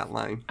just like that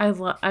line. I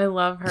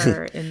love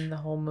her in the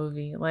whole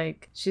movie.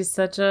 Like she's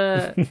such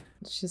a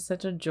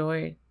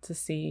joy to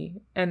see,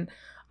 and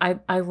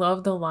I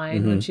love the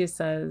line when she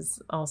says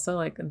also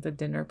like at the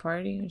dinner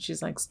party, and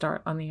she's like,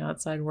 start on the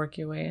outside, work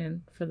your way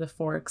in for the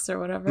forks or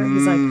whatever.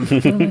 He's like,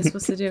 what am I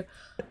supposed to do?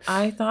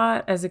 I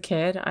thought as a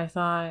kid,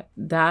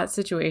 that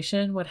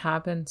situation would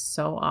happen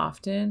so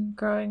often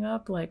growing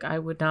up. Like I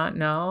would not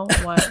know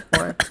what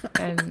fork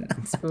and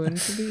spoon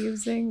to be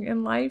using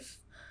in life.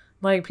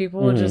 Like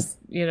people would just,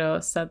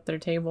 set their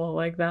table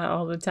like that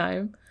all the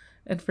time.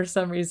 And for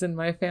some reason,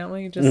 my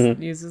family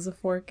just uses a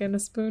fork and a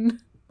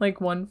spoon. Like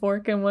one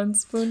fork and one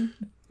spoon.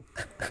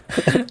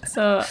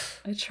 So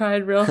I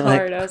tried real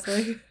hard. I was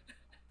like,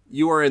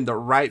 you are in the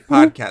right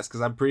podcast, because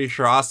I'm pretty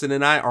sure Austin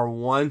and I are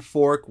one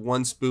fork,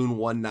 one spoon,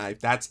 one knife.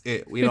 That's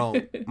it. We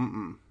don't.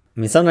 I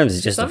mean, sometimes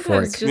it's just a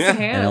fork. Just hands.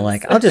 And I'm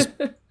like, I'll just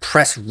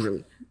press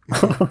really.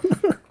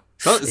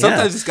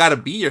 Sometimes it's got to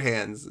be your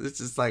hands. It's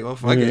just like, well,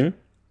 fuck it.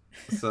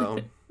 So.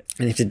 And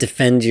you have to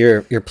defend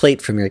your plate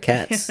from your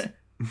cats.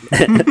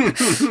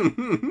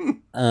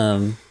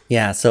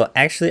 Yeah, so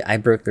actually I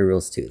broke the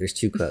rules too. There's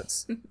two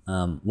quotes.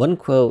 One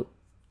quote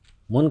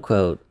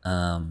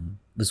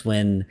was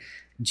when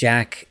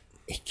Jack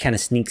kind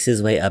of sneaks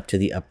his way up to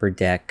the upper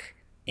deck,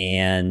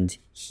 and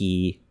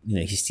he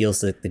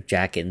steals the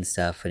jacket and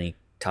stuff, and he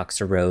talks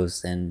to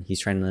Rose, and he's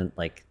trying to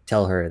like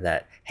tell her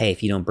that, hey,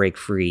 if you don't break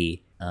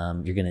free,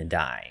 you're gonna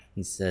die.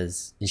 He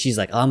says, and she's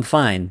like, oh, I'm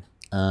fine.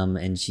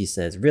 And she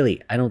says,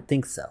 really? I don't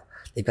think so.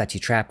 They've got you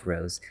trapped,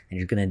 Rose, and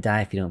you're gonna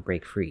die if you don't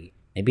break free.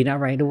 Maybe not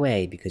right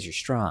away because you're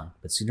strong,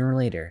 but sooner or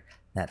later,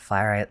 that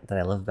fire that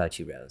I love about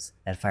you, Rose,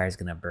 that fire is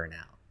gonna burn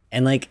out.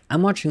 And like,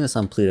 I'm watching this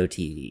on Pluto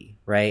TV,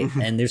 right?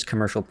 And there's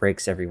commercial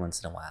breaks every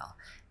once in a while.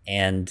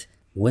 And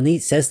when he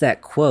says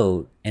that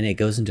quote and it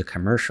goes into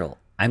commercial,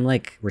 I'm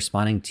like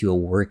responding to a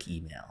work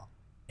email.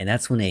 And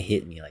that's when it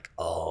hit me like,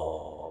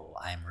 oh,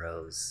 I'm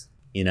Rose.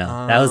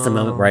 That was the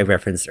moment where I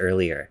referenced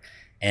earlier.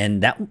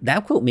 And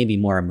that quote made me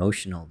more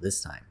emotional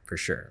this time, for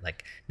sure.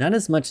 Like, not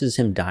as much as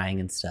him dying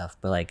and stuff,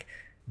 but like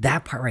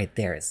that part right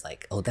there is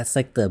like, oh, that's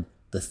like the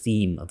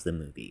theme of the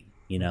movie,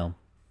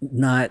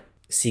 not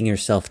seeing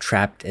yourself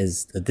trapped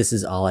as this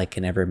is all I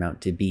can ever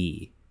amount to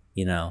be.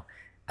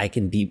 I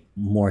can be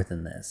more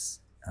than this.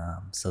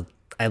 So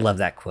I love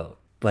that quote.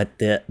 But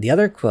the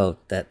other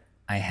quote that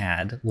I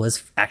had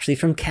was actually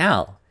from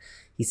Cal.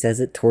 He says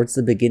it towards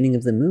the beginning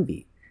of the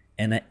movie.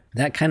 And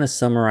that kind of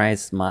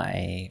summarized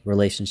my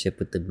relationship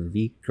with the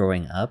movie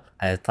growing up.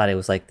 I thought it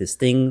was like this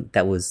thing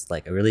that was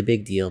like a really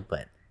big deal,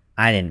 but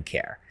I didn't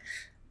care.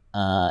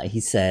 He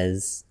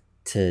says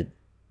to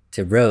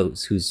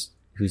Rose, who's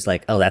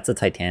like, oh, that's a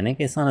Titanic?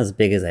 It's not as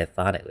big as I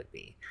thought it would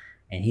be.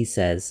 And he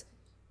says,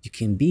 you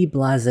can be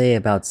blasé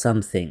about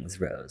some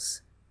things,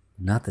 Rose,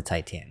 not the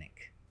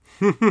Titanic.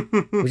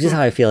 Which is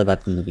how I feel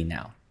about the movie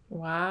now.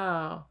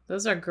 Wow.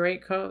 Those are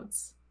great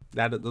quotes.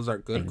 Those are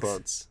good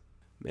quotes.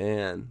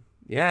 Man.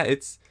 Yeah,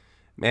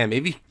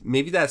 maybe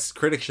that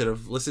critic should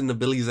have listened to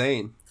Billy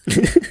Zane.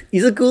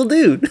 He's a cool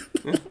dude.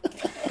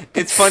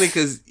 It's funny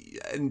because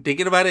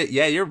thinking about it,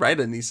 yeah, you're right,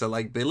 Anissa.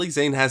 Like Billy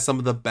Zane has some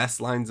of the best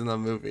lines in the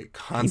movie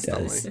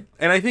constantly.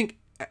 And I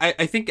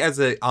think as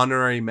an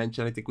honorary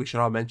mention, I think we should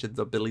all mention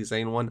the Billy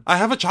Zane one. I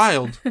have a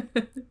child.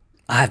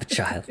 I have a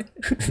child.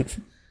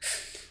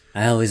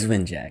 I always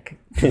win, Jack.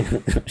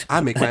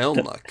 I make my own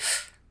luck.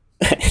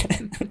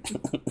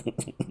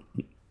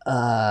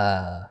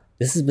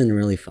 This has been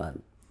really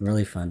fun.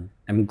 Really fun.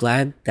 I'm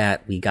glad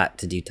that we got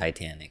to do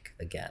Titanic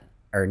again.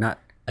 Or not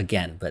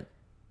again, but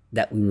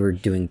that we were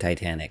doing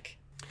Titanic.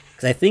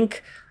 Because I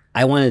think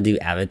I want to do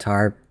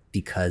Avatar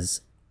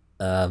because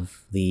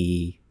of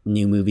the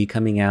new movie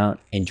coming out.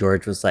 And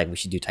George was like, we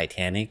should do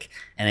Titanic.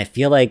 And I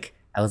feel like,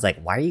 I was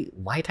like,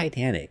 why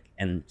Titanic?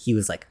 And he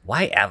was like,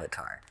 why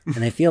Avatar?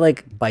 And I feel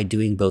like by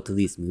doing both of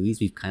these movies,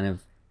 we've kind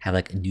of had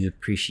like a new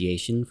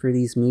appreciation for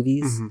these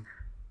movies.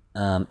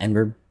 Mm-hmm. And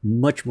we're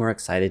much more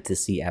excited to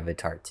see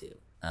Avatar 2,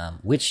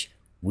 which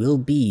will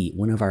be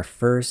one of our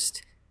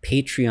first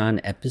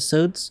Patreon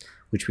episodes,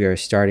 which we are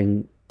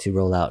starting to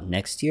roll out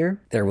next year.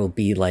 There will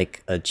be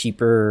like a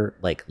cheaper,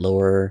 like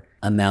lower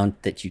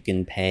amount that you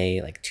can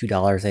pay, like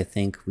 $2, I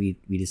think we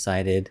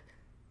decided,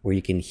 where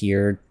you can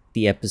hear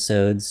the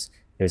episodes.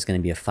 There's going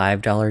to be a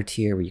 $5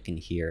 tier where you can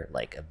hear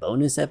like a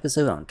bonus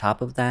episode on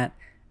top of that.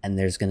 And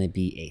there's going to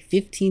be a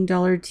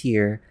 $15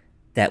 tier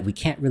that we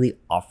can't really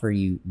offer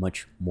you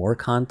much more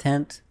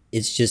content.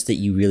 It's just that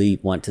you really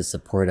want to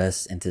support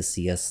us and to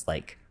see us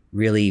like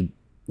really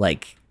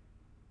like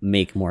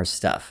make more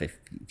stuff. If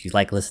you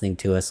like listening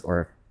to us,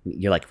 or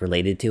you're like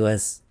related to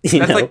us,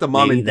 that's like the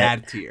mom and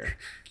dad tier.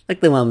 like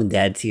the mom and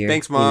dad tier.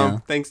 Thanks, Mom. You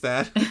know? Thanks,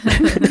 Dad.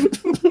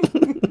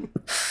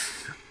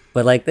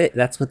 But like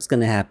that's what's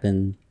gonna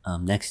happen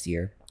next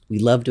year. We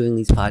love doing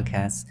these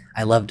podcasts.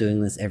 I love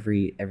doing this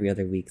every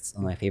other week. It's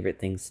one of my favorite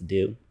things to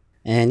do.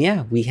 And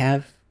yeah,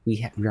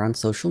 we're on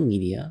social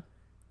media.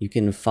 You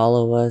can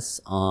follow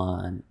us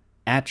on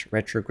at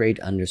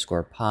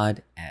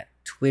retrograde_pod at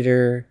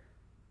Twitter,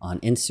 on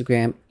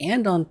Instagram,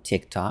 and on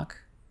TikTok.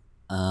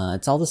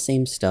 It's all the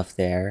same stuff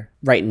there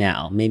right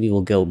now. Maybe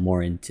we'll go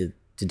more into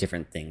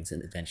different things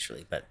and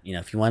eventually, but you know,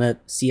 if you want to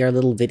see our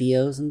little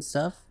videos and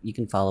stuff, you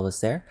can follow us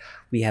there.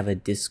 We have a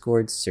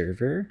Discord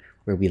server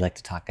where we like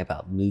to talk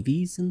about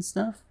movies and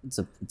stuff.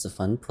 It's a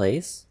fun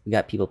place. We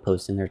got people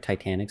posting their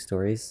Titanic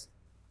stories.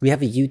 We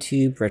have a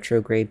YouTube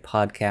Retrograde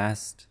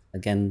podcast.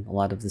 Again, a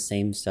lot of the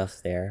same stuff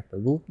there,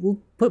 but we'll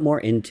put more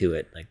into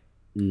it like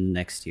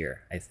next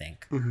year, I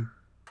think. Mm-hmm.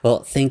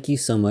 Well, thank you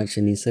so much,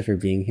 Anissa, for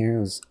being here.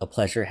 It was a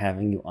pleasure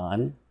having you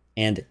on.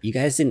 And you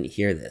guys didn't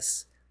hear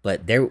this,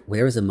 but there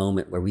was a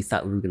moment where we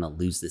thought we were gonna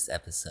lose this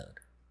episode,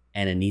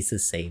 and Anissa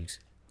saved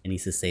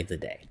the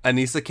day.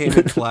 Anissa came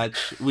in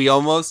clutch. We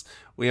almost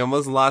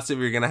lost it.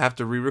 We were gonna have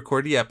to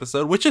re-record the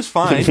episode, which is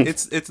fine.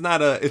 It's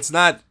not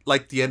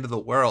like the end of the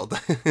world.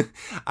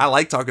 I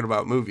like talking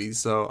about movies,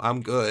 so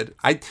I'm good.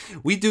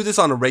 We do this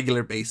on a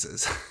regular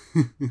basis.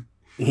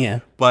 Yeah.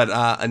 But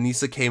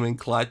Anissa came in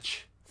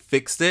clutch,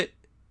 fixed it,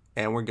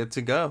 and we're good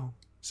to go.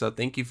 So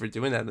thank you for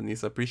doing that,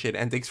 Anissa. Appreciate it.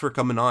 And thanks for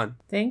coming on.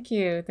 Thank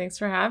you. Thanks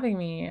for having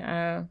me.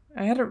 I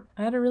had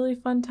a really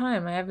fun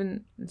time. I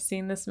haven't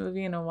seen this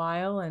movie in a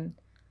while, and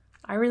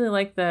I really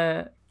like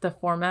the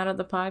format of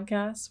the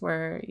podcast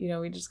where, you know,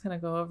 we just kind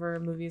of go over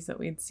movies that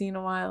we'd seen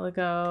a while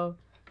ago,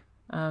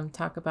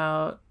 talk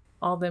about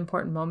all the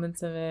important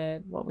moments of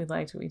it, what we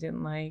liked, what we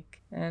didn't like.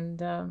 And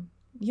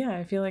yeah,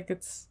 I feel like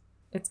it's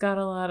got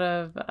a lot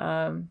of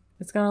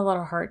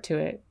heart to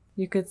it.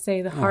 You could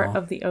say the heart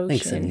of the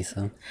ocean. Thanks,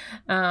 Anissa.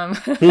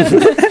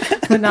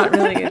 But not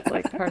really. It's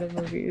like part of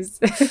movies.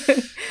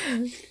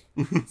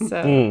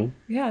 So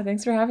yeah,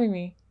 thanks for having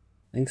me.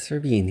 Thanks for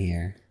being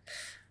here.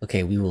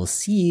 Okay, we will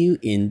see you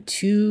in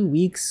 2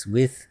 weeks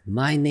with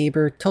My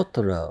Neighbor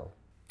Totoro. All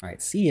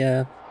right, see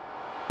ya.